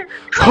西，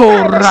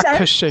哦拉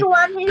克西，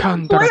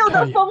看到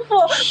他。丰富，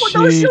我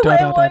都是为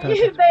我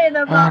预备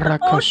的嘛。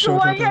哦，主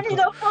啊，愿你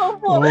的丰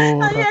富，愿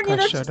你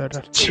的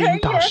倾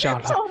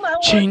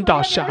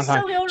倒下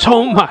来，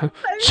充满，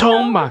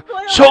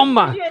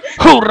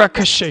呼拉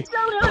克西，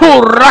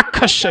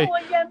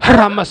哈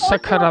拉玛萨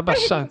卡拉巴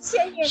山，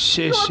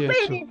谢谢主，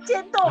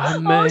阿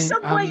门，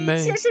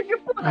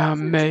阿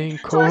门，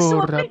库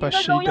拉巴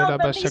西的拉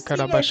巴萨卡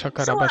拉巴萨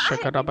卡拉巴萨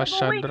卡拉巴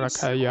山的拉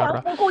卡亚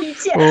拉，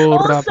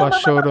哦拉巴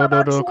索罗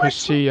罗罗克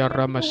西亚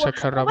拉玛萨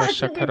卡拉巴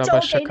萨卡拉巴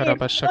萨卡拉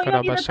巴萨卡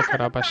拉巴萨卡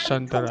拉巴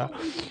山的拉，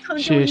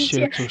谢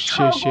谢主，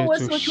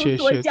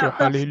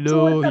哈利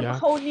路亚，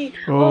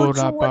哦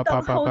拉巴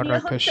巴巴巴拉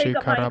克西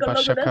卡拉巴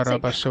萨卡拉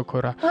巴索库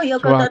拉，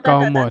主啊，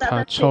高摩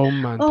他，充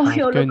满他，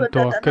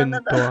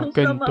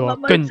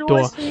更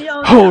多，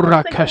吼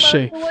拉卡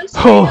西，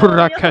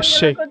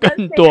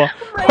更多，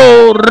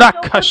吼拉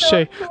卡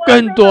西，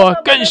更多，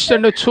更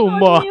深的触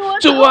摸。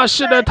主啊，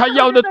是的，他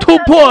要的突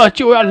破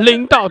就要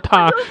领导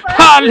他，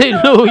哈利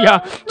路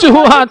亚。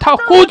主啊，他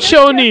呼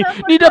求你，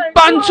你的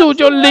帮助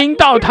就领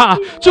导他。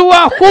主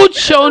啊，呼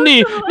求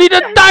你，你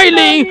的带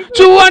领。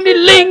主啊，你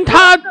领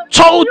他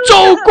走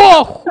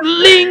过，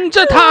领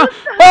着他，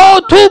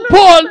哦，突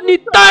破，你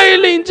带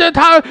领着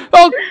他，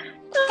哦。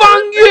翻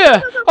越，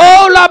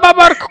哦，拉巴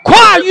巴，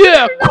跨越，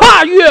哦，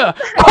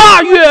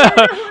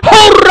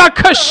拉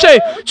克西，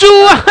主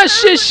啊，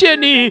谢谢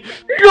你，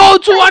哦，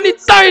主啊，你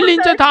带领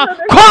着他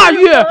跨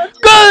越，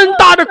更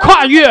大的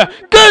跨越，哦，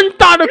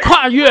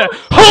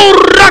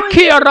拉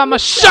基亚拉玛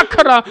沙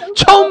卡拉，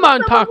充满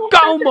他，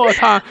高摩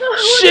他，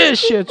谢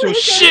谢主，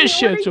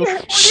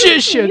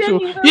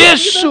耶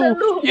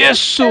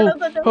稣，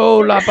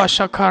哦，拉巴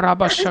沙卡拉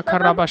巴沙卡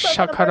拉巴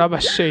沙卡拉巴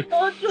西，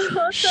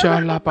沙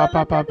拉巴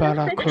巴巴巴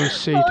拉克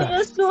西。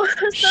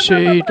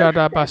是的，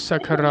拉巴萨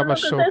卡拉巴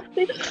索，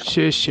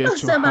谢谢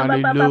主，哈利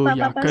路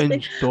亚，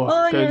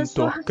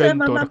更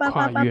多的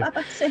跨越。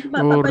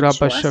哦，拉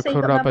巴萨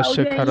卡拉巴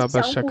萨卡拉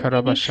巴萨卡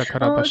拉巴萨卡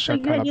拉巴萨卡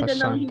拉巴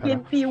萨的，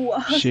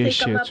谢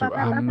谢主，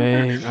阿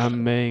门。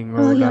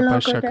哦，拉巴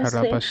萨卡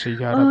拉巴西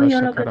亚拉巴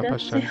萨卡拉巴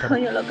萨的，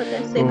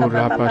哦，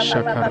拉巴萨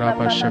卡拉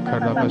巴萨卡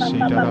拉巴西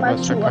的拉巴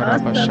萨卡拉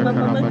巴萨卡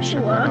拉巴萨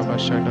卡拉巴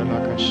萨的拉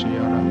卡西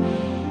亚拉。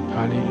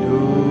哈利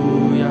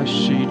路亚，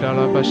西达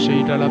拉巴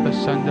山的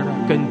拉，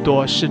更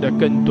多，是的，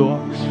更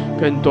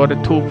多的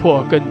突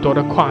破，更多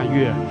的跨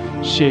越。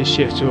谢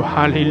谢主，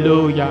哈利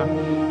路亚，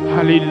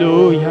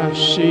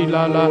西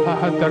拉拉拉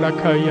哈达拉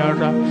卡亚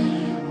拉，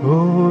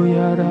哦呀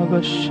拉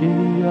巴西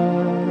呀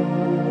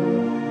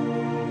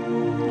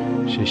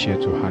拉，谢谢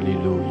主，哈利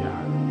路亚，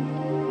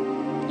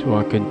主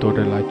啊，更多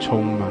的来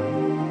充满，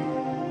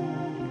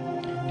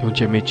弟兄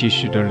姐妹继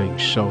续的领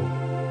受。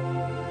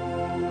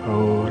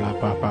哦，拉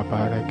巴巴巴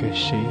拉格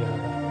西亚，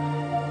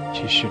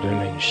继续的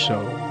领受。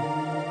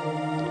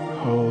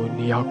哦，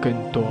你要更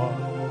多，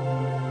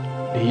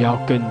你要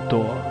更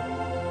多，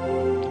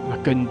那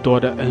更多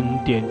的恩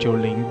典就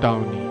临到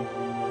你。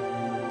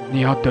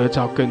你要得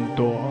着更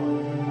多，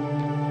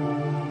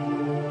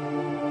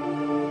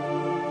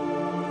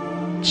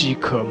饥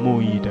渴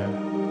慕义的，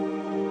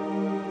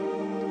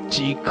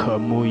饥渴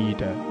慕义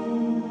的，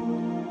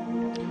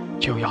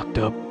就要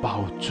得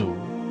饱足；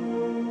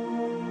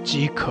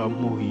饥渴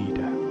慕义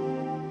的，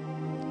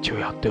就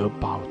要得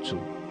饱足。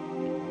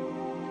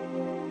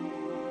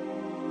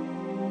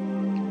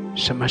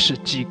什么是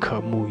饥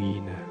渴慕义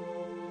呢？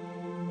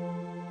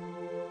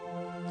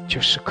就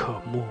是渴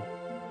慕，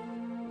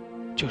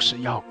就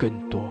是要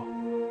更多，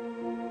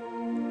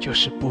就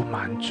是不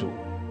满足，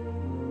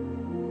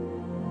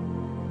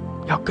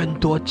要更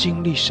多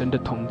经历神的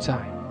同在，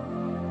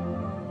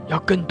要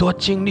更多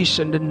经历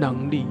神的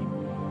能力，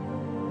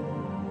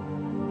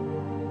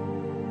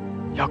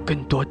要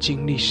更多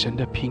经历神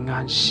的平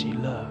安喜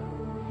乐，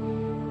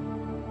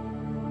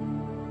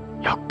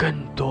要更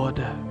多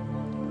的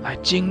来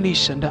经历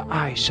神的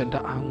爱，神的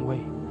安慰，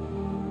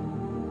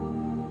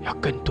要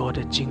更多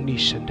的经历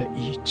神的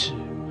医治，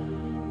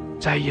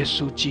在耶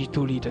稣基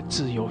督里的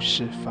自由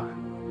释放，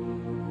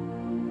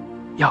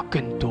要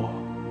更多。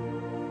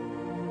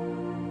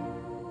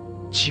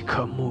饥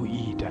渴慕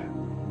义的，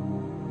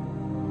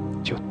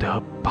就得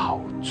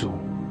饱足，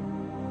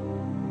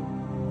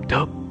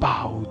得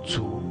饱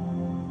足，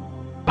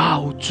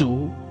饱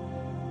足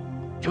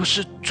就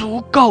是足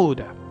够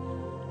的，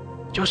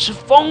就是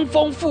丰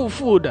丰富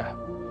富的，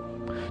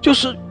就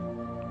是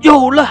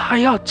有了还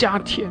要加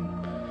添，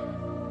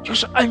就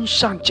是恩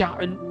上加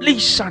恩，利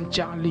上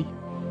加利，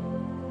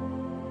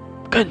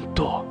更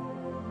多，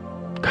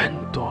更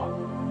多，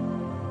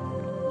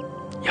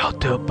要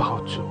得饱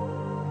足，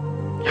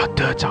要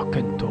得着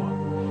更多。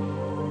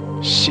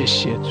谢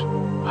谢主，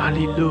哈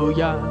利路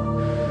亚！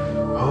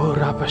哦，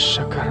拉巴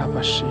沙卡拉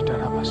巴西达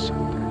拉巴桑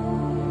达，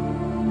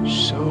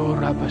索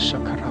拉巴沙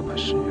卡拉巴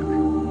西亚。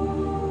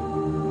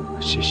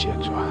谢谢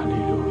主，哈利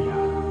路亚！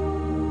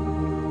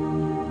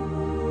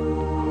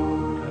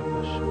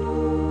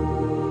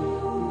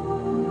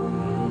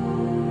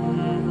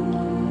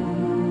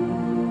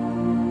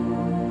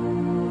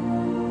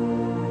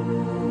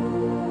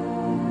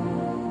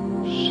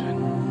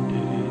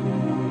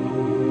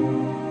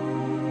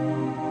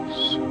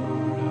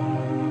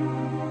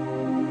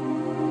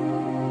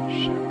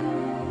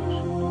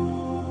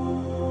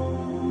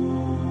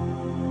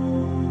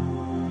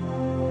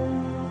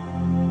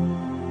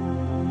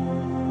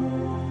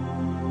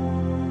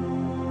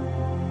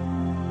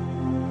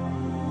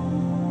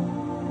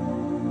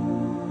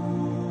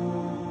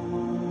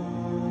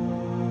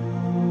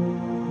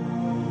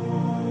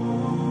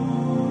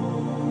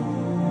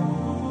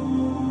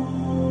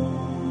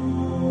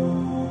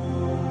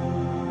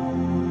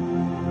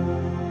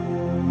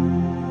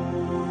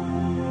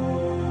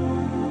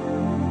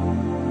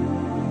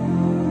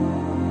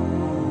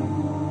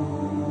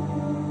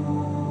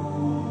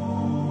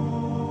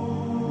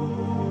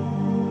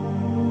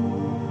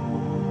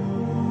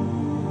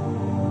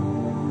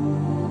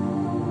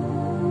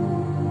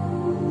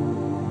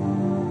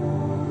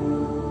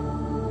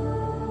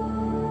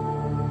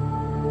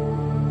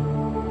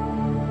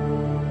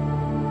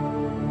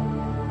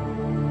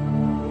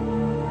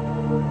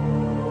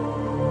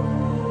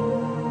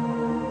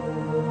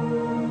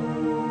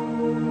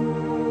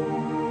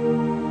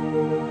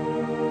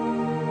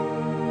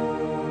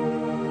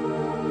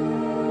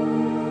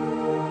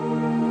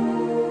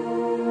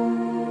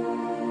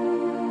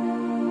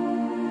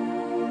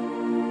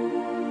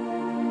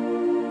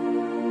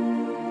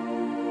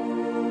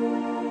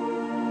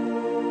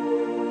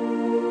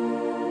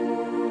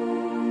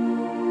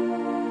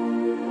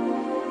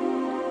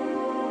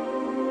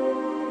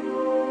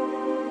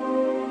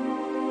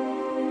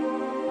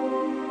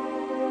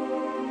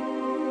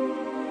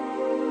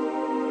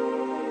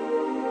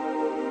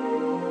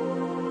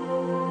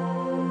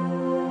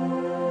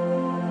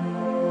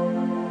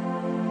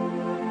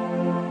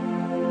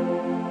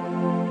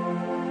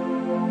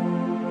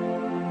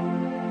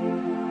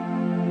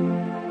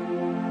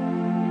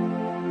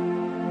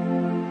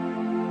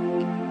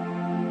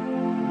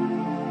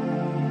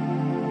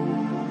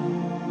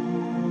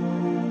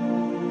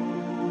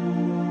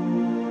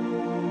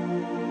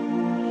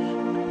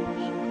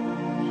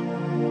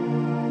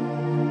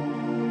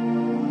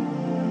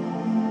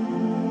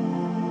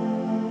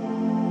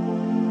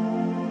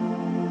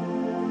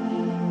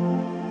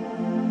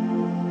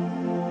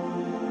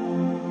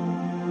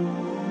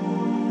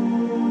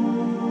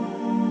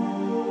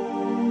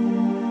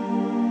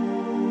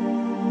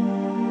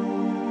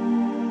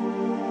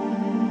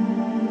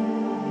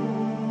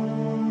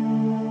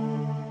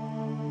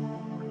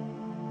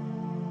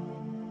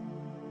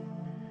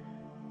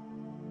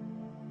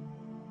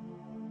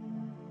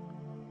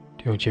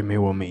弟兄姐妹，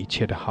我们一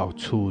切的好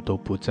处都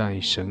不在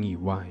神以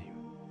外，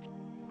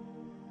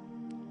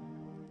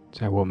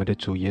在我们的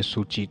主耶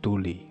稣基督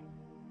里，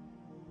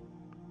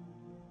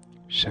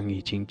神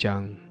已经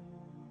将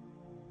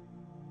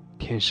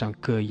天上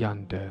各样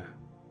的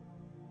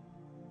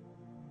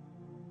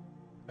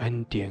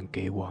恩典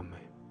给我们，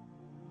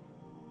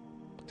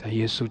在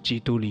耶稣基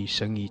督里，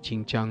神已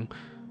经将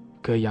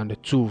各样的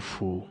祝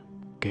福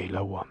给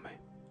了我们。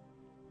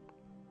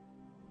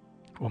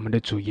我们的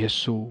主耶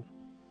稣，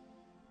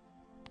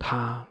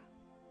他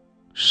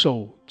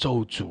受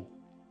咒诅，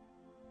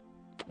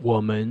我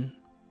们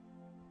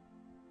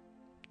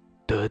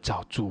得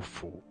着祝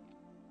福。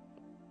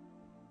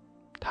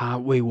他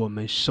为我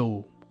们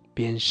受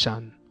鞭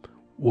伤，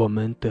我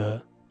们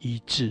得医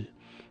治；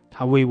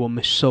他为我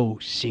们受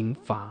刑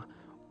罚，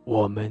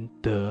我们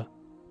得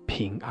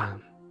平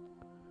安。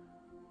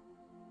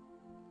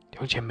弟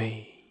兄姐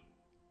妹，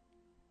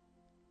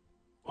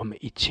我们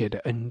一切的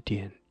恩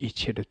典，一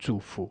切的祝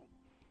福，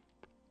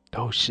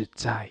都是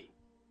在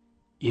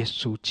耶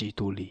稣基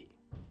督里。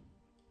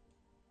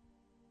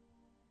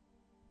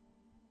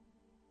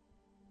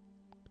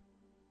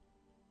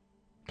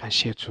感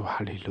谢主，哈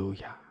利路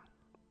亚！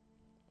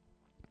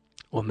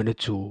我们的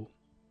主，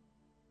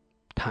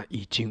他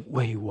已经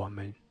为我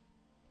们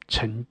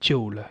成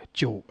就了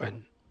救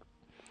恩，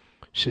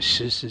是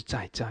实实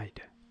在在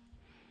的，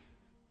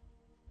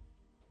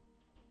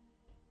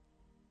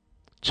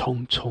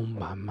充充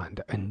满满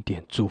的恩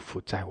典祝福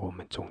在我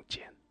们中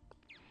间。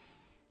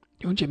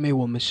弟兄姐妹，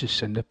我们是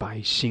神的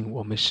百姓，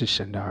我们是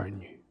神的儿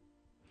女，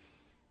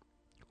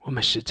我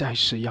们实在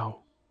是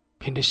要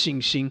凭着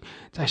信心，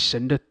在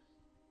神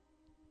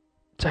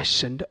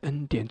的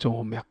恩典中，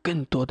我们要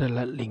更多的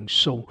来领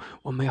受，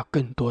我们要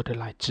更多的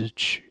来支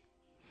取。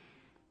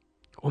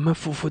我们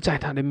匍匐在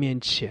他的面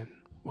前，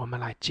我们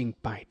来敬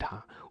拜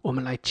他，我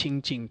们来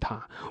亲近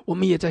他，我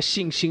们也在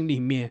信心里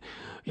面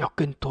要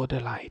更多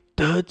的来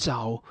得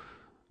着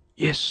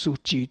耶稣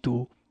基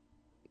督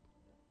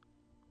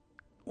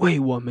为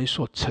我们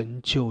所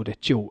成就的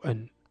救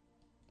恩，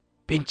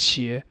并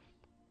且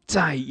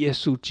在耶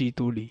稣基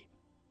督里，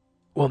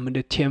我们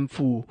的天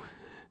父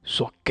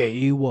所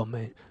给我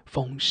们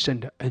丰盛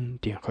的恩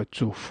典和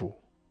祝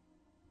福。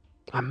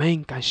阿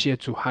们！感谢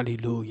主，哈利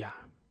路亚！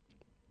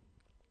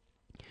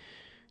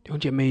弟兄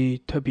姐妹，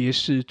特别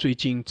是最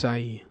近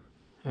在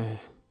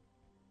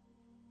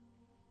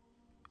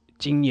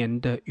今年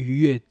的逾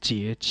越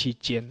节期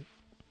间，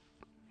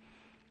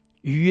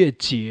逾越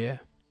节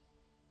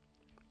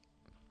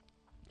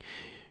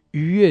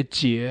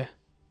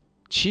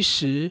其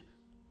实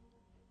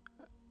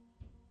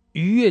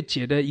逾越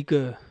节的一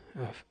个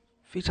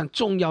非常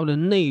重要的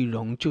内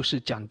容，就是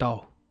讲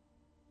到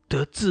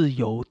得自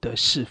由的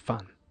释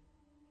放。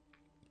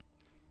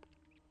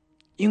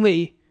因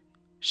为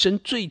神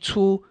最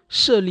初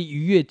设立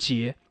逾越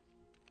节，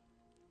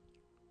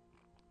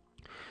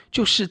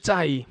就是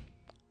在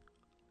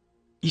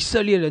以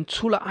色列人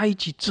出了埃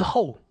及之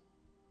后，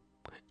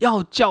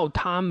要叫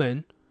他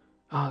们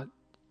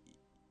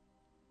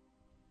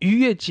逾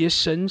越节，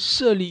神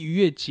设立逾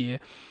越节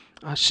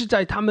是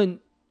在他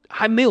们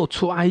还没有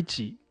出埃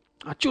及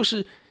就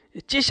是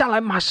接下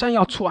来马上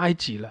要出埃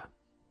及了。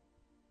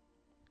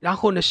然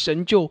后呢，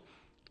神就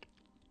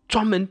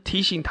专门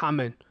提醒他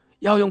们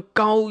要用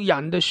羔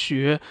羊的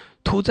血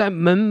涂在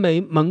门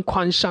楣门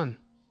框上，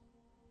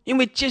因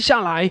为接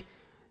下来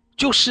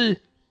就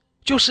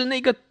是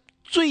那个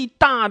最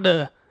大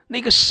的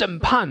那个审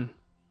判，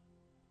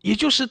也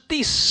就是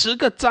第10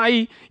个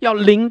灾要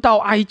临到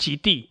埃及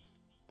地。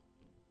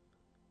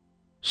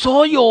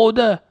所有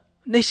的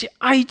那些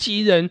埃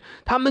及人，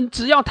他们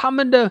只要他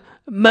们的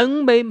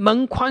门楣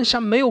门框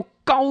上没有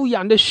羔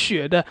羊的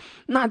血的，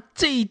那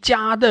这一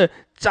家的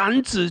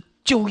长子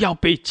就要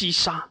被击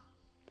杀。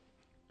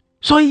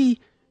所以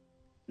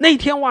那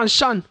天晚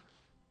上，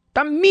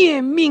当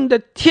灭命的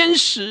天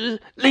使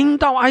临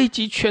到埃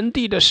及全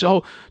地的时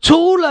候，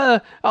除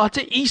了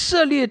这以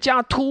色列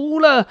家涂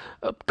了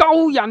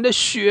羔羊的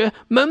血，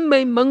门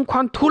楣门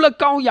框涂了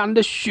羔羊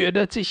的血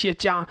的这些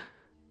家，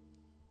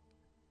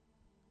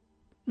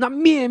那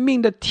灭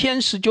命的天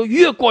使就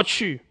越过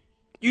去，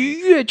逾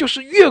越就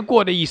是越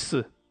过的意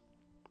思。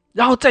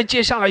然后再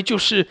接下来就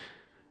是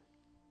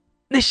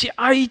那些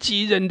埃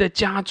及人的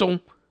家中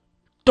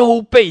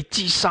都被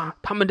击杀，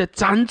他们的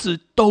长子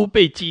都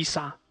被击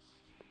杀。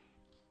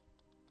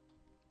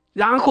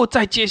然后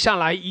再接下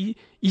来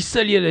以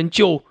色列人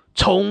就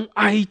从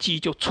埃及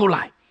就出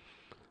来，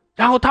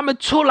然后他们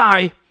出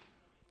来，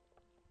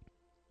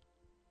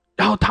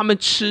然后他们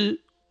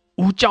吃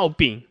无酵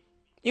饼，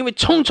因为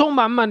匆匆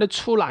忙忙的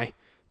出来，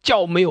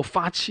酵没有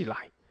发起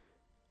来，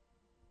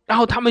然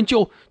后他们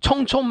就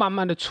匆匆忙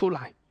忙的出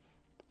来。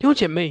弟兄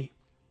姐妹，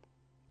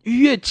逾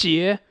越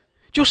节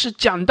就是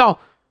讲到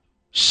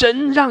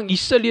神让以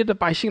色列的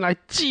百姓来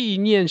纪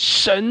念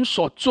神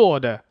所做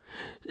的，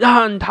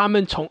让他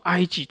们从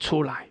埃及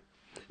出来，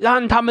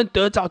让他们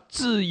得着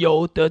自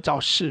由，得着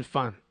释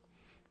放。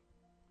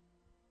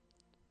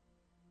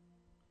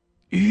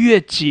逾越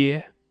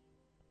节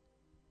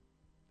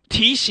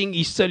提醒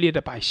以色列的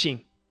百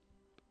姓，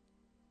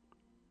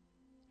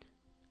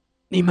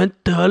你们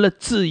得了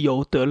自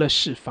由，得了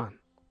释放。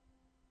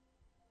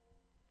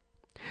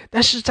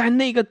但是在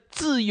那个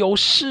自由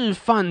释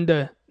放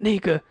的那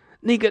个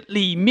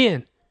里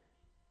面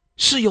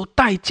是有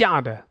代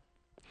价的，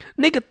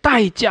那个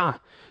代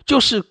价就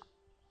是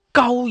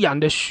羔羊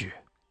的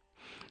血，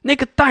那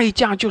个代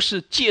价就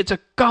是借着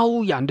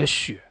羔羊的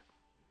血。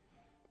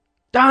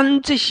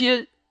当这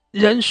些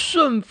人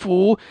顺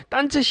服，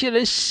当这些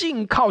人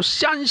信靠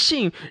相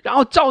信，然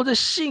后照着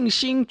信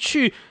心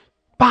去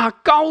把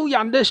羔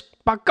羊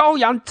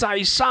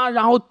宰杀，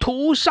然后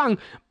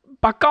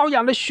把羔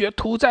羊的血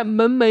涂在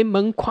门楣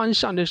门框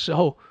上的时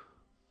候，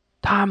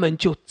他们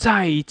就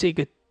在这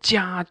个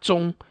家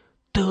中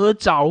得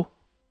着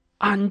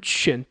安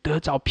全，得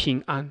着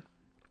平安。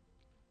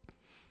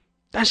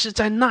但是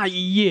在那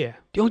一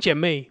夜，弟兄姐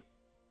妹，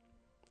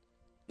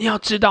你要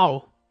知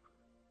道，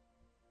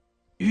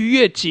逾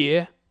越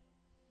节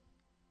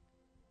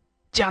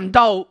讲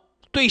到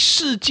对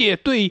世界、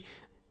对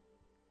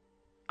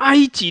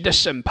埃及的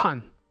审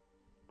判，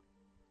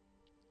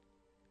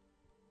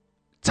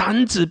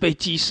长子被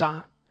击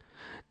杀，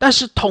但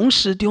是同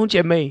时，弟兄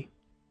姐妹，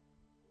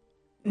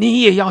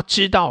你也要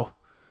知道，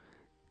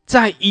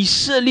在以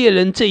色列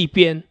人这一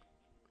边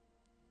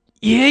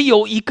也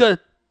有一个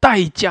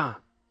代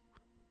价，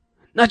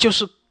那就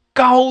是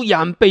羔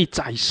羊被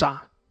宰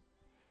杀，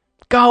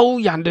羔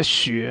羊的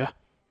血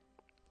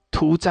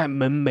涂在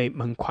门楣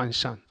门框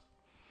上。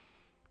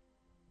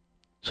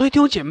所以弟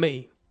兄姐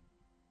妹，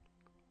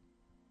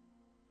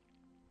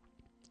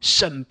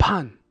审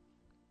判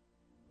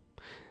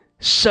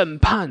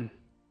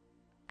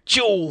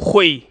就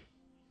会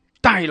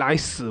带来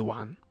死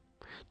亡，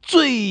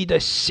罪的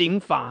刑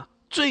罚，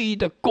罪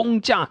的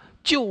工价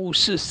就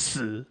是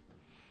死。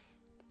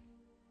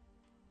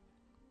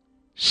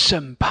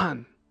审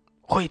判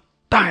会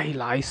带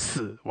来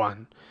死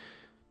亡，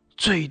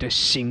罪的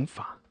刑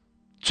罚，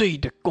罪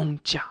的工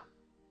价。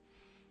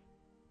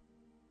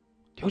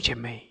弟兄姐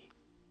妹，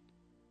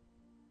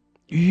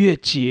逾越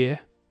节，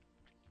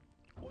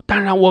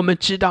当然我们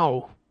知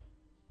道，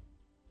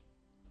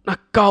那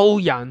羔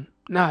羊，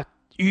那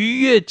逾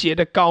越节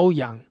的羔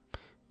羊，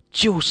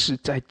就是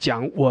在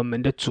讲我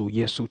们的主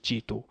耶稣基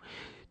督。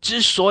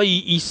之所以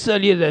以色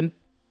列人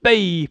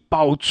被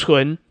保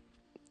存，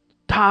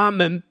他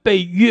们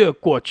被越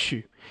过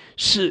去，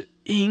是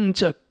因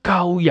着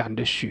羔羊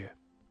的血。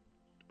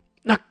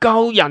那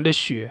羔羊的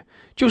血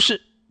就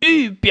是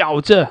预表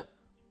着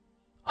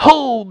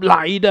后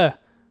来的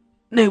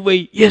那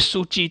位耶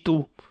稣基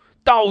督，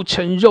道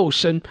成肉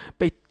身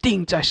被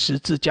钉在十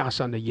字架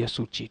上的耶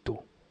稣基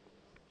督。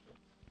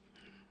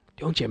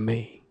弟兄姐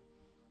妹，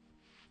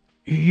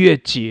逾越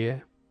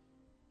节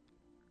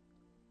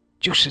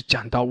就是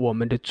讲到我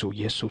们的主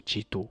耶稣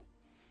基督，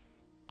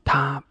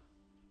他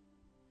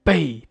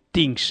被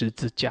钉十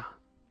字架，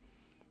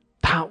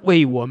他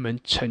为我们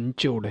成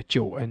就了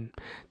救恩，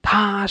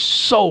他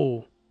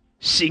受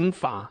刑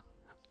罚，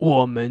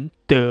我们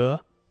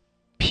得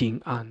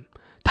平安，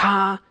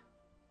他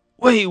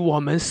为我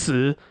们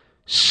死，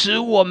使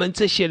我们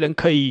这些人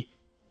可以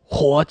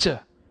活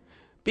着，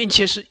并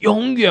且是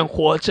永远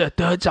活着，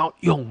得着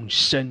永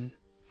生。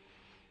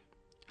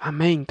阿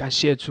们，感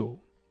谢主。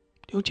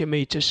弟兄姐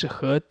妹，这是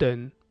何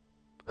等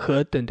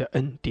的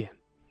恩典，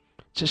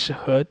这是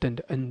何等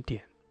的恩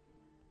典。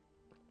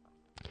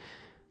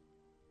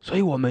所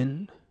以我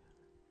们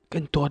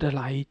更多的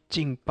来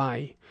敬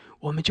拜，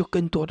我们就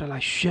更多的来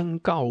宣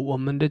告我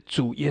们的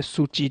主耶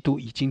稣基督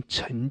已经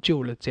成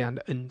就了这样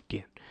的恩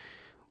典。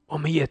我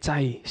们也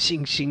在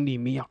信心里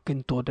面要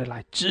更多的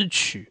来支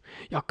取，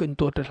要更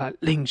多的来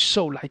领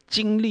受，来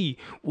经历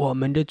我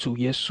们的主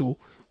耶稣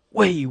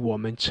为我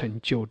们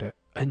成就的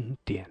恩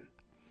典。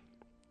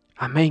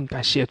阿们，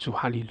感谢主，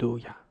哈利路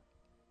亚。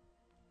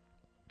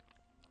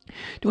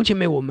弟兄姐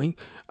妹，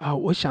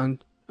我想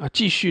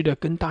继续的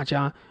跟大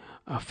家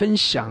分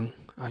享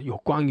有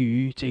关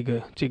于这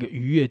个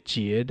逾越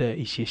节的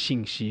一些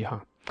信息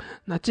哈。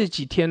那这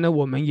几天呢，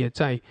我们也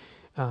在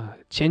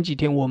前几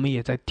天我们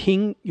也在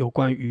听有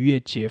关逾越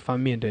节方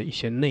面的一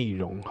些内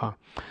容哈，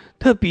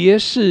特别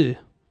是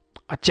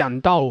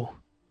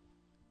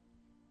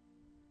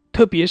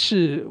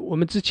我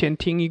们之前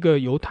听一个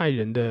犹太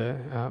人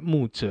的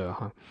牧者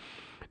哈，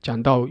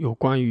讲到有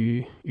关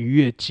于逾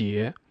越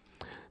节，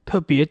特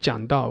别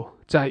讲到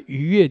在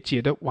逾越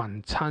节的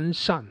晚餐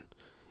上，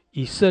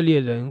以色列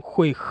人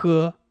会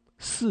喝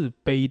4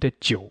杯的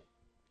酒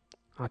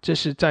这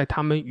是在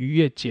他们逾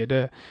越节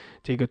的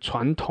这个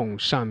传统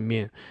上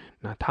面，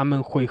那他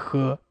们会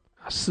喝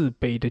4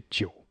杯的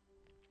酒。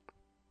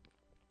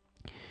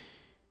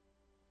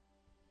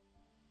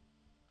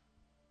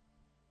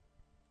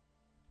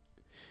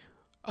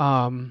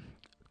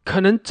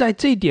可能在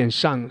这一点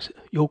上，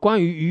有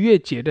关于逾越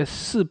节的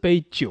4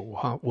杯酒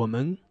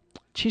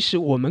其实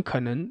我们可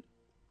能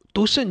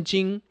读圣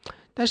经，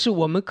但是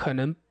我们可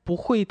能不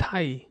会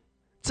太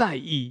在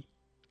意，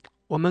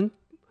我们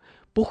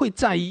不会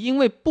在意，因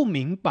为不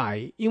明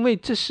白，因为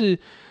这是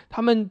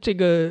他们这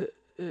个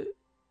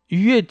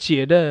逾越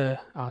节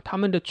的他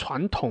们的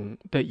传统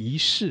的仪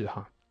式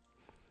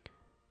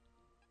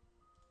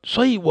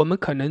所以我们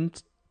可能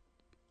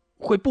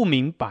会不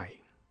明白。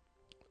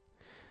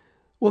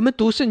我们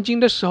读圣经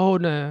的时候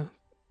呢，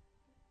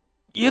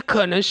也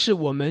可能是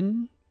我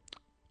们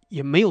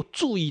也没有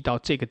注意到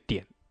这个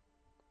点。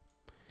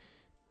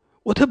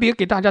我特别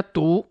给大家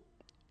读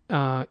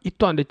一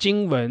段的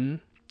经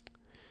文，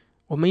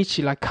我们一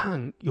起来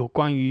看有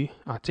关于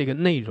这个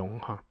内容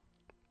哈。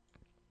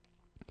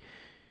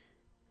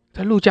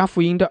在路加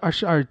福音的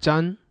22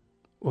章，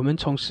我们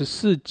从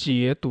14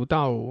节读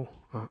到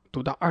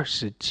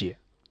20节，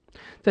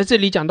在这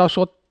里讲到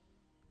说，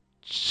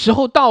时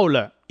候到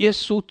了，耶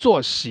稣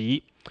坐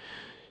席，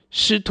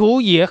使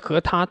徒也和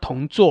他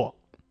同坐。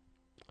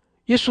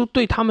耶稣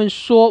对他们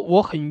说，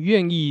我很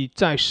愿意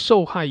在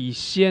受害以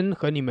先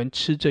和你们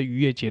吃这逾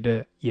越节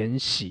的筵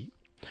席。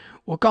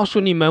我告诉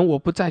你们，我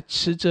不再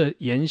吃这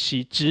筵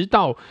席，直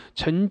到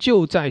成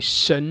就在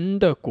神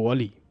的国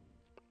里。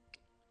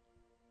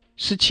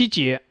17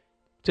节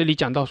这里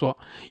讲到说，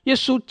耶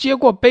稣接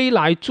过杯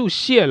来，祝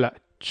谢了，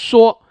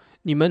说，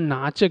你们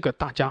拿这个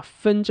大家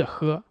分着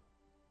喝。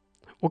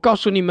我告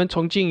诉你们，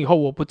从今以后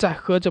我不再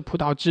喝这葡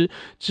萄汁，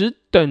只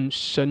等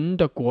神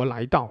的国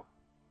来到。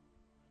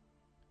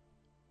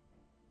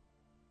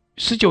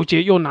19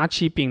节又拿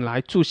起饼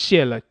来，祝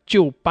谢了，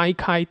就掰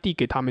开递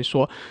给他们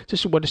说，这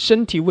是我的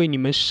身体，为你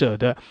们舍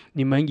的，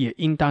你们也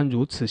应当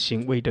如此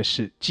行，为的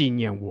是纪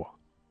念我。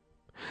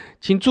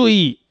请注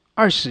意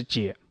20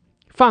节，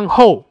饭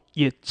后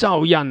也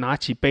照样拿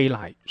起杯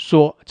来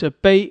说，这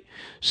杯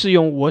是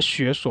用我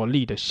血所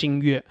立的新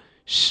约，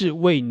是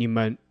为你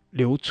们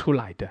流出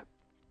来的。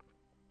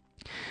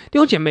弟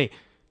兄姐妹，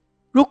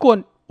如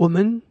果我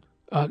们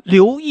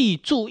留意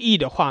注意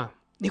的话，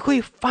你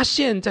会发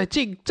现在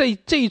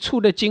这一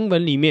处的经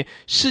文里面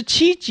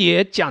，17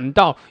节讲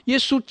到耶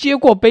稣接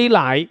过杯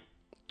来，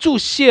祝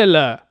谢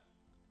了，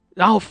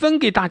然后分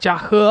给大家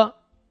喝，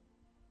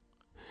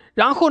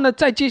然后呢，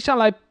再接下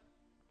来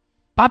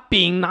把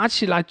饼拿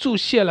起来，祝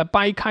谢了，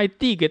掰开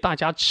递给大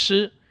家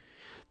吃。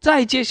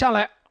再接下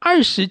来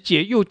20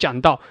节又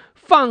讲到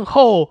饭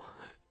后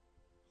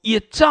也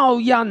照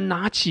样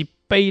拿起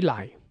杯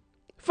来，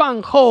饭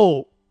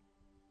后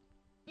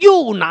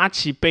又拿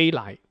起杯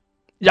来，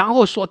然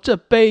后说，这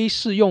杯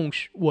是用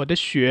我的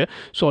血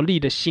所立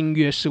的新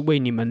约，是为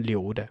你们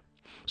流的。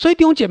所以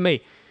弟兄姐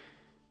妹，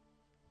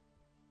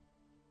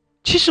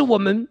其实我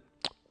们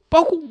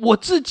包括我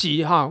自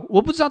己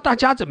我不知道大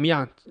家怎么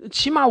样，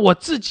起码我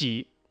自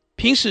己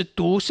平时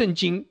读圣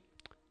经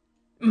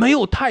没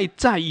有太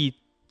在意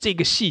这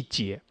个细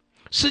节。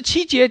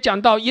17节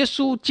讲到耶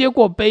稣接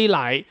过杯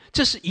来，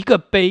这是一个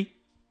杯，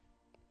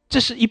这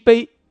是一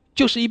杯，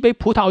就是一杯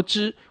葡萄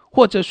汁，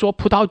或者说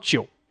葡萄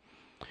酒。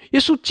耶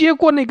稣接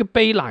过那个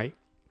杯来，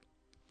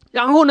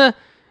然后呢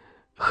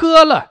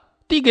喝了，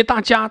递给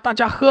大家，大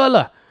家喝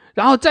了，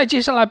然后再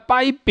接下来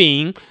掰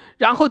饼，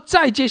然后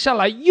再接下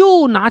来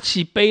又拿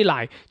起杯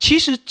来，其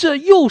实这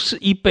又是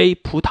一杯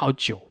葡萄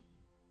酒，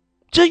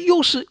这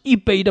又是一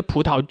杯的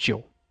葡萄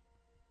酒。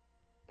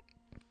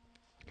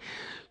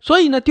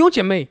所以呢，弟兄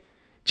姐妹，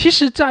其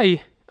实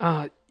在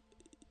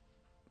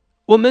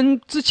我们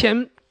之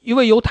前一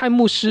位犹太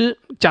牧师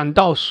讲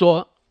到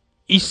说，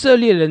以色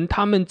列人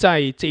他们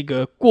在这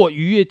个过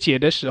逾越节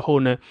的时候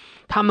呢，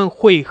他们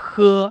会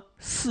喝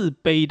4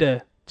杯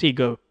的这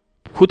个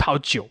葡萄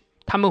酒，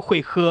他们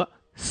会喝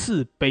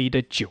4杯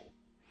的酒。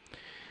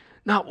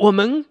那我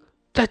们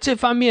在这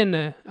方面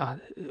呢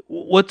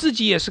我自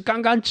己也是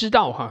刚刚知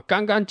道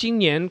今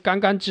年刚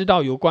刚知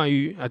道有关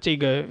于这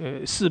个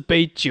4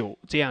杯酒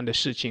这样的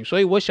事情，所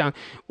以我想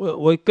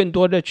我更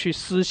多的去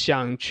思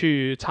想，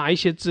去查一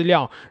些资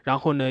料，然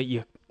后呢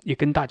也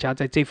跟大家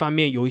在这方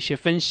面有一些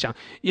分享，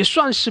也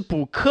算是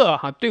补课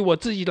对我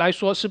自己来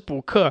说是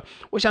补课，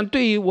我想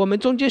对于我们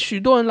中间许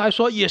多人来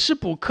说也是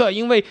补课，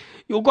因为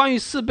有关于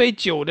4杯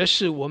酒的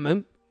事我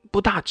们不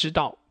大知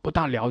道，不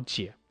大了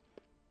解。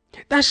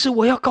但是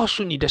我要告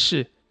诉你的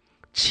是，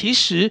其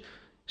实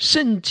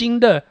圣经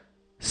的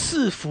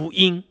4福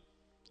音，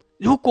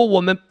如果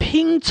我们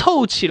拼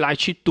凑起来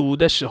去读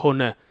的时候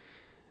呢，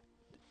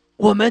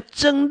我们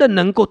真的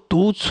能够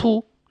读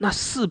出那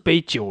4杯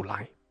酒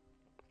来。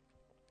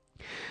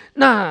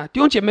那弟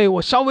兄姐妹，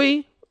我稍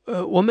微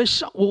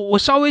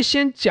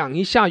先讲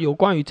一下有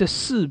关于这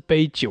4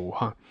杯酒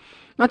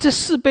那这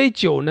4杯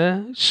酒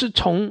呢是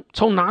从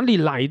哪里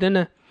来的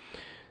呢？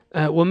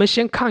我们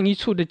先看一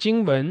处的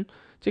经文，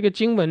这个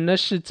经文呢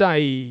是在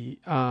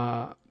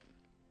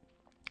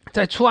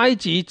出埃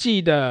及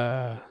记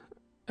的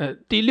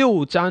第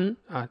6章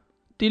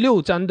第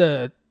6章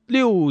的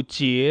6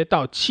节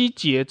到7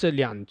节这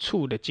2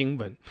处的经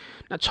文。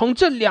那从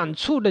这2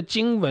处的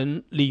经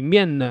文里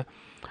面呢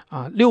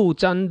6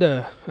章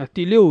的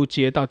第6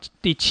节到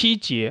第7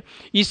节，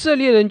以色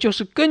列人就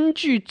是根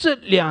据这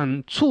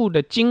2处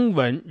的经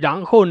文，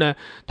然后呢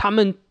他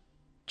们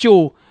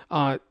就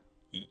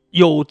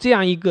有这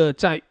样一个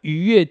在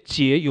逾越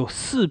节有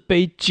4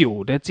杯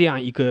酒的这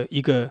样一个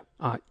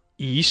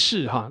仪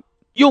式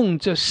用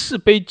这4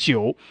杯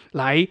酒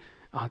来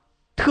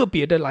特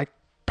别的来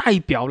代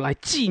表来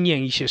纪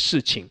念一些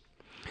事情。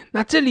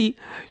那这里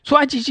出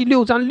埃及记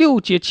6章6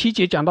节7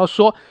节讲到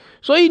说，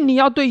所以你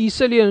要对以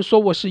色列人说，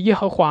我是耶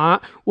和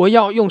华，我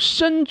要用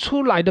伸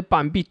出来的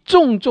膀臂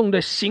重重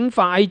的刑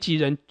罚埃及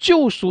人，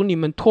救赎你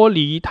们脱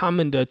离他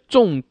们的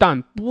重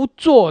担，不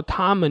做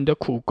他们的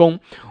苦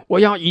工，我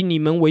要以你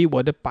们为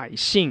我的百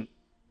姓，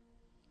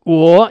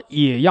我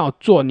也要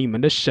做你们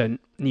的神，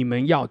你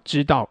们要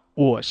知道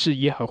我是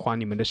耶和华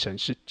你们的神，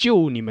是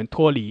救你们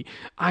脱离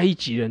埃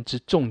及人之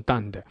重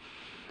担的。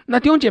那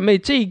弟兄姐妹，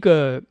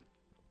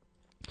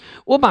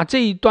我把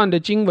这一段的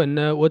经文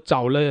呢，我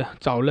找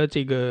了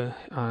这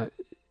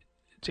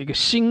个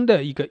新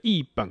的一个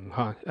译本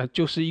哈，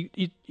就是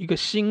一个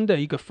新的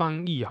一个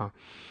翻译哈，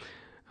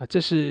这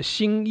是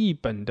新译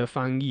本的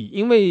翻译，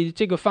因为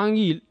这个翻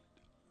译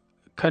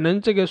可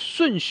能这个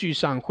顺序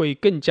上会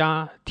更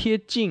加贴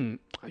近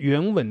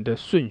原文的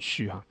顺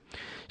序哈。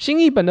新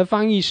译本的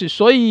翻译是：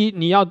所以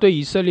你要对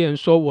以色列人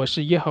说，我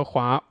是耶和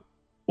华，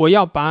我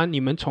要把你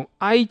们从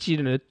埃及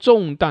人的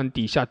重担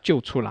底下救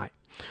出来，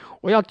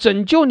我要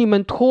拯救你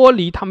们脱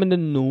离他们的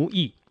奴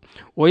役，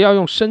我要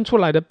用伸出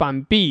来的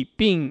膀臂，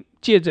并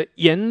借着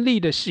严厉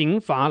的刑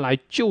罚来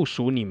救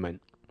赎你们，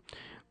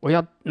我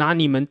要拿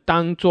你们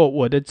当作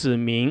我的子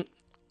民，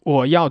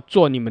我要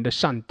做你们的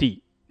上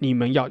帝，你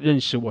们要认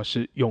识我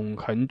是永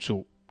恒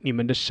主，你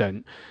们的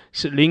神，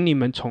是领你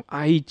们从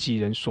埃及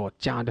人所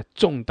加的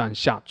重担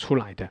下出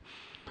来的。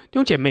弟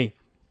兄姐妹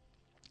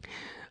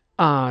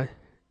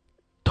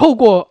透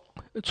过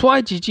出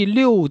埃及记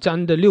6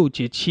章的6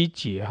节7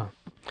节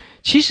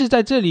其实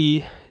在这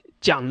里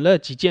讲了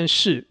几件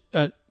事。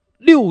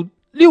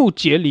六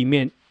节里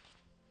面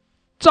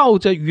照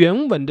着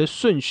原文的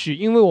顺序，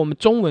因为我们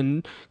中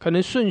文可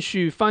能顺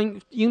序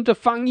因着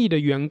翻译的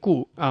缘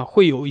故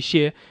会有一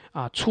些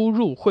出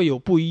入，会有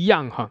不一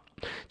样哈。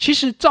其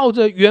实照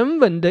着原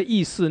文的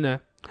意思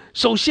呢，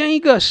首先一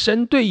个，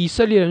神对以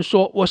色列人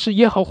说，我是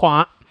耶和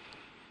华，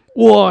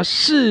我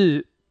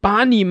是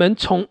把你们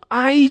从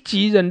埃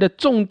及人的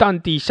重担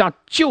底下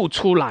救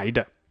出来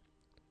的，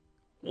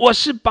我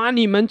是把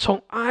你们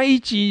从埃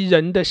及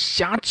人的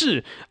辖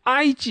制，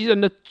埃及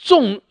人的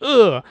重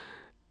恶，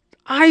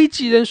埃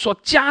及人所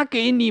加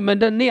给你们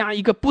的那样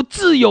一个不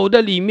自由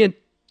的里面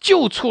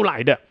救出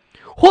来的，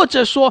或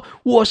者说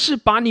我是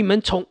把你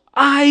们从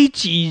埃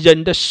及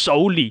人的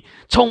手里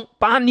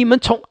把你们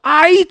从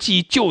埃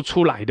及救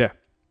出来的。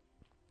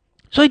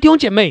所以弟兄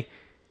姐妹，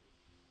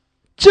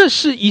这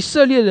是以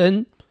色列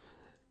人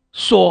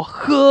所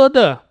喝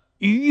的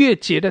逾越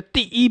节的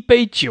第一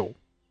杯酒，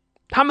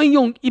他们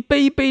用一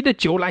杯一杯的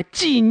酒来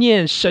纪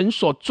念神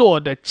所做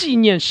的，纪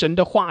念神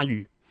的话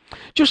语，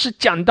就是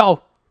讲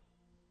到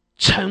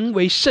成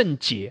为圣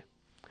洁。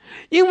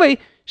因为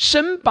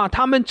神把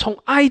他们从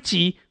埃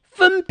及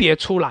分别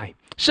出来，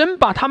神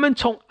把他们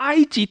从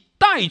埃及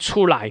带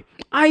出来，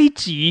埃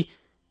及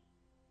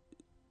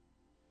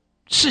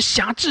是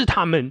辖制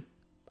他们，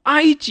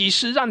埃及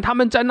是让他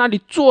们在那里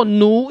做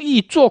奴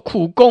役，做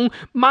苦工，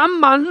忙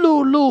忙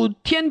碌碌，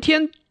天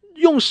天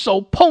用手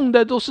碰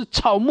的都是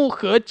草木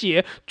禾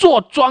秸，做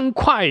砖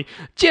块，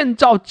建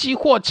造积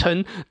货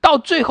城，到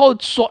最后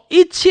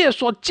一切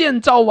所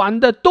建造完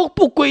的都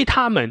不归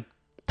他们，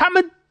他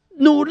们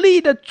努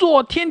力的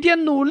做，天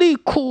天努力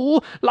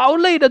苦劳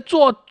累的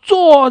做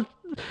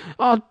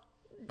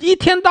一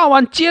天到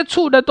晚接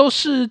触的都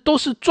是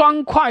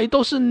砖块，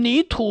都是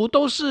泥土，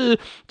都是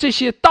这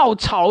些稻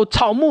草、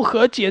草木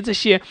禾秸这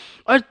些，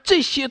而这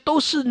些都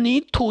是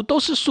泥土，都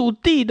是属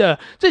地的，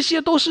这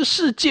些都是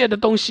世界的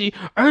东西，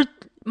而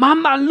忙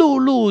忙碌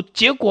碌，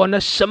结果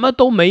呢什么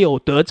都没有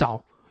得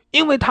着，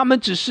因为他们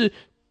只是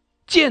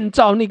建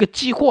造那个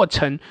积货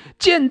城，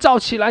建造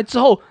起来之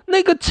后，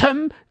那个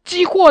城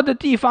积货的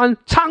地方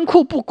仓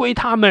库不归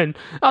他们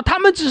他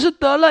们只是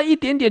得了一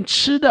点点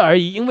吃的而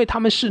已，因为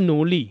他们是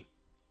奴隶。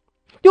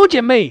弟兄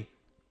姐妹，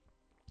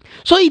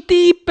所以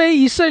第一杯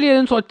以色列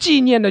人所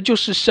纪念的就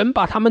是神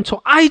把他们从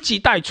埃及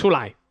带出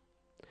来，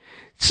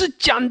是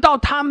讲到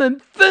他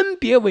们分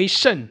别为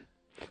圣，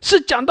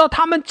是讲到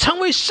他们成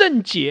为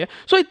圣洁。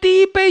所以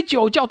第一杯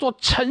酒叫做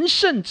成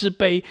圣之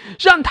杯，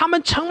让他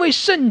们成为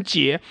圣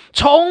洁，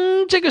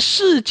从这个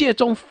世界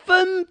中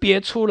分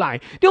别出来。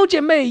弟兄姐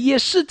妹，也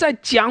是在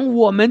讲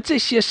我们这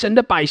些神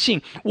的百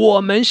姓，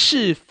我们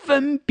是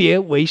分别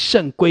为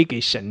圣归给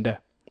神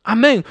的。阿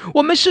们，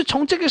我们是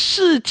从这个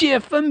世界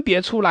分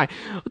别出来。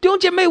弟兄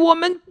姐妹，我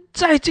们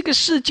在这个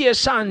世界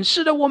上，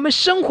是的，我们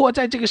生活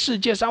在这个世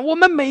界上，我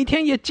们每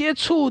天也接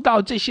触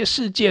到这些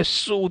世界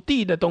属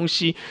地的东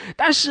西，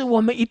但是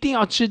我们一定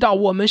要知道，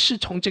我们是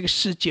从这个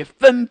世界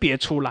分别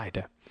出来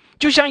的。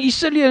就像以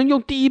色列人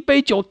用第一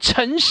杯酒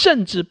成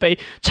圣之杯，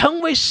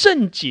成为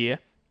圣洁，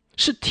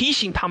是提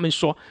醒他们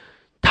说，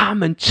他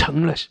们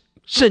成了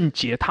圣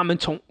洁，他们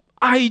从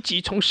埃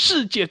及、从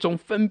世界中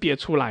分别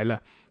出来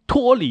了，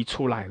脱离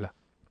出来了。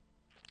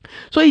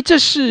所以这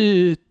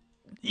是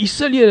以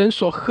色列人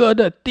所喝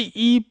的第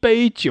一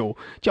杯酒，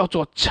叫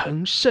做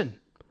成圣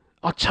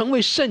成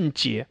为圣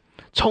洁，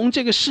从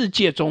这个世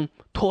界中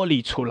脱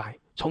离出来，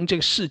从这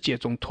个世界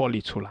中脱离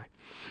出来。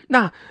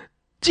那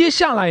接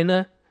下来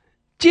呢？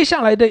接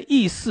下来的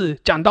意思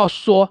讲到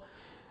说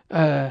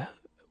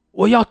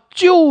我要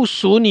救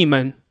赎你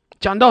们，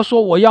讲到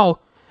说我要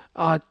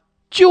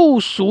救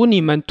赎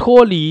你们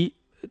脱离，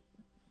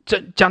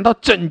讲到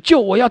拯救，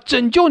我要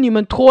拯救你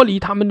们脱离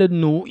他们的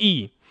奴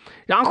役，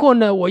然后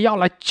呢，我要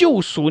来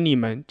救赎你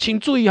们。请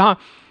注意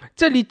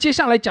这里接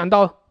下来讲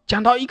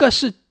到一个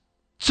是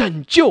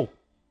拯救，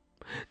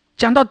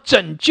讲到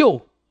拯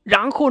救，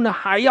然后呢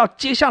还要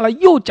接下来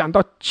又讲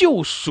到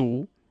救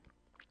赎。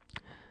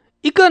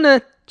一个呢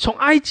从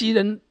埃及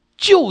人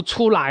救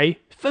出来，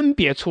分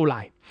别出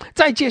来，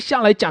再接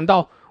下来讲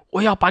到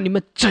我要把你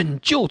们拯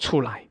救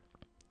出来，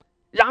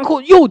然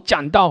后又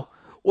讲到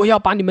我要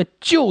把你们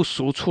救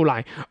赎出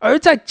来。而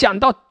在讲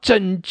到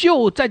拯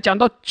救，在讲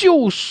到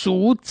救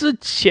赎之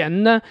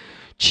前呢，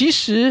其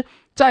实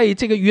在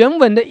这个原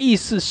文的意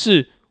思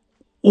是，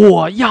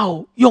我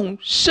要用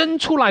生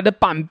出来的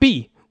膀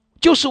臂，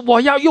就是我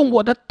要用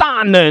我的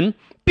大能，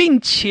并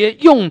且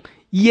用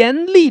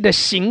严厉的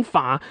刑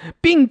罚，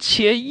并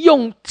且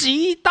用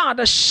极大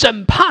的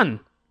审判。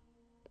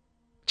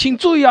请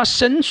注意啊，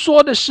神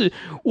说的是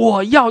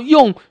我要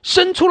用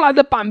生出来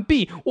的膀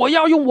臂，我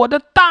要用我的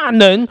大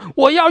能，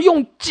我要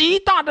用极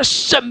大的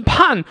审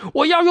判，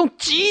我要用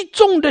极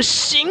重的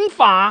刑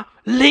罚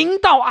临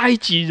到埃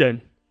及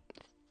人。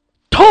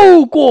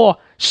透过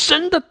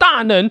神的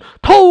大能，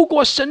透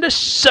过神的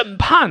审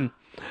判，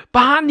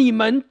把你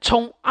们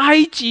从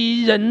埃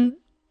及人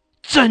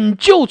拯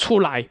救出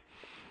来，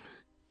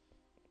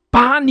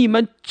把你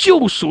们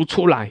救赎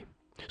出来。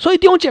所以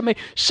弟兄姐妹，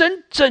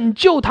神拯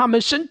救他们，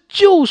神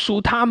救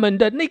赎他们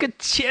的那个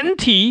前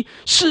提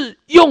是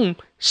用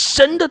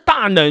神的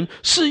大能，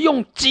是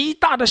用极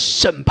大的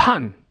审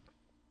判。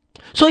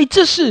所以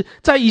这是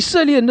在以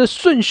色列人的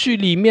顺序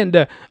里面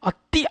的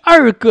第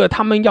二个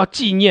他们要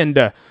纪念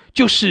的，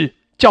就是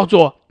叫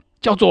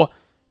做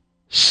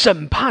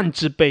审判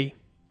之杯，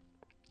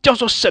叫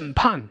做审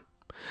判。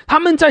他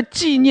们在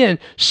纪念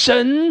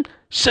神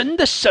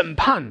的审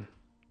判。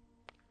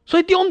所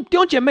以弟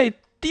兄姐妹，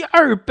第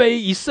二杯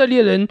以色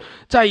列人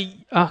在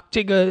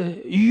这个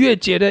逾越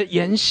节的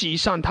筵席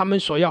上，他们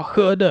所要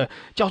喝的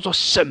叫做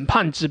审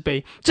判之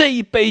杯。这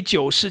一杯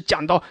酒是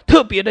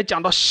特别的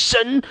讲到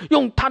神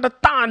用他的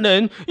大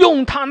能，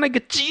用他那个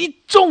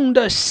极重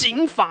的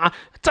刑罚，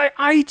在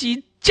埃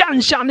及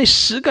降下那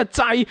10个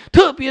灾，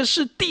特别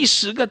是第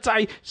10个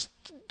灾，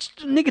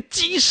那个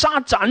击杀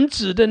长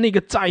子的那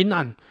个灾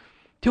难。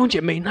弟兄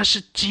姐妹，那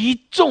是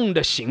极重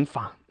的刑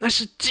罚，那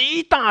是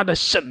极大的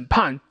审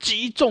判，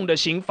极重的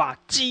刑罚，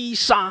击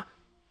杀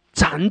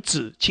长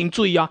子。请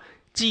注意啊，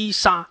击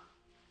杀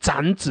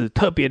长子，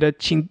特别的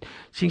请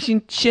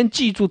先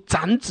记住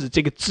长子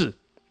这个字，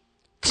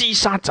击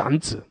杀长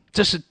子，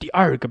这是第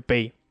二个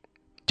杯，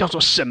叫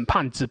做审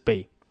判之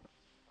杯。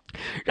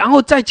然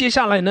后再接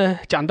下来呢，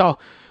讲到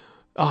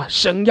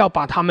神要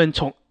把他们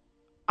从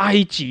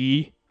埃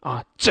及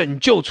拯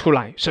救出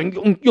来，神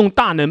用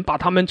大能把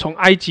他们从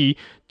埃及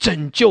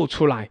拯救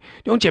出来。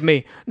弟兄姐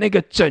妹，那个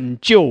拯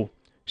救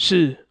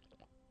是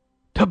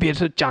特别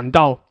是讲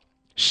到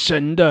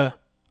神的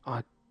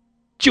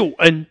救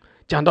恩，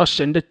讲到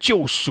神的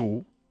救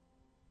赎，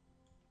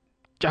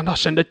讲到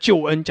神的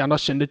救恩，讲到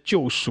神的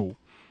救赎。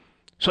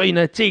所以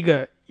呢，这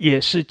个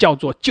也是叫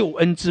做救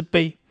恩之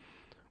杯。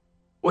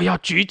我要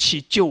举起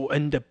救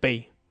恩的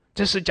杯，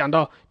这是讲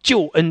到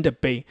救恩的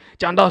杯，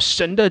讲到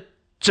神的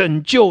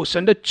拯救，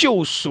神的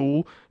救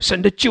赎，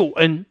神的救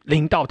恩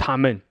临到他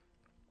们。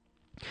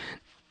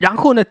然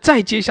后呢，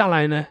再接下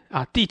来呢，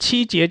第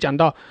7节讲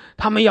到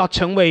他们要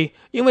成为，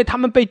因为他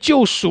们被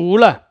救赎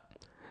了。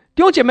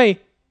弟兄姐妹，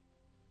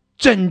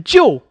拯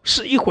救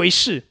是一回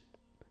事，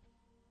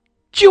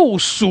救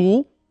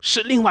赎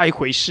是另外一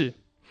回事。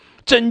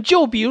拯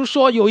救，比如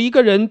说有一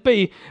个人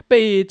被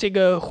这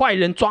个坏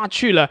人抓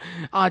去了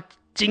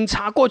警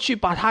察过去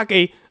把他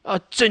给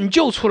拯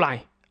救出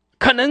来，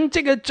可能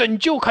这个拯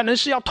救可能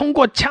是要通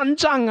过枪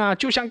战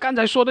就像刚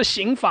才说的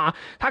刑罚，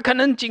他可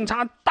能警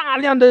察大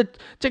量的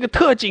这个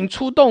特警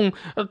出动，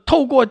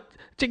透过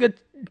这个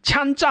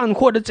枪战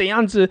或者怎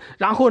样子，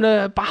然后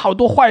呢把好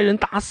多坏人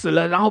打死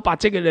了，然后把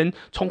这个人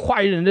从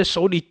坏人的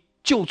手里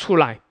救出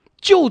来。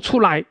救出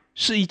来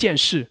是一件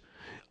事，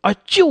而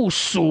救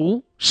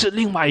赎是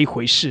另外一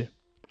回事。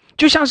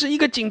就像是一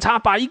个警察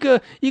把一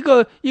个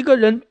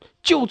人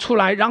救出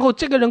来，然后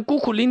这个人孤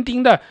苦伶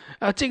仃的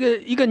这个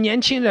一个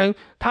年轻人，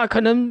他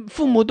可能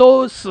父母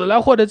都死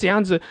了或者怎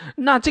样子，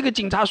那这个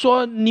警察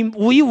说你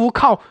无依无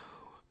靠，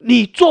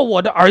你做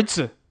我的儿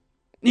子，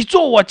你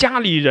做我家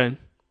里人。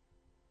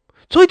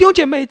所以弟兄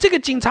姐妹，这个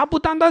警察不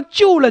单单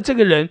救了这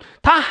个人，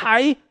他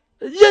还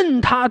认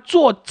他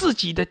做自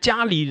己的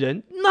家里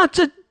人，那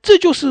这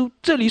就是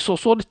这里所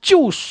说的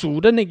救赎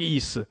的那个意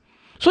思。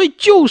所以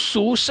救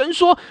赎，神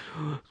说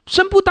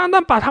神不单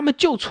单把他们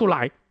救出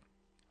来，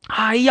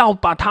还要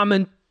把他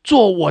们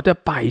做我的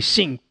百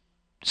姓，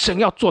神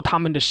要做他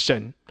们的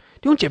神。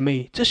弟兄姐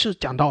妹，这是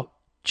讲到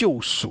救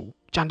赎，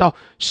讲到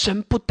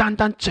神不单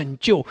单拯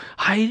救，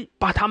还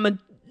把他们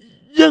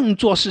认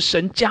作是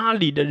神家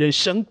里的人，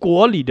神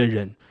国里的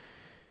人。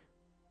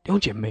弟兄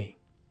姐妹，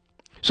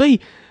所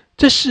以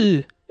这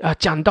是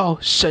讲到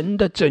神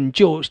的拯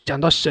救，讲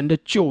到神的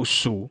救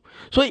赎。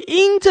所以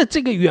因着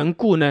这个缘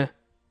故呢，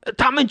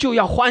他们就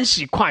要欢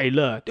喜快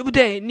乐，对不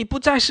对？你不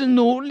再是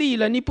奴隶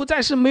了，你不再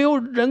是没有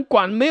人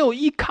管，没有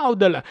依靠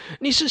的了，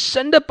你是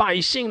神的百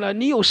姓了，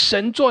你有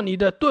神做你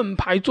的盾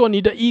牌，做你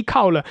的依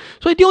靠了。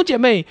所以弟兄姐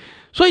妹，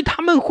所以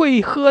他们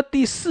会喝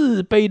第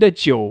4杯的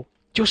酒，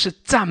就是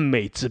赞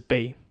美之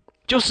杯。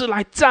就是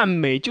来赞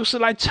美，就是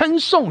来称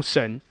颂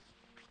神。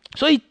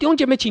所以弟兄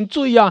姐妹请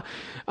注意啊，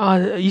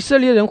以色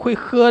列人会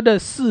喝的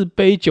4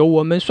杯酒，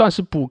我们算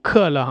是补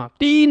课了哈。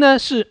第一呢，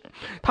是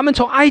他们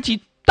从埃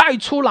及带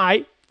出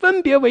来，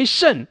分别为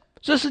圣，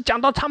这是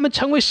讲到他们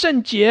成为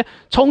圣洁，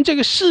从这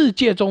个世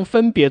界中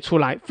分别出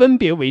来，分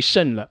别为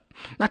圣了。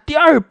那第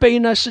2杯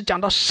呢，是讲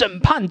到审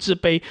判之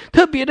杯，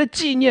特别的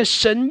纪念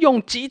神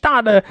用极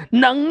大的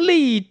能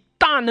力、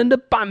大能的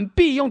膀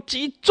臂，用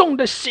极重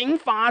的刑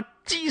罚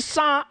击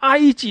杀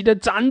埃及的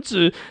长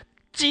子，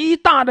极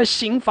大的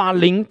刑罚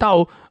临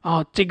到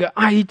这个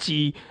埃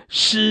及，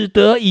使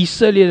得以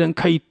色列人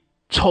可以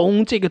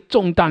从这个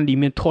重担里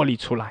面脱离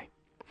出来。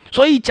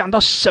所以讲到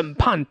审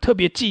判，特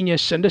别纪念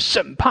神的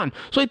审判，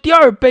所以第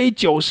2杯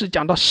酒是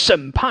讲到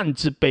审判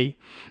之杯。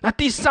那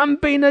第3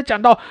杯呢，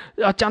讲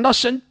到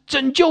神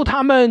拯救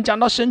他们，讲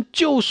到神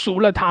救赎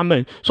了他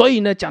们，所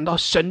以呢，讲到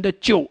神的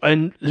救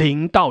恩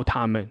临到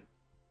他们。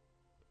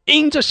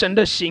因着神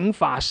的刑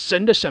罚，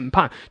神的审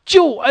判，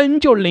救恩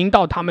就临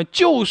到他们，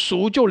救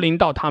赎就临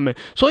到他们，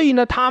所以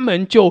呢，他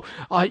们就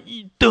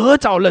得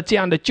着了这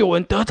样的救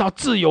恩，得着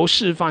自由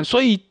释放。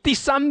所以第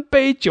3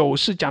杯酒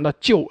是讲到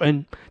救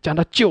恩，讲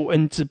到救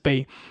恩之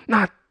杯。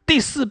那第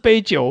4杯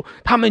酒，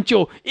他们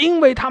就因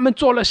为他们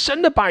做了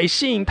神的百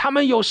姓，他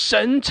们有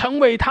神成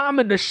为他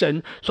们的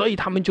神，所以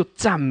他们就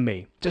赞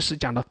美，这是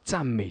讲到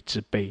赞美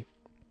之杯。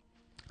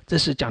这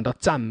是讲到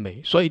赞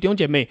美。所以弟兄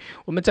姐妹，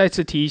我们再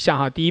次提一下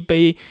哈，第1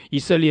杯以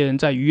色列人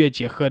在逾越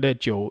节喝的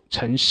酒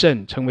成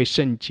圣，成为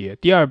圣洁。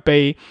第2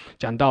杯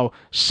讲到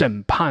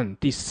审判，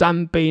第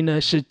3杯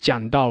呢是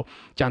讲到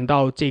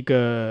这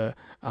个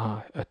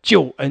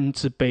救恩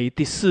之杯，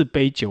第4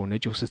杯酒呢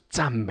就是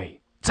赞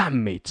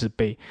美之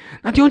杯。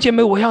那弟兄姐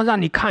妹，我要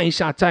让你看一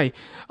下，在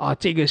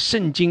这个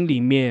圣经里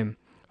面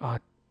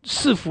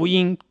4福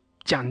音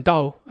讲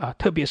到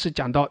特别是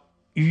讲到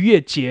逾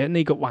越节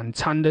那个晚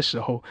餐的时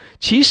候，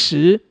其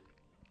实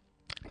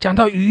讲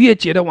到逾越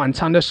节的晚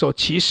餐的时候，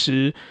其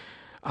实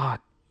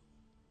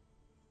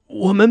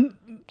我们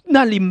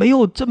那里没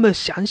有这么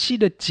详细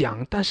的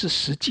讲，但是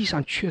实际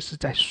上确实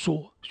在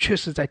说，确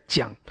实在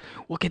讲。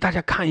我给大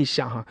家看一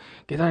下哈，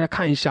给大家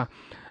看一下。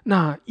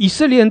那以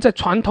色列人在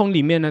传统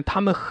里面呢，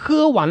他们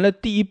喝完了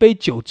第1杯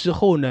酒之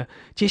后呢，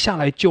接下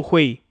来就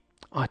会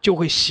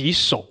洗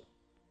手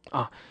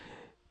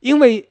因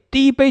为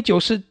第1杯酒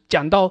是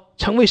讲到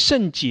成为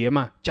圣洁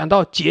嘛，讲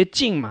到洁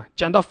净嘛，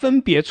讲到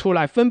分别出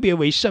来，分别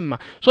为圣嘛，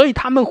所以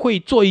他们会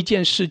做一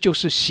件事，就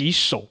是洗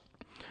手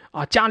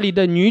家里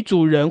的女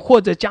主人或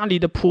者家里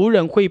的仆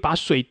人会把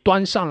水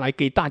端上来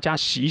给大家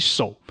洗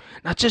手。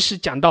那这是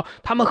讲到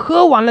他们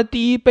喝完了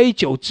第1杯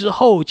酒之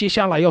后，接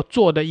下来要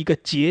做的一个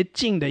洁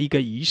净的一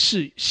个仪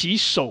式，洗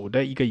手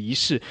的一个仪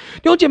式。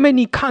弟兄姐妹，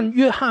你看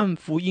约翰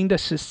福音的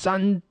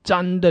13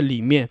章的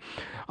里面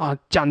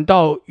讲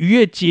到逾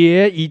越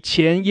节以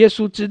前，耶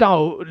稣知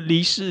道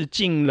离世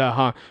近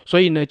了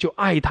所以呢就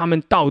爱他们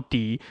到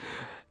底。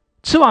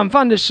吃晚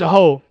饭的时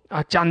候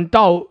讲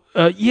到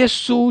耶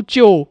稣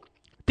就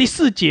第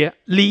4节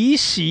离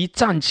席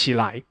站起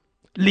来，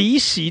离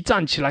席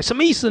站起来什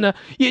么意思呢？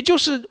也就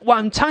是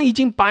晚餐已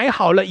经摆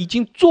好了，已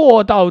经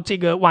坐到这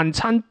个晚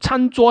餐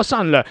餐桌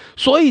上了，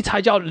所以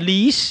才叫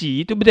离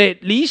席，对不对？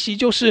离席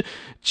就是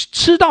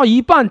吃到一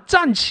半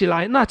站起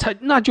来，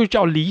那就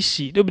叫离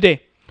席，对不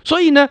对？所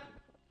以呢，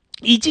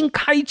已经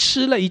开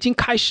吃了，已经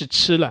开始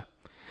吃了。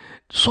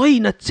所以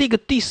呢，这个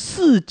第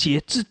4节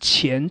之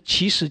前，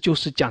其实就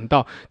是讲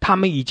到他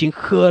们已经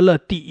喝了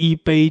第一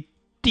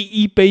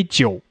杯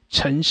酒，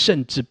成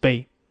圣之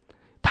杯。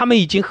他们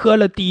已经喝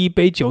了第1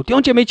杯酒。弟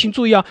兄姐妹请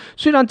注意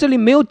虽然这里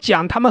没有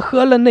讲他们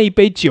喝了那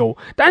杯酒，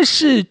但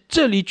是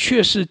这里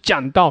却是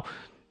讲到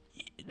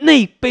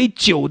那杯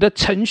酒的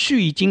程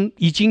序已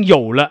经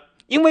有了。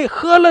因为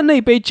喝了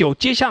那杯酒，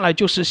接下来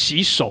就是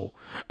洗手。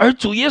而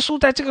主耶稣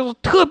在这个时候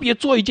特别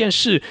做一件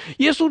事，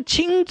耶稣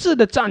亲自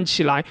的站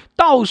起来，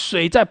倒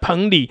水在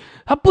盆里，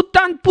他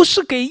不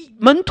是给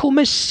门徒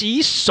们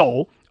洗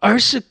手，而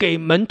是给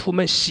门徒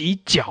们洗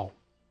脚。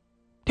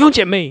弟兄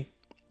姐妹，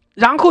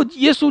然后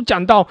耶稣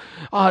讲到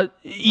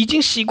已经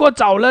洗过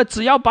澡了，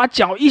只要把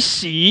脚一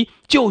洗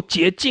就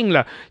洁净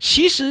了。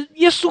其实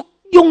耶稣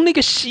用那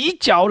个洗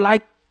脚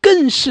来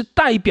更是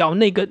代表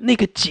那个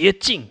洁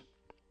净，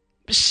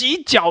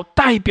洗脚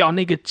代表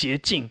那个洁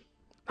净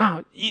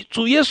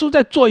主耶稣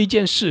在做一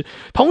件事，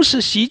同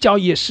时洗脚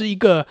也是一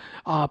个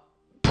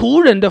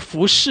仆人的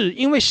服事，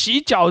因为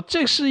洗脚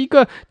这是一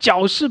个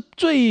脚是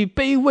最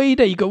卑微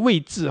的一个位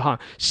置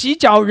洗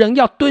脚人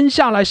要蹲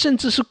下来，甚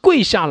至是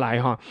跪下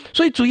来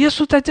所以主耶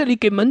稣在这里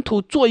给门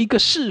徒做一个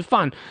示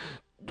范，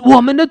我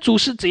们的主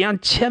是怎样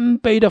谦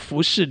卑的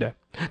服事的。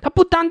他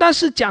不单单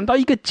是讲到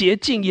一个洁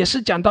净，也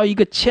是讲到一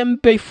个谦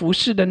卑服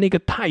事的那个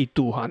态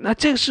度那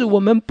这个是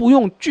我们不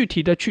用具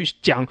体的去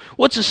讲，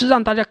我只是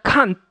让大家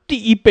看第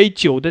1杯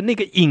酒的那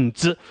个影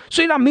子，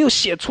虽然没有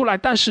写出来，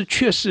但是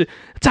却是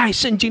在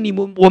圣经里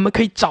面我们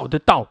可以找得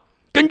到。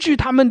根据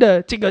他们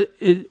的这个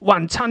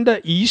晚餐的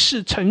仪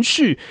式程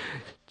序，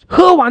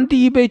喝完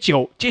第一杯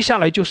酒，接下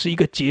来就是一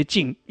个洁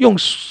净，用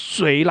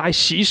水来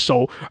洗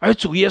手，而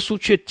主耶稣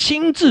却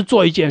亲自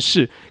做一件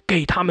事，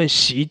给他们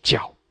洗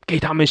脚，给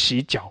他们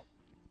洗脚。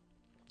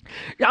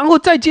然后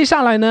再接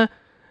下来呢，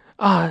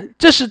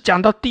这是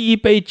讲到第一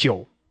杯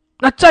酒。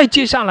那再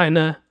接下来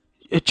呢，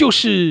就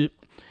是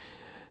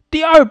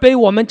第二杯，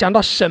我们讲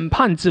到审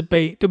判之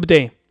杯，对不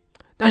对？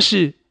但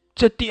是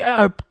这第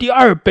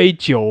二杯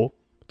酒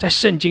在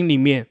圣经里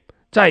面，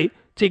在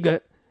这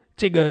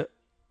个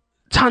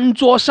餐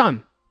桌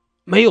上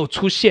没有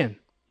出现。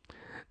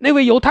那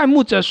位犹太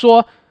牧者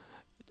说，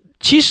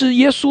其实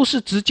耶稣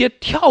是直接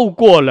跳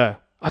过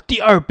了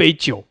第二杯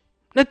酒。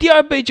那第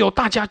二杯酒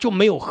大家就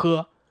没有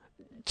喝，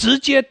直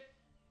接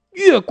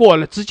越过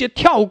了，直接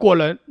跳过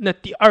了那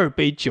第二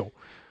杯酒。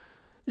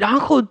然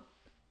后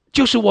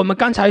就是我们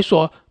刚才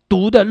所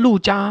读的路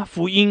加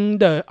福音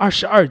的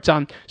22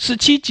章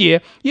17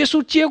节，耶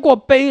稣接过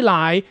杯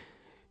来，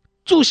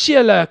祝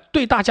谢了，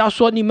对大家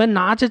说，你们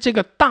拿着这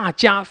个，大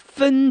家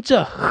分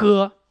着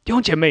喝。弟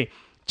兄姐妹，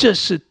这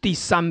是第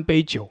三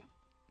杯酒。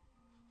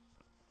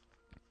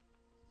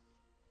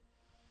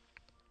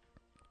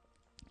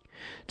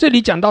这里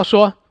讲到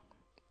说，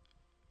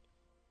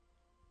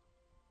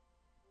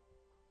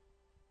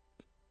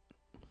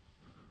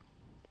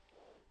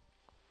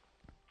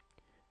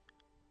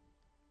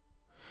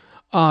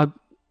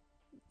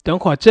等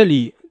会儿这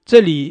里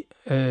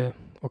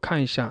我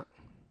看一下，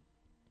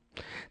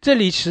这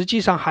里实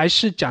际上还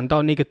是讲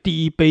到那个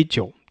第一杯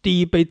酒，第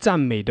一杯赞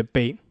美的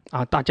杯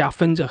大家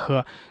分着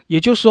喝。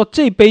也就是说，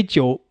这杯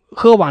酒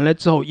喝完了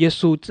之后，耶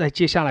稣在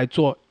接下来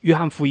做约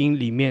翰福音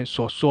里面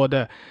所说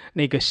的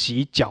那个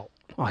洗脚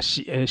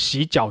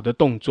洗脚的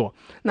动作。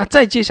那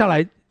再接下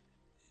来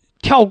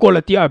跳过了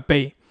第二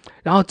杯，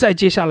然后再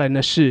接下来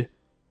呢是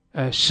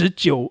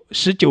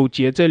19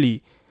节这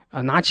里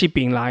拿起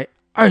饼来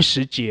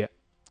，20节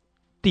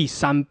第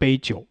三杯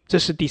酒，这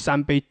是第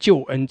三杯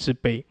救恩之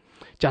杯，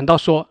讲到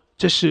说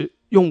这是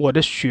用我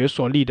的血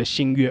所立的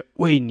新约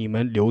为你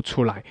们流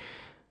出来。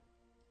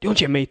弟兄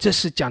姐妹，这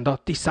是讲到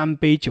第三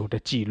杯酒的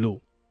记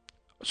录。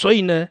所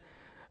以呢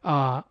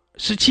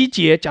17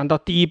节讲到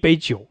第一杯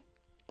酒，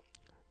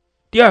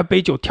第二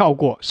杯酒跳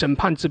过，审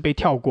判之杯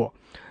跳过，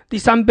第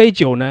三杯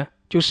酒呢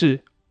就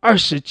是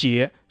20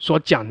节所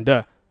讲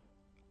的，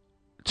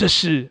这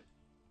是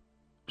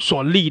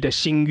所立的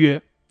新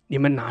约，你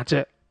们拿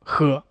着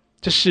喝。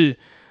这是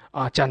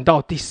讲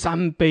到第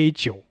三杯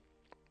酒。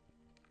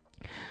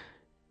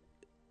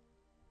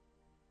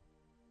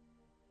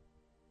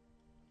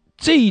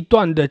这一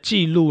段的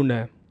记录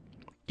呢，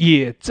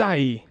也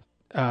在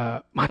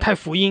马太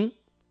福音，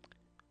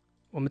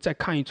我们再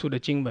看一处的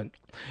经文，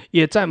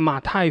也在马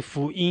太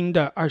福音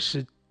的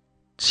27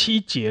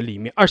节里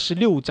面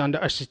，26章的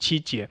27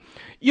节，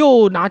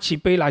又拿起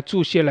杯来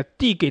祝谢了，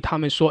递给他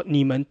们说，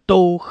你们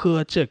都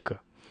喝这个，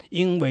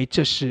因为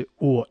这是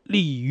我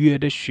立约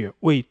的血，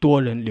为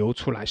多人流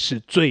出来，使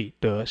罪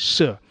得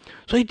赦。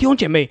所以弟兄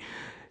姐妹，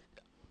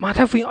马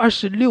太福音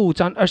26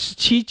章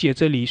27节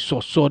这里所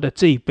说的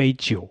这一杯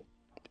酒，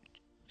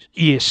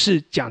也是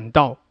讲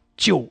到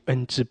救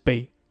恩之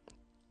杯，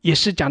也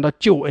是讲到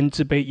救恩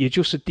之杯，也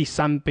就是第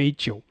三杯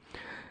酒，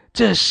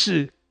这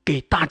是给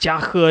大家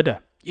喝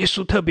的。耶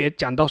稣特别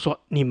讲到说，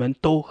你们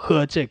都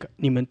喝这个，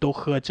你们都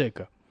喝这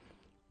个。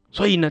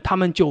所以呢，他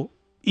们就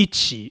一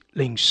起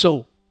领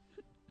受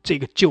这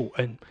个救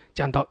恩，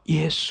讲到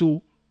耶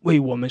稣为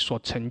我们所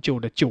成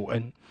就的救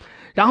恩。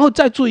然后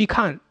再注意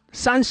看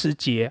30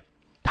节，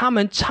他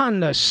们唱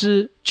了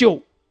诗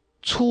就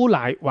出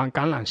来往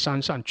橄榄山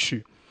上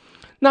去。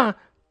那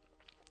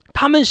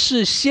他们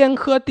是先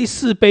喝第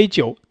四杯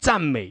酒赞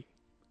美，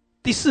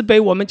第四杯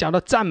我们讲到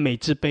赞美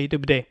之杯，对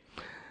不对？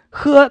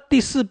喝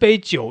第四杯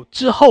酒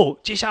之后，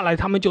接下来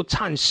他们就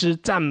唱诗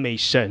赞美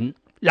神，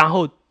然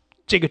后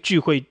这个聚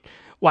会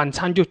晚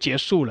餐就结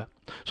束了。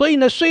所以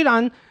呢，虽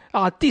然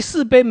第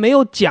四杯没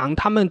有讲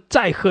他们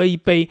再喝一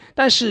杯，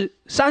但是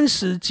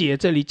30节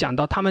这里讲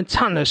到他们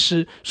唱了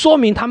诗，说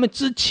明他们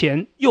之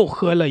前又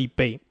喝了一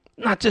杯，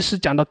那这是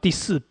讲到第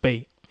四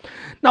杯。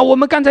那我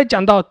们刚才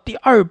讲到第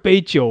二杯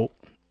酒，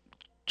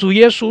主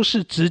耶稣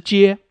是直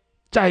接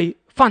在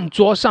饭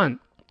桌上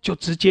就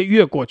直接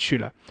越过去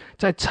了，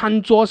在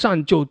餐桌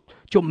上就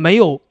没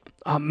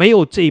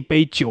有这一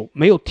杯酒，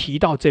没有提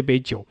到这杯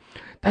酒。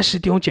但是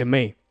弟兄姐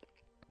妹，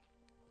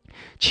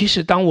其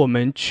实当我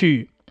们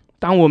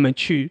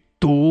去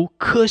读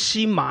客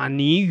西马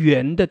尼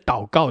园的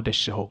祷告的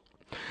时候，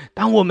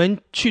当我们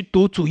去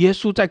读主耶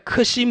稣在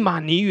客西马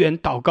尼园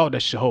祷告的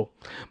时候，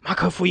马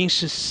可福音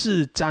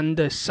14章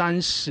的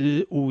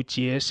35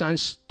节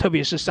特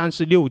别是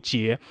36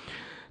节，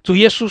主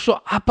耶稣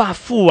说，阿爸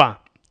父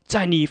啊，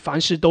在你凡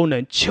事都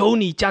能，求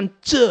你将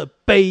这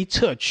杯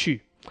撤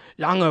去，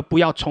然而不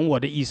要从我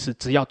的意思，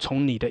只要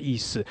从你的意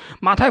思。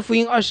马太福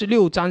音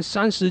26章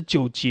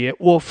39节，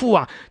我父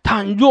啊，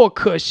倘若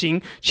可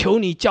行，求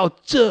你叫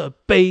这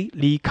杯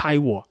离开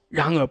我，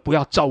然而不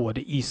要照我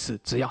的意思，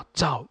只要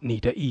照你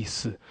的意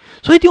思。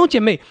所以弟兄姐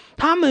妹，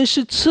他们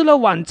是吃了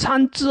晚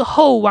餐之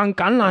后，往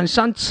橄榄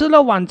山吃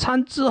了晚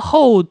餐之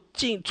后，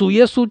主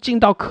耶稣进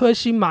到客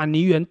西马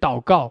尼园祷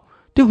告，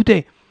对不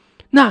对？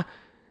那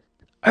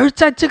而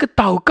在这个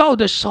祷告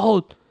的时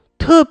候，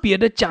特别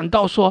的讲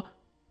到说，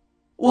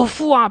我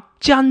父啊，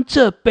将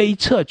这杯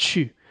撤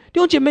去。弟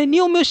兄姐妹，你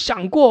有没有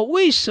想过，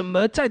为什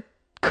么在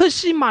客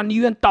西马尼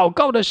园祷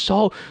告的时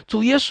候，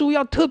主耶稣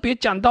要特别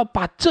讲到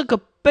把这个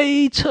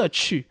杯撤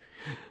去？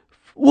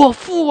我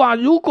父啊，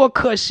如果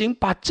可行，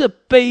把这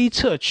杯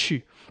撤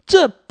去。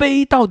这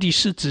杯到底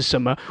是指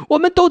什么？我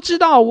们都知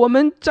道，我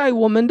们在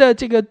我们的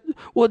这个，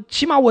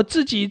起码我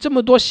自己这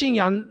么多信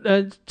仰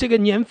这个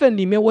年份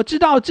里面，我知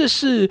道这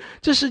是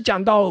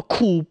讲到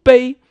苦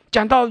杯，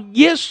讲到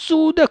耶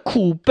稣的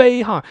苦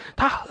杯哈，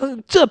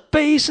这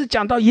杯是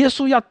讲到耶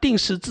稣要钉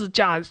十字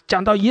架，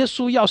讲到耶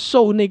稣要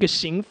受那个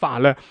刑罚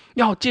了，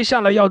接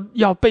下来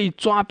要被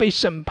抓、被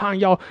审判、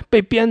要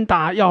被鞭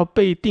打、要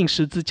被钉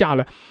十字架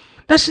了。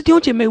但是弟兄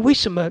姐妹，为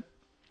什么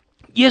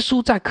耶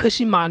稣在客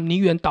西马尼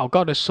园祷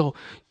告的时候，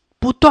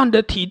不断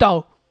的提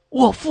到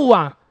我父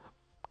啊，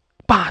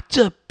把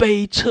这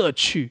杯撤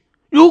去？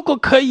如果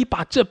可以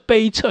把这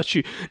杯撤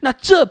去，那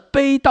这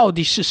杯到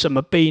底是什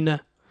么杯呢？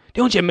弟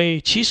兄姐妹，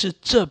其实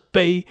这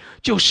杯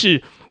就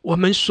是我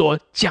们所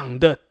讲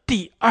的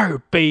第二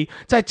杯，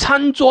在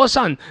餐桌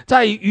上，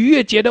在逾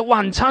越节的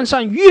晚餐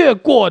上越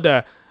过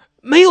的，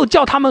没有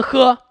叫他们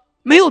喝，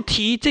没有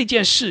提这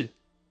件事。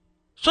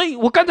所以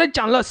我刚才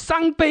讲了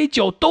3杯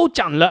酒都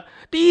讲了，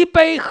第一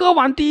杯喝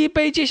完第一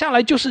杯，接下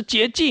来就是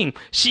洁净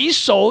洗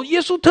手，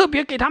耶稣特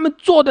别给他们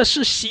做的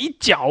是洗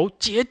脚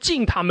洁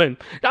净他们，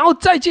然后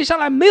再接下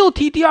来没有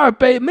提第二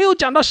杯，没有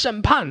讲到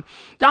审判，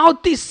然后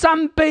第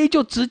3杯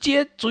就直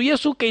接主耶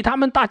稣给他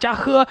们大家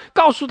喝，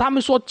告诉他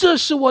们说，这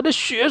是我的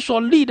血所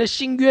立的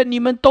新约，你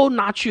们都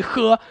拿去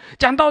喝，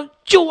讲到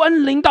救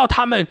恩临到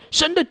他们，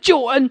神的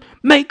救恩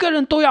每个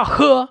人都要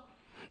喝。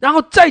然后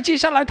再接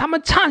下来他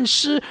们唱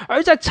诗，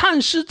而在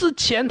唱诗之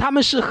前，他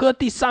们是喝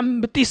第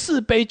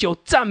4杯酒，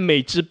赞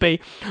美之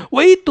杯，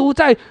唯独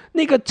在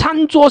那个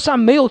餐桌上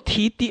没有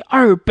提第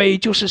2杯，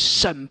就是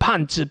审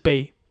判之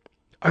杯。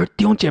而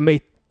弟兄姐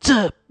妹，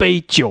这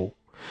杯酒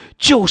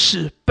就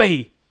是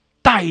被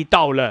带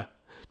到了，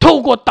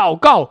透过祷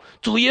告，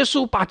主耶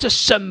稣把这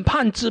审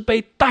判之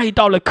杯带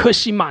到了客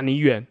西马尼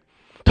园。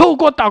透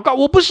过祷告，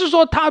我不是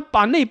说他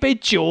把那杯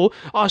酒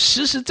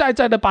实实在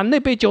在的把那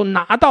杯酒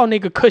拿到那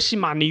个客西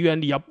马尼园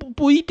里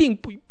不一定，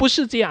不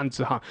是这样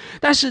子哈。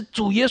但是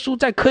主耶稣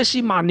在客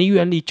西马尼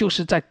园里就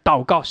是在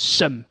祷告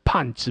审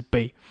判之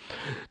杯。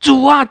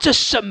主啊，这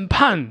审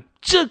判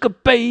这个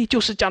杯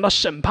就是讲到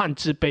审判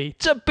之杯，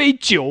这杯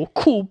酒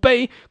苦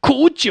杯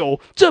苦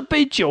酒，这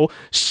杯酒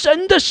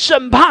神的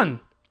审判。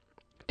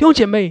弟兄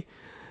姐妹，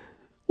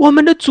我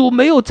们的主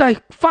没有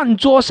在饭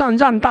桌上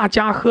让大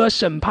家喝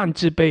审判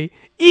之杯，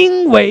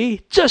因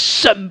为这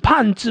审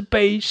判之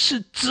杯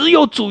是只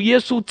有主耶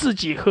稣自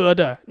己喝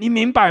的，你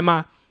明白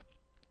吗？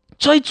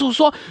所以主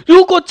说，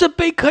如果这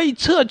杯可以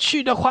撤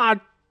去的话，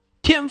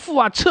天父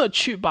啊，撤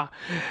去吧。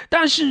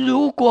但是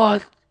如果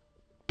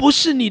不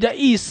是你的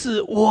意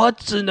思，我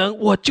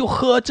就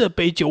喝这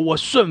杯酒，我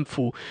顺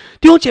服。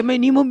弟兄姐妹，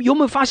你们有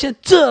没有发现，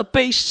这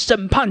杯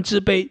审判之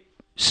杯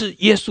是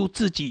耶稣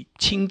自己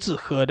亲自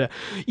喝的，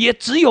也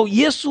只有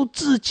耶稣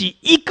自己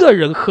一个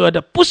人喝的，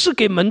不是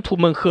给门徒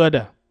们喝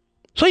的。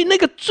所以那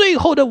个最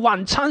后的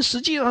晚餐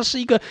实际上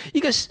是一个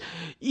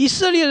以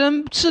色列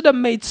人吃的，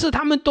每次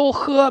他们都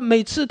喝，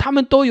每次他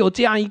们都有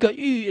这样一个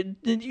逾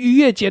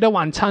越节的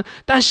晚餐，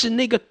但是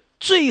那个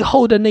最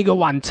后的那个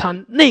晚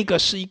餐，那个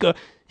是一个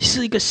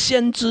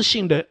先知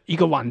性的一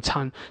个晚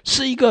餐，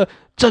是一个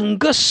整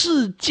个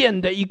事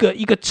件的一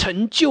个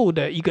成就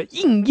的一个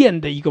应验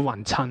的一个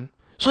晚餐。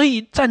所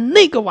以在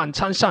那个晚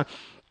餐上，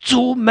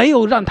主没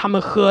有让他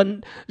们喝，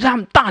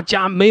让大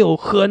家没有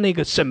喝那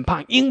个审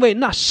判，因为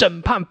那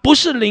审判不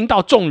是临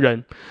到众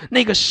人，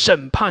那个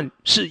审判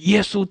是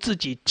耶稣自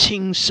己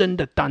亲身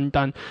的担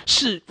当，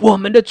是我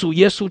们的主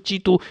耶稣基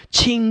督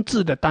亲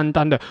自的担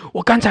当的。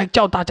我刚才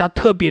叫大家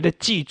特别的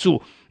记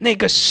住，那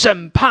个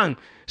审判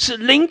是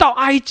临到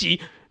埃及，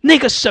那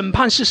个审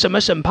判是什么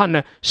审判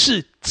呢？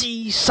是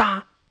击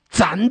杀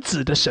长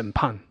子的审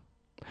判，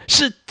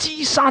是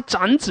击杀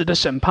长子的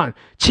审判。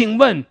请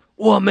问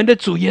我们的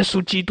主耶稣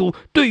基督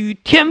对于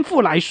天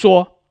父来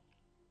说，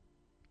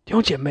弟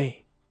兄姐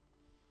妹，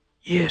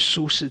耶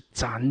稣是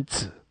长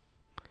子，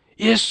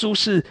耶稣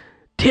是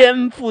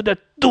天父的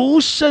独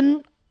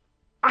生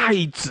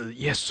爱子，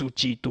耶稣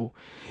基督，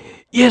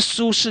耶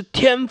稣是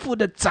天父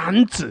的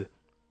长子，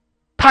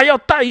他要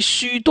带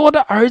许多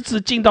的儿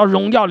子进到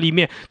荣耀里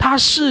面，他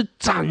是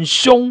长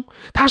兄，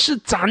他是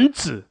长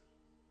子。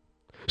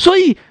所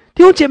以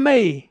弟兄姐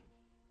妹，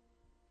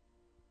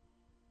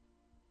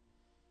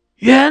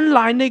原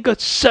来那个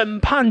审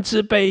判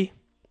之杯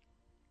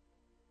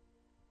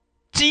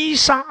击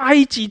杀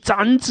埃及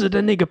长子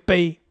的那个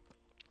杯，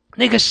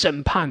那个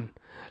审判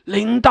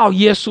临到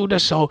耶稣的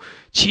时候，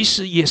其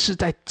实也是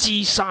在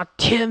击杀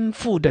天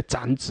父的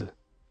长子。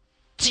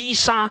击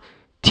杀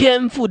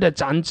天父的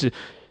长子，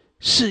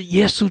是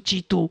耶稣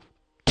基督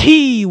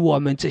替我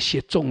们这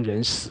些众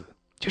人死。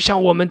就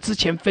像我们之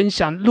前分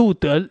享路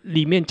德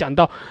里面讲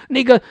到，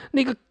那个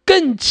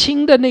更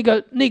轻的那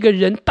个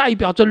人代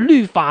表着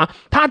律法，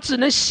他只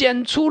能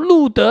显出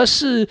路德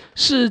是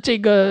这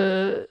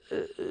个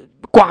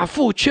寡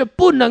妇，却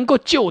不能够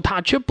救他，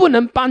却不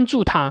能帮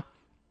助他。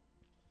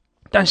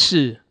但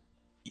是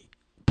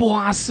波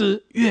阿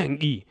斯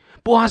愿意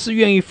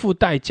付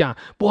代价，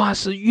波阿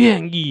斯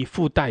愿意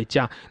付代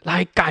价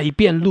来改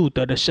变路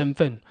德的身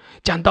份。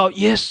讲到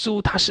耶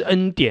稣他是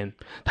恩典，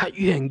他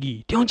愿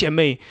意。弟兄姐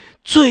妹，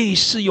罪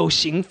是有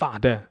刑罚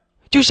的，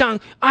就像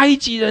埃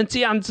及人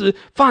这样子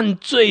犯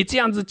罪，这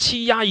样子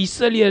欺压以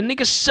色列人，那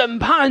个审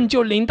判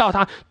就临到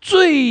他。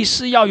罪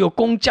是要有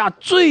公价，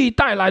罪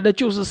带来的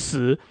就是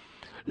死。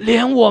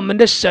连我们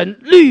的神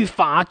律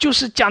法，就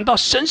是讲到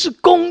神是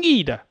公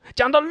义的，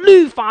讲到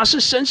律法是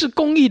神是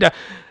公义的，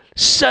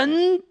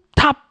神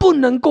他不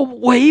能够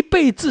违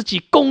背自己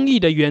公义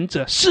的原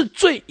则，是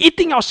罪一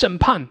定要审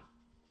判，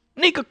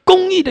那个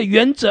公义的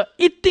原则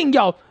一定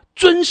要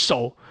遵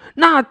守。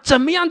那怎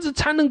么样子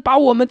才能把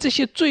我们这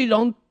些罪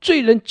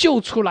人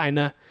救出来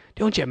呢？弟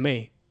兄姐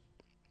妹，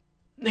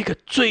那个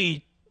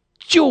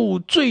救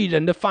罪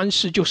人的方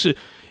式就是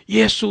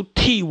耶稣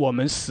替我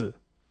们死，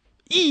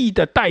义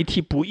的代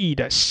替不义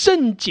的，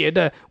圣洁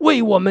的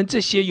为我们这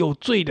些有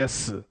罪的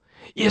死。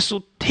耶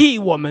稣替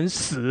我们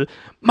死，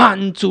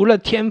满足了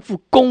天父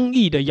公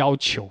义的要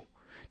求。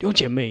弟兄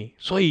姐妹，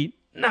所以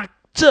那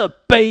这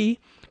杯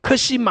客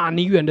西马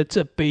尼园的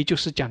这杯，就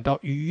是讲到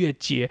逾越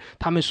节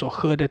他们所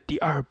喝的第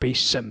二杯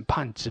审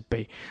判之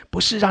杯，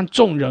不是让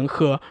众人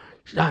喝，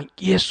让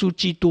耶稣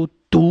基督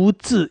独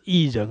自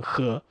一人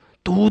喝，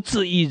独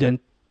自一人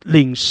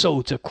领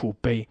受这苦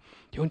杯。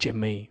弟兄姐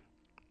妹，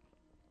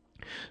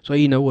所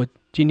以呢，我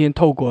今天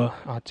透过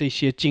这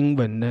些经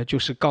文呢，就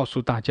是告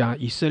诉大家，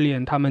以色列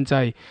人他们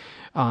在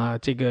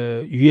这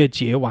个逾越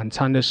节晚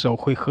餐的时候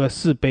会喝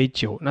4杯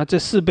酒。那这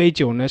4杯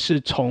酒呢，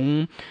是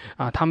从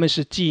他们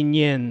是纪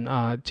念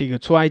这个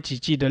出埃及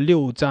记的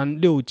6章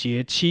6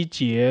节7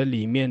节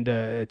里面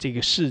的这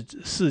个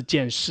四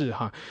件事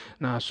哈。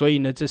那所以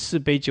呢，这4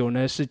杯酒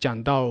呢是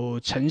讲到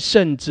成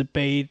圣之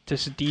杯，这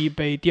是第一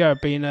杯；第二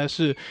杯呢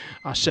是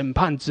审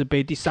判之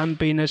杯；第三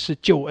杯呢是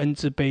救恩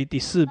之杯；第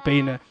四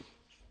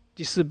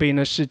杯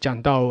呢是讲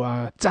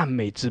到赞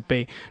美之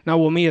杯。那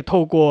我们也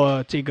透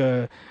过这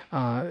个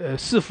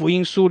4福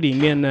音书里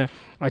面呢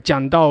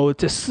讲到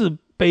这4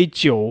杯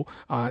酒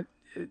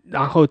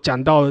然后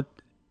讲到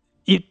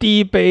第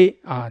一杯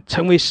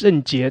成为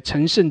圣洁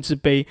成圣之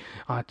杯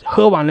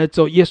喝完了之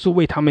后，耶稣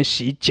为他们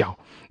洗脚。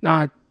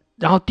那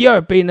然后第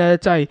二杯呢，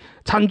在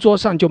餐桌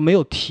上就没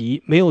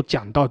有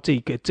讲到这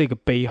个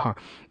杯哈。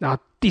那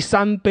第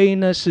三杯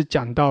呢是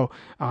讲到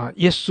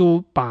耶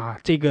稣把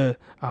这个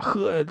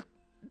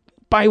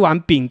掰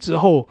完饼之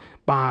后，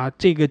把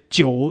这个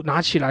酒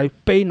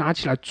杯拿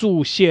起来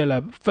注谢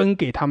了，分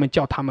给他们，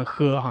叫他们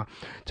喝哈。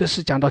这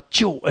是讲到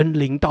救恩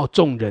临到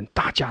众人，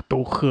大家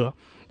都喝。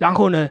然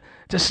后呢，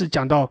这是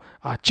讲到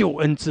救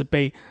恩之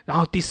杯。然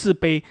后第4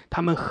杯，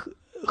他们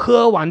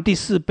喝完第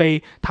4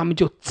杯，他们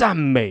就赞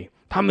美，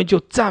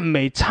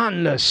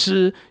唱了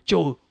诗，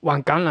就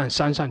往橄榄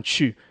山上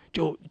去。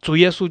就主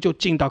耶稣就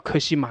进到客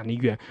西马尼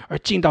园，而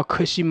进到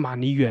客西马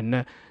尼园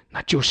呢，那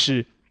就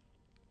是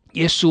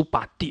耶稣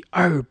把第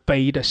2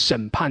杯的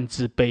审判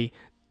之杯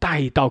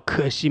带到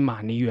客西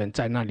马尼园，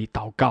在那里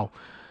祷告，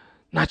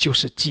那就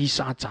是击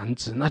杀长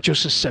子，那就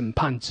是审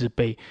判之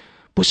杯，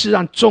不是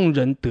让众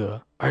人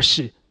得，而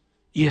是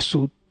耶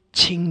稣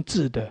亲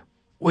自的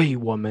为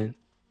我们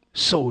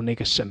受那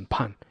个审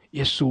判，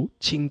耶稣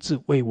亲自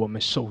为我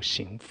们受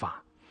刑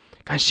罚。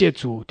感谢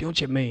主。弟兄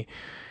姐妹，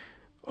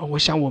我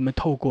想我们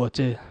透过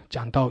这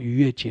讲到逾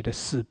越节的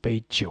4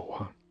杯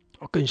酒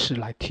更是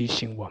来提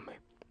醒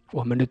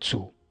我们的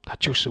主他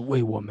就是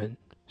为我们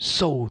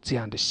受这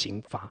样的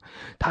刑罚，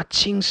他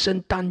亲身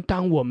担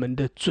当我们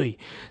的罪，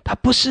他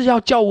不是要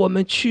叫我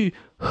们去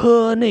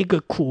喝那个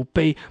苦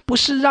杯，不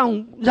是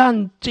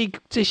让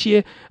这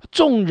些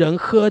众人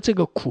喝这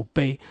个苦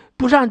杯，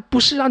不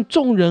是让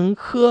众人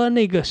喝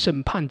那个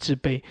审判之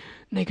杯，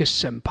那个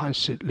审判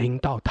是临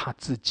到他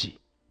自己，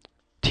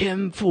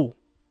天父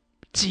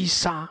击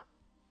杀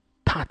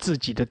他自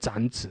己的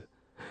长子，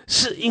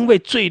是因为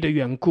罪的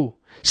缘故，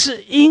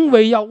是因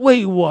为要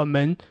为我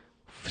们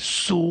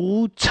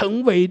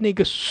成为那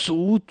个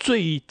赎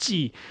罪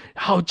祭，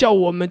好叫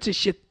我们这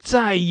些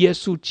在耶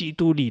稣基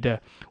督里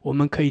的，我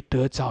们可以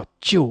得着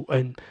救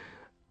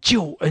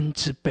恩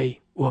之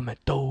杯，我们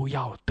都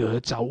要得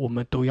着，我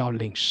们都要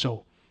领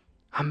受。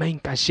阿们，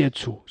感谢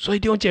主。所以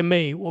弟兄姐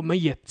妹，我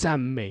们也赞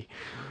美，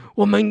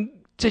我们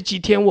这几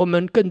天我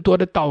们更多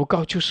的祷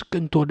告，就是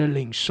更多的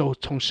领受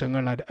从神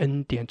而来的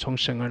恩典，从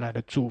神而来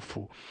的祝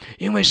福。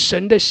因为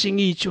神的心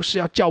意就是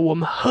要叫我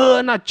们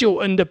喝那救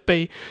恩的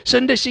杯，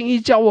神的心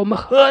意叫我们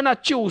喝那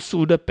救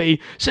赎的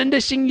杯，神的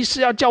心意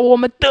是要叫我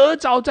们得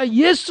着在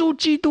耶稣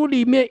基督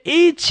里面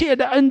一切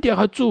的恩典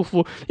和祝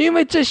福。因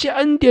为这些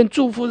恩典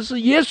祝福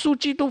是耶稣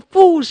基督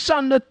付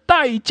上了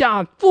代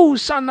价，付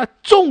上了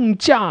重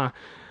价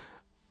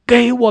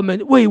给我们，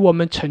为我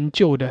们成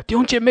就的。弟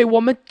兄姐妹，我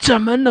们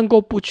怎么能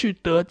够不去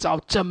得着，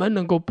怎么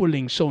能够不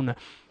领受呢？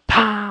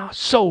他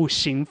受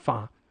刑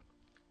罚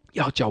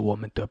要叫我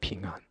们得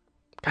平安，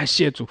感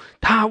谢主，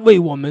他为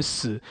我们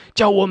死，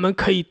叫我们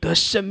可以得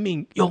生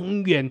命，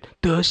永远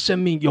得生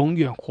命，永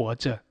远活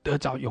着，得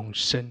着永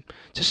生。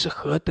这是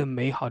何等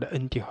美好的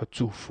恩典和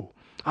祝福！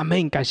阿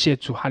们，感谢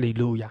主，哈利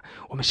路亚！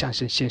我们向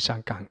神献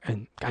上感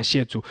恩，感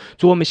谢主，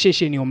主我们谢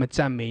谢你，我们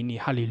赞美你，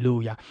哈利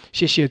路亚！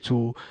谢谢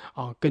主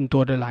更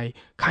多的来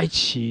开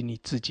启你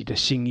自己的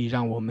心意，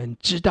让我们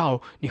知道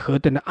你何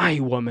等的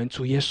爱我们，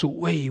主耶稣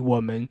为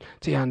我们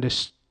这样的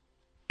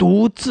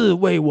独自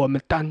为我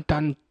们担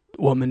当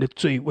我们的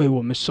罪，为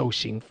我们受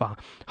刑罚，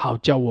好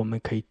叫我们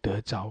可以得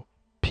着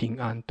平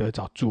安，得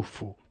着祝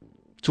福。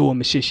主我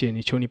们谢谢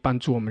你，求你帮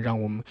助我们，让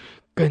我们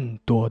更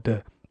多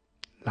的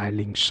来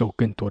领受，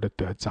更多的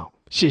得着。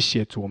谢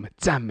谢主，我们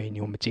赞美你，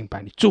我们敬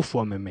拜你，祝福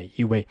我们每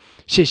一位。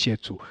谢谢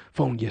主，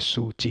奉耶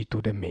稣基督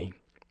的名，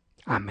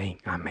阿们，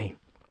阿们，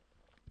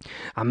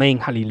阿们，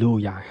哈利路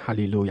亚，哈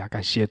利路亚，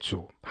感谢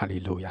主，哈利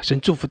路亚。神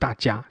祝福大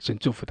家，神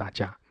祝福大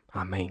家，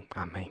阿们，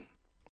阿们。